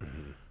videos,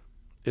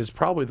 is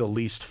probably the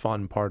least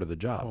fun part of the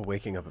job. Well,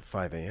 waking up at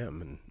 5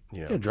 a.m. and,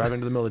 you know. Yeah, driving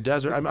to the middle of the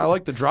desert. I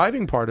like the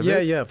driving part of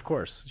it. Yeah, of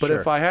course. But sure.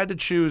 if I had to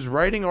choose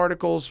writing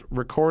articles,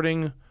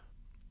 recording,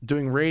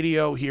 doing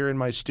radio here in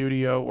my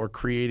studio, or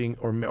creating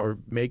or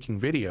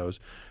making videos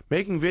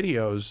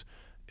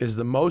is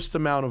the most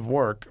amount of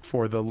work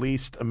for the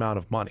least amount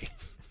of money.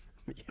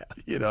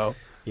 You know?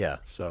 Yeah.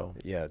 So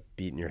Yeah,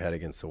 beating your head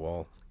against the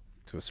wall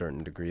to a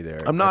certain degree there.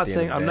 I'm not at the end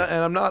saying of the day.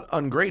 I'm not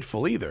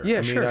ungrateful either. Yeah,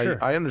 I mean,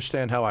 sure. I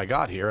understand how I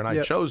got here, and I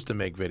Yep. chose to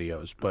make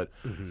videos, but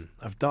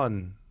I've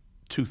done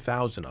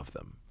 2,000 of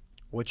them.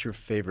 What's your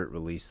favorite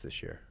release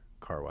this year,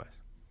 car-wise?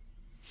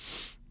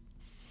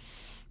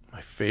 My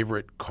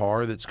favorite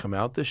car that's come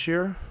out this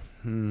year?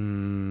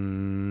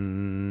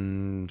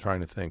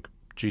 Trying to think.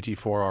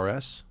 GT4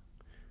 RS.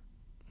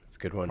 It's a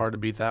good one. Hard to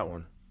beat that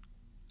one.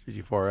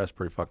 GT4 RS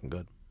pretty fucking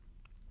good.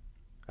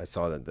 I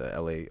saw that at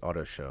the LA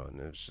Auto Show, and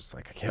it was just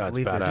like, I can't Yeah, it's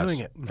believe they're badass. doing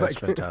it. It's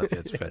fantastic.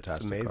 It's fantastic.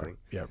 It's car. amazing.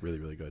 Yeah, really,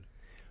 really good.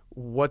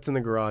 What's in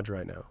the garage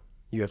right now?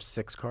 You have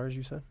 6 cars,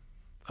 you said?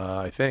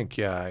 I think,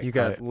 yeah. You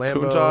got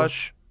Lambo-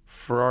 Countach,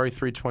 Ferrari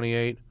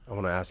 328. I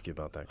want to ask you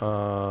about that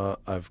car.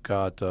 I've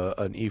got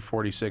an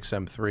E46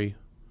 M3.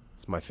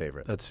 It's my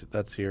favorite.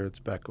 That's here. It's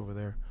back over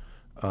there.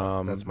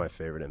 That's my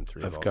favorite M3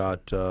 of I've all time.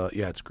 got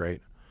yeah, it's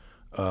great.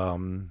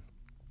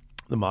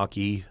 The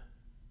Mach-E,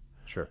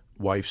 Sure.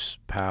 wife's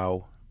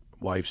POW,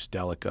 wife's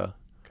Delica,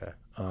 Okay.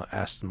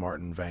 Aston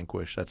Martin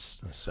Vanquish.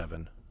 That's a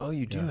 7. Oh,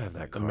 you do have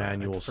that The car.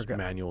 manual I forgot-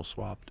 manual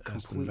swapped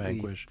Aston completely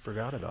Vanquish.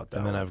 forgot about that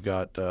And then one. I've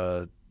got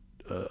a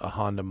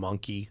Honda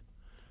Monkey.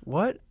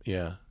 What?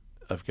 Yeah,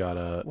 I've got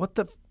a.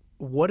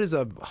 What is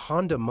a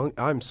Honda Monk?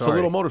 I'm It's sorry. a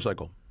little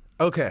motorcycle.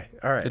 Okay.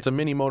 All right. It's a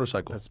mini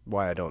motorcycle. That's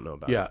why I don't know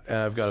about it. Yeah, and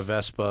I've got a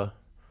Vespa.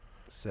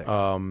 Sick.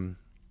 And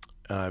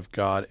I've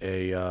got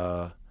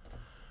a.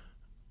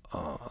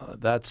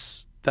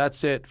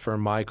 That's it for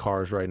my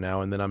cars right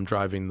now, and then I'm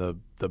driving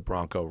the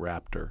Bronco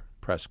Raptor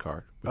press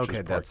car, which Okay,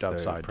 is that's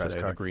parked the outside press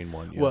today, car. the green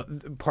one. Yeah. Well,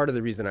 part of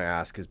the reason I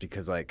ask is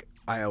because, like,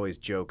 I always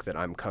joke that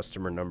I'm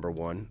customer number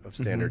 1 of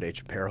Standard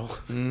H Apparel.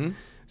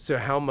 So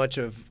how much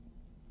of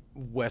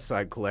West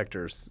Side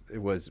Collectors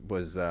was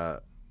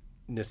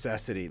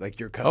necessity, like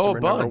your Oh, customer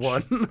a number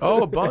bunch. one?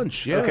 Oh, a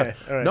bunch. Yeah. Okay,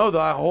 all right. No,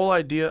 the whole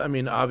idea. I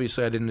mean,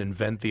 obviously, I didn't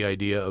invent the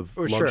idea of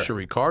Oh, sure.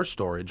 luxury car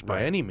storage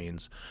by any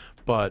means,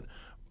 but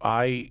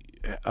a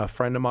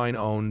friend of mine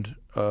owned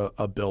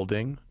a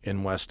building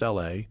in West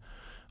LA.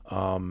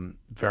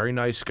 Very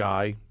nice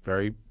guy,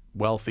 very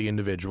wealthy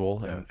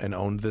individual, and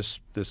owned this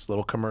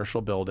little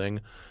commercial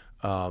building.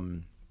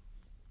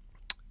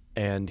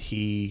 And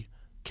he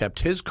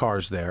kept his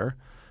cars there,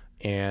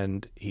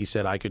 and he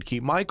said I could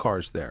keep my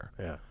cars there.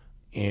 Yeah.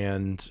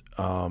 And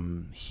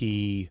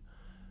he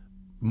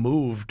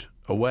moved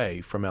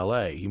away from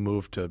LA. He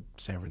moved to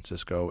San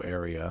Francisco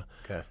area,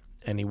 Okay.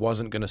 and he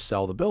wasn't going to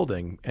sell the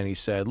building. And he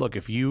said, look,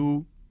 if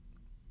you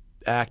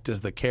act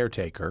as the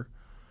caretaker,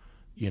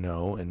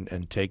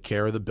 and take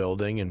care of the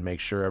building and make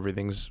sure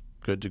everything's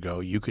good to go,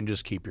 you can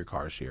just keep your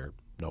cars here,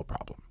 no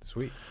problem.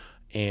 Sweet.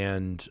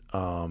 And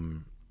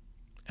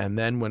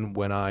then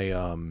when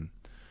I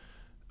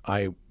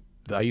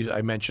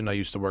mentioned I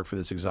used to work for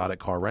this exotic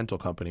car rental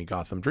company,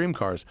 Gotham Dream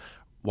Cars.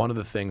 One of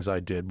the things I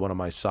did, one of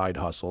my side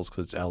hustles,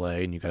 because it's LA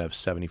and you can have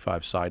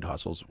 75 side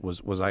hustles,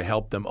 was I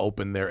helped them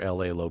open their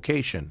LA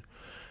location.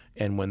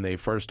 And when they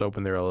first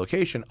opened their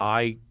location,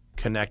 I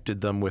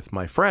connected them with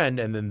my friend,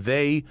 and then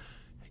they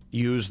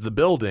used the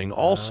building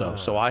also.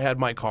 So I had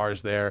my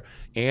cars there,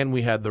 and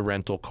we had the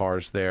rental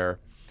cars there.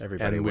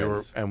 Everybody and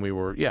wins. we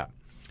were, yeah.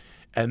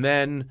 And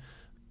then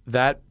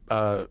that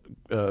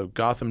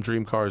Gotham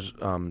Dream Cars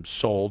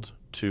sold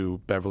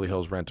to Beverly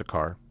Hills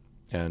Rent-A-Car,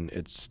 and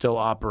it still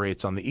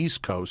operates on the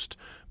East Coast,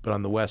 but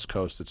on the West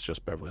Coast, it's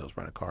just Beverly Hills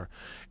Rent-A-Car.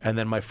 And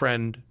then my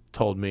friend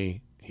told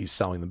me he's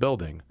selling the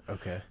building.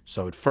 Okay.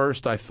 So at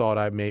first, I thought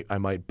I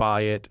might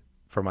buy it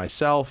for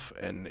myself,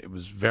 and it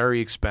was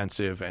very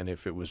expensive, and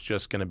if it was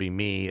just going to be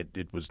me,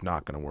 it was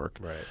not going to work.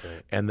 Right.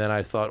 And then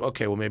I thought,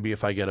 okay, well, maybe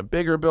if I get a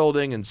bigger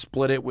building and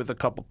split it with a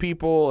couple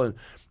people,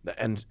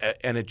 and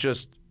it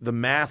just, the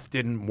math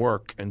didn't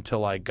work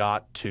until I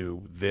got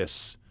to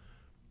this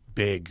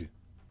big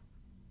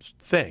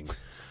thing.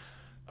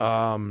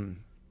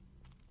 And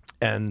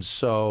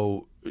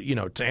so,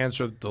 to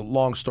answer the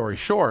long story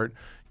short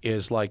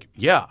is like,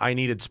 yeah, I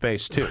needed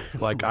space too.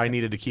 Like I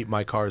needed to keep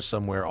my cars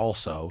somewhere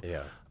also.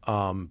 Yeah.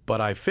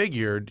 But I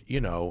figured,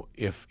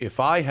 if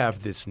I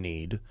have this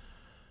need,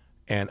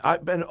 and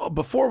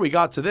before we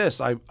got to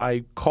this,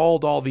 I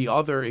called all the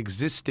other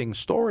existing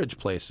storage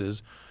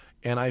places,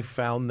 and I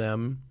found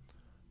them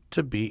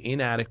to be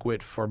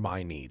inadequate for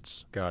my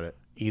needs. Got it.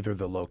 Either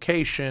the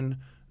location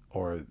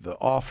or the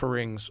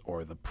offerings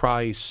or the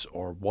price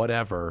or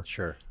whatever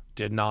Sure.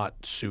 did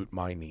not suit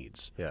my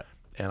needs. Yeah.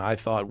 And I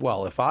thought,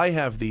 well, if I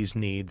have these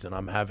needs and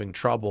I'm having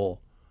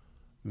trouble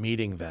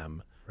meeting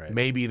them, Right.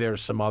 maybe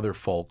there's some other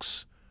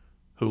folks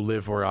who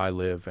live where I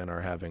live and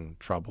are having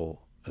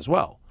trouble as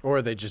well.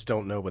 Or they just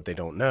don't know what they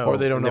don't know. Or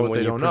they don't And know then what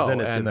they don't when you know.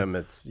 present it to And- them,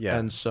 it's, yeah.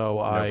 And so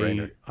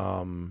No-brainer.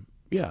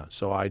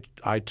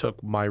 I took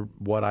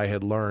what I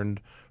had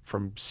learned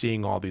from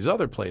seeing all these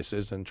other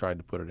places and tried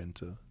to put it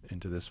into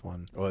this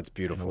one. Well, it's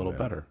beautiful. a little man.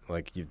 better.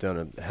 Like you've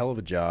done a hell of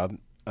a job.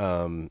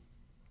 I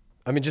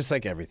mean, just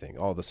like everything,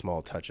 all the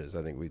small touches.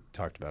 I think we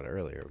talked about it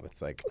earlier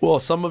with like, Well,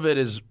 some of it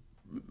is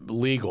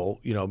legal,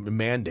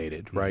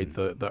 mandated, right?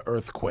 The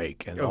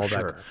earthquake and all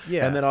sure. that.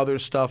 Yeah. And then other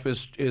stuff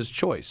is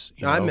choice.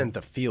 I meant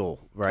the feel,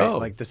 right? Oh.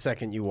 Like the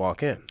second you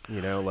walk in,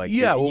 like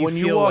yeah. Well, when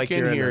you feel walk like in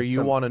you're here, a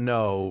you want to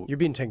know. you're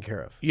being taken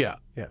care of. Yeah.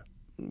 Yeah.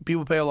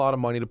 People pay a lot of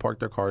money to park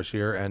their cars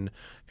here,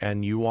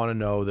 and you want to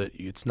know that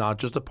it's not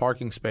just a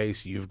parking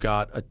space. You've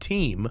got a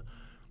team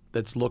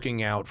that's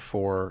looking out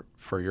for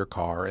your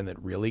car and that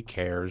really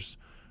cares,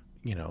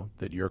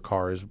 that your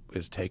car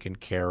is taken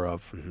care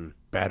of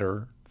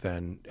better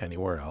than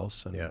anywhere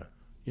else. And, Yeah.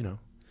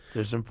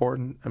 there's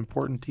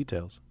important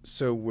details.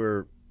 So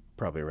we're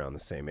probably around the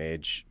same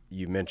age.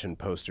 You mentioned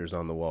posters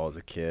on the wall as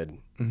a kid,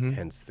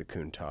 hence the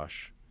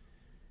Countach.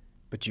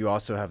 But you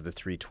also have the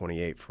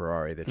 328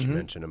 Ferrari that you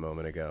mentioned a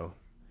moment ago.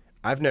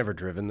 I've never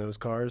driven those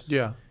cars.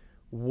 Yeah.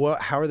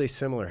 How are they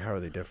similar? How are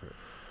they different?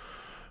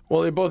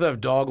 Well, they both have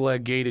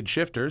dogleg gated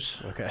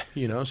shifters. Okay.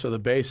 So the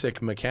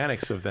basic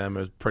mechanics of them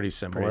is pretty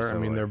similar. I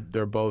mean,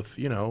 they're both,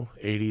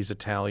 80s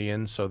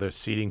Italian, so their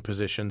seating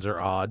positions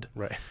are odd.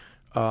 Right.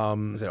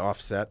 Is it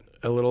offset?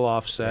 A little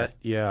offset,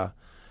 yeah.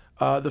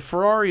 The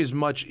Ferrari is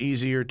much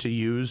easier to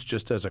use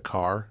just as a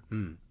car.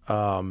 It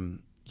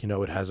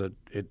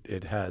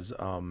has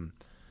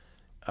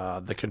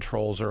the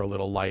controls are a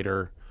little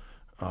lighter.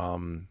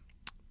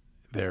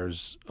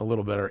 There's a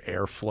little better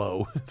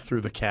airflow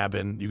through the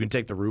cabin. You can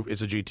take the roof.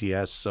 It's a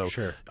GTS, so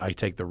Sure. I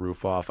take the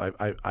roof off.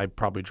 I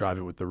probably drive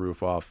it with the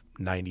roof off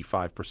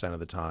 95% of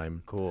the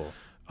time. Cool.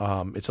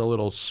 It's a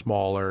little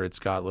smaller. It's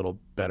got a little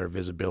better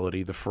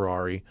visibility, the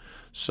Ferrari.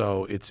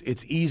 So it's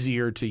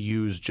easier to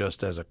use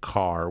just as a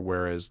car,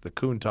 whereas the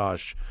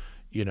Countach,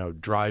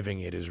 driving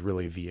it is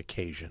really the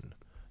occasion.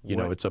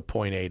 It's a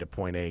point A to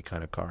point A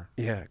kind of car.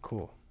 Yeah,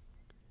 cool.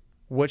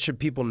 What should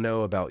people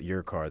know about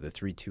your car, the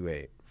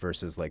 328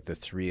 versus like the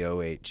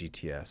 308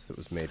 GTS that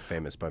was made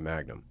famous by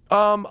Magnum?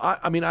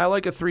 I mean, I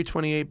like a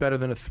 328 better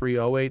than a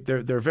 308.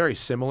 They're very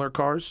similar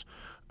cars.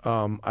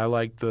 I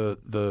like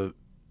the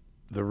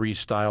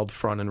restyled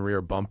front and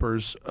rear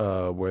bumpers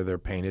where they're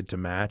painted to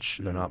match.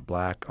 They're not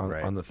black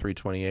on the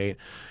 328,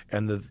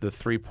 and the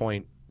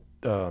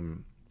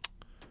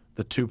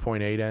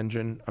 2.8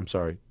 engine. I'm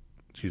sorry,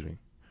 excuse me,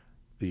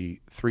 the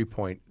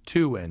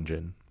 3.2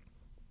 engine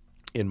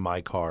in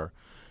my car.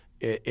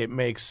 It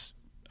makes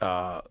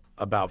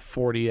about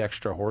 40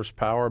 extra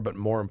horsepower, but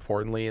more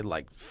importantly,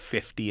 like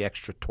 50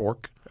 extra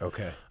torque.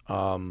 Okay.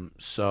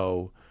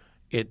 So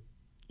it,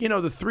 the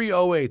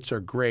 308s are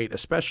great,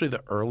 especially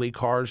the early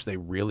cars. They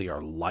really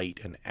are light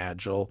and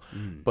agile,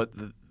 but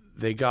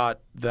they got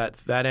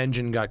that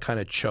engine got kind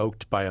of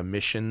choked by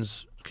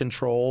emissions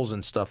controls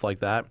and stuff like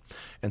that.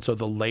 And so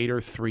the later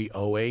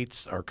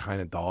 308s are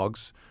kind of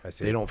dogs. I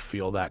see. They don't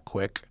feel that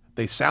quick.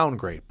 They sound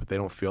great, but they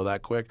don't feel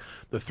that quick.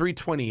 The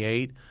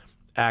 328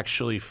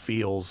 actually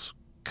feels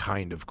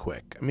kind of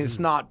quick. I mean, it's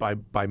not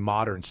by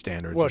modern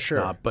standards. Well, it's sure.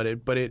 not, but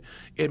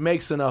it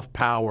makes enough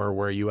power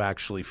where you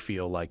actually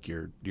feel like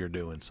you're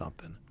doing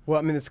something. Well,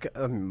 I mean, it's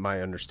my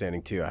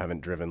understanding too. I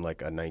haven't driven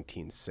like a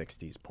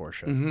 1960s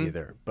Porsche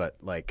either, but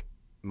like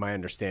my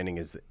understanding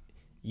is that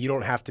you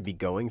don't have to be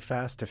going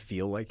fast to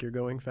feel like you're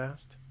going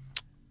fast.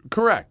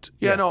 Correct.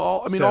 Yeah.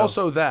 No. I mean, So-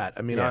 also that.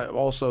 I mean, Yeah.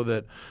 So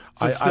it's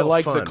I still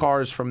like the fun.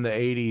 cars from the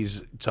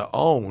 '80s to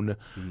own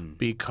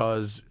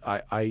because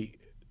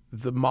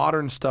the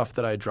modern stuff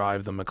that I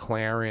drive, the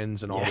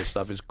McLarens and all this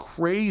stuff, is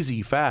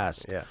crazy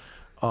fast. Yeah.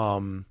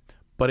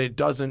 But it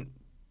doesn't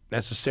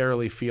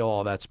necessarily feel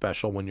all that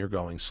special when you're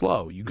going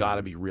slow. You got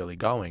to be really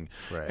going.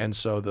 Right. And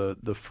so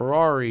the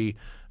Ferrari,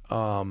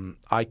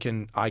 I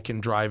can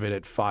drive it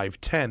at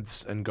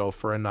 5/10 and go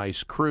for a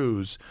nice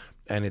cruise,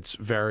 and it's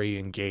very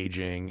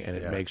engaging and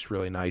it makes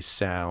really nice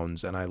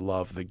sounds. And I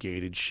love the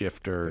gated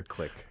shifter, The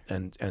click.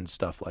 and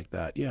stuff like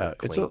that. Yeah,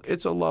 clink.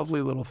 it's a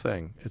lovely little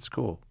thing. It's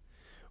cool.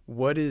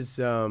 What is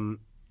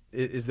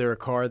there a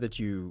car that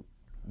you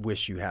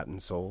wish you hadn't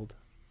sold?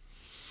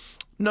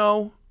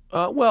 No,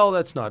 well,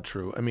 that's not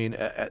true. I mean,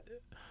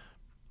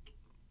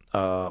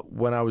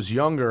 when I was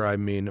younger,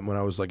 when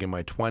I was like in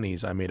my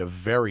 20s, I made a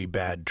very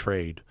bad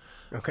trade.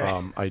 Okay.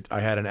 I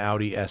had an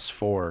Audi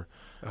S4,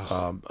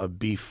 a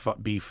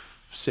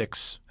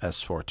B6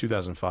 S4,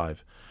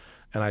 2005,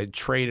 and I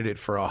traded it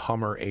for a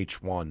Hummer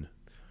H1.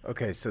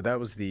 Okay, so that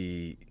was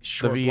the The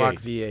short V8. block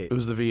V8 It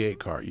was the V8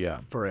 car, yeah.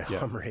 for a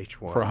Hummer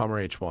H1. For a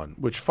Hummer H1,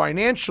 which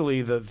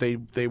financially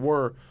they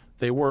were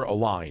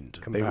aligned.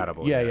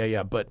 Compatible,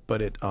 Yeah.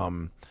 But it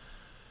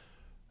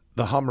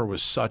the Hummer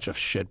was such a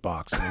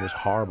shitbox. It was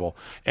horrible,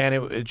 and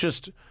it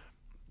just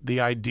the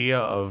idea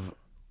of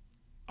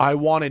I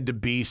wanted to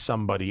be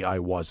somebody I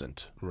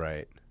wasn't.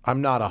 Right.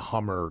 I'm not a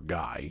Hummer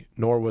guy,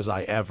 nor was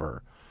I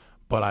ever,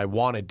 but I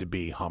wanted to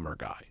be Hummer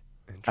guy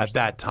at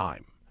that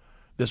time.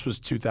 This was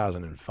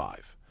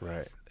 2005.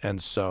 Right.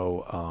 And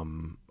so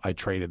I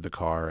traded the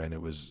car, and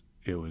it was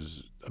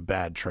a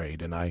bad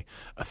trade. And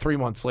 3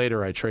 months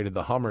later, I traded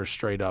the Hummer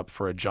straight up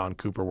for a John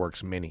Cooper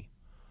Works Mini,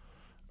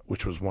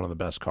 which was one of the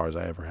best cars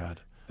I ever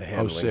had. The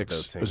handling of 06.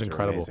 those It was things are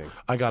incredible. amazing.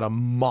 I got a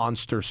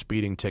monster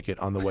speeding ticket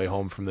on the way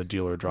home from the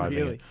dealer driving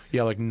Really? it.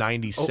 Yeah, like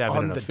 97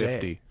 on and a the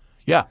 50. day?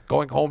 Yeah,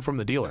 going home from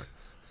the dealer.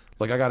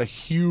 Like I got a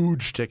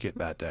huge ticket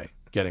that day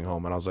getting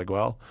home, and I was like,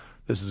 well,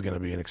 this is going to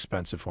be an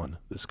expensive one,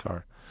 this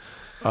car.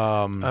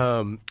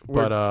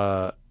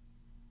 But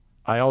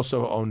I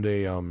also owned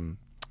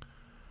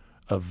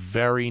a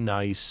very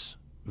nice,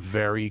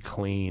 very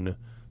clean,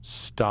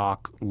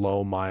 stock,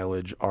 low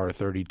mileage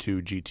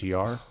R32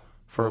 GTR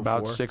for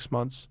about 04? 6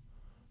 months.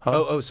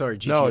 sorry,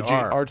 GTR. No,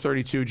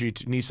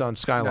 R32 Nissan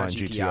Skyline Not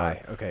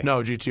GTI, okay.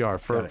 No, GTR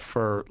Got it.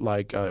 for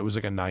like it was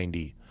like a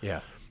 90.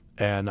 Yeah.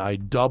 And I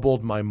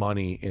doubled my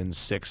money in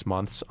 6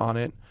 months on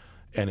it,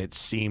 and it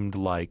seemed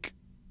like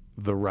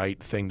the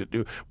right thing to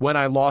do. When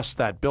I lost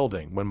that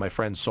building, when my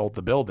friend sold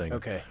the building,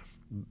 Okay.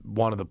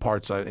 one of the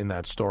parts in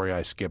that story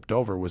I skipped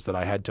over was that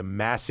I had to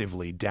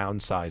massively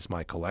downsize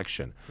my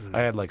collection. I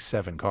had like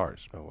 7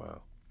 cars, Oh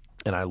wow.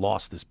 and I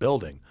lost this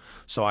building,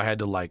 so I had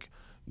to like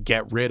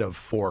get rid of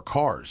 4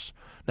 cars.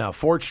 Now,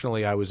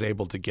 fortunately, I was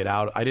able to get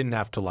out. I didn't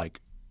have to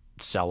like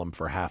sell them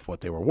for half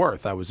what they were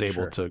worth. I was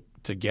able to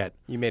get.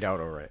 You made out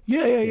all right.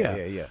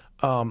 Yeah.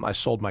 I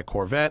sold my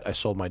Corvette. I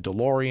sold my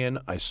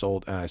DeLorean. I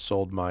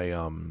sold my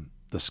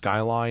the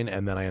Skyline,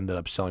 and then I ended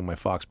up selling my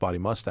Fox Body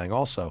Mustang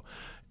also,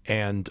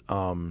 and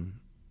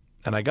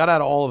I got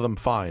out of all of them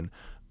fine,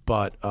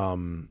 but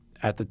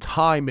at the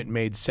time it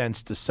made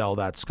sense to sell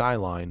that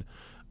Skyline,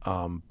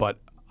 but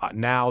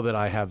now that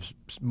I have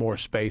more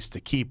space to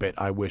keep it,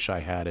 I wish I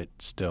had it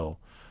still.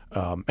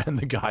 And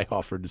the guy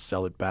offered to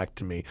sell it back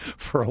to me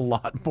for a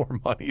lot more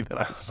money than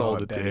I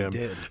sold it to bet he him.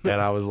 did.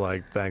 And I was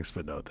like, thanks,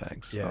 but no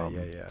thanks. Yeah.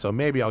 So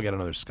maybe I'll get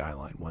another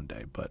Skyline one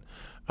day, but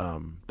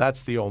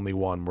that's the only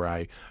one where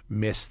I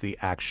miss the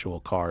actual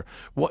car.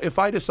 Well, if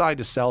I decide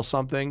to sell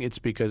something, it's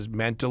because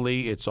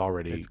mentally it's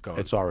already gone. gone.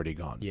 It's already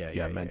gone.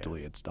 Yeah,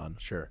 mentally it's done.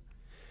 Sure.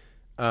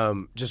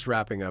 Just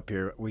wrapping up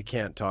here. We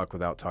can't talk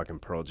without talking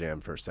Pearl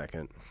Jam for a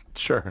second.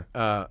 Sure.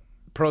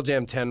 Pearl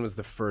Jam 10 was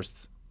the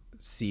first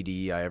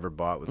CD I ever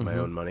bought with my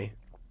own money.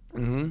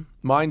 Mm-hmm.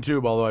 Mine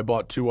too. Although I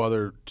bought two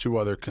other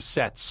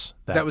cassettes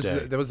that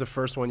day. That was the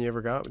first one you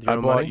ever got with your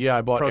own bought money? Yeah,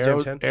 I bought Pearl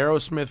Jam 10?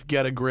 Aerosmith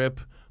Get a Grip,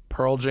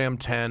 Pearl Jam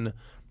 10,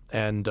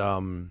 and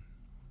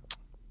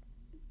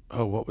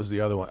what was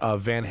the other one?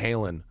 Van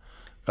Halen.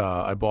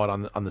 I bought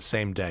on the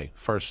same day.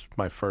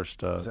 My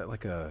first. Was that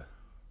like a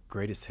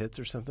greatest hits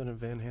or something of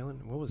Van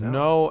Halen? What was that?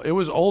 No, it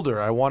was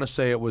older. I want to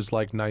say it was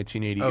like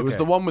 1980. It was Okay.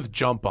 the one with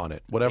Jump on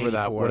it. Whatever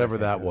that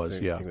was.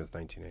 I Yeah. think it was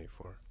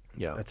 1984.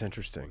 Yeah. That's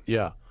interesting.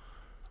 Yeah.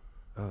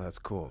 Oh, that's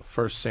cool.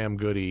 First Sam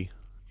Goody,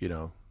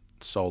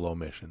 solo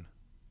mission.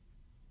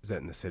 Is that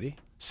in the city?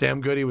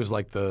 Sam Goody was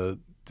like the.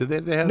 Did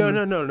they have?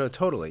 No,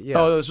 totally. Yeah.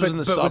 Oh, this was in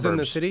the but suburbs. was it in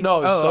the city? No,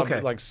 it was okay.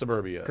 like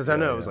suburbia. Because I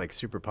know it was like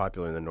super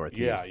popular in the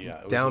Northeast. Yeah.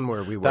 It was Down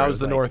where we were. That it was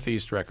the like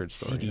Northeast record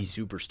store. CD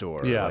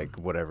Superstore. Yeah. Like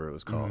whatever it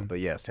was called. But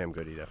yeah, Sam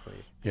Goody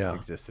definitely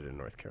existed in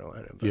North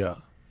Carolina. But Yeah.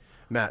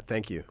 Matt,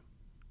 thank you.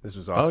 This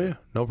was awesome. Oh yeah,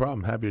 no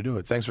problem. Happy to do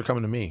it. Thanks for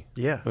coming to me.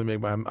 Yeah.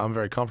 I'm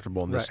very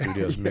comfortable in this Right.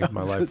 studio. It Yeah, makes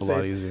my I was life a gonna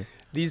lot say, easier.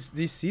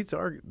 These seats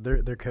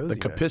they're cozy. The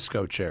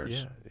Capisco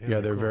chairs. Yeah,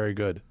 they're cool. very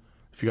good.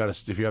 If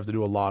you have to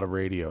do a lot of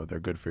radio, they're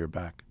good for your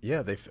back.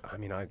 Yeah,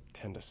 I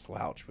tend to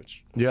slouch,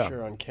 which Yeah. I'm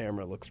sure on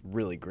camera looks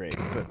really great,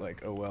 but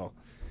like, oh well.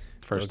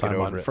 First We'll get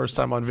time over it.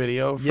 on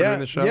video for Yeah, doing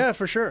the show. yeah,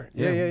 for sure.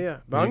 Yeah.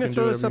 But You I'm gonna can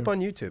throw do this up whatever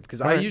on YouTube because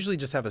All I right. usually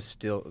just have a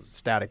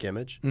static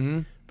image.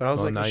 Mm-hmm. But I was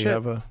Well, like, now shit. you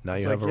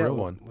have a real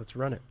one. Let's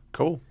run it.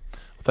 Cool. Well,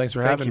 thanks for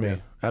Thank having you, me.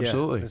 man.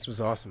 Absolutely. Yeah, this was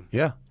awesome.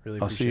 Yeah.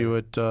 Really I'll see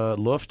appreciate you at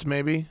Luft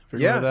maybe. If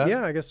you're Yeah, going to that.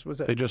 yeah. I guess was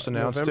that They just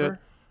announced November? it.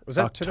 Was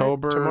that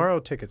October. today? Tomorrow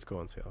tickets go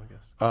on sale, I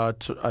guess.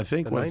 I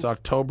think The it's 9th?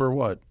 October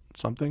what?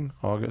 Something?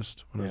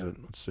 August? When is Yeah. it?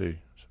 Let's see.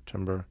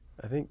 September.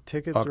 I think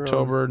tickets are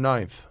October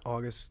 9th. on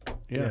August.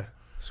 Yeah.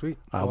 Sweet.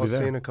 I'll be see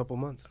there. you in a couple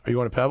months. Are you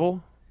going to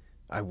Pebble?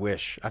 I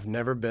wish. I've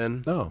never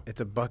been. No.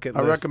 It's a bucket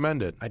I list.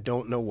 recommend it. I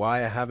don't know why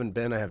I haven't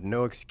been. I have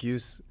no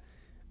excuse.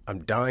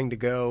 I'm dying to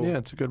go. Yeah,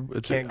 it's a good.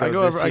 Can't I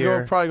go go. this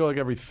year. Probably go like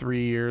every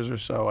 3 years or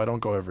so. I don't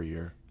go every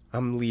year.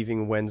 I'm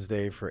leaving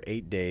Wednesday for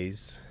 8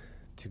 days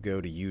to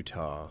go to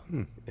Utah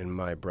in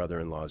my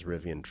brother-in-law's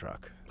Rivian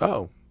truck.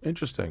 Oh,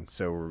 interesting.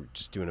 So we're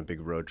just doing a big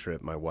road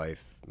trip. My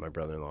wife, my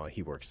brother-in-law,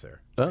 he works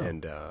there. Oh.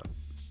 And yeah,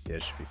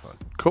 it should be fun.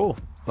 Cool.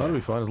 That'll be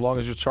fun as long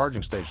as your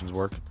charging stations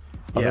work.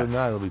 Other Yeah. than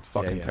that, it'll be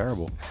fucking yeah.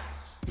 terrible.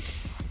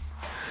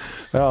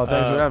 Oh,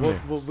 thanks for having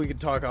me. We could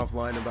talk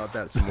offline about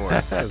that some more.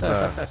 'Cause,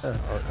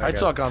 I got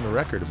talk on the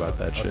record about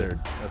that shit.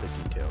 other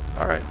details.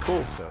 All right,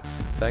 cool. So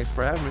Thanks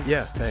for having me.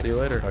 yeah, thanks. See you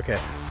later. Okay.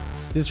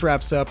 This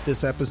wraps up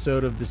this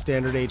episode of the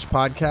Standard Age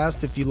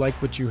podcast. If you like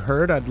what you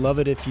heard, I'd love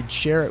it if you'd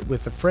share it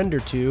with a friend or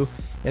two.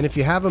 And if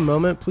you have a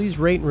moment, please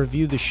rate and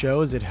review the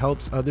show as it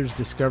helps others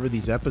discover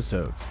these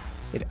episodes.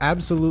 It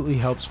absolutely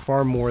helps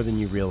far more than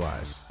you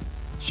realize.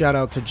 Shout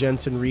out to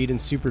Jensen Reed and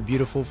Super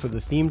Beautiful for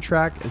the theme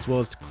track, as well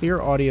as to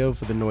Clear Audio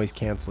for the noise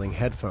canceling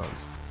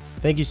headphones.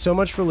 Thank you so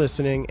much for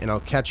listening, and I'll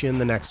catch you in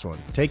the next one.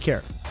 Take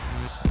care.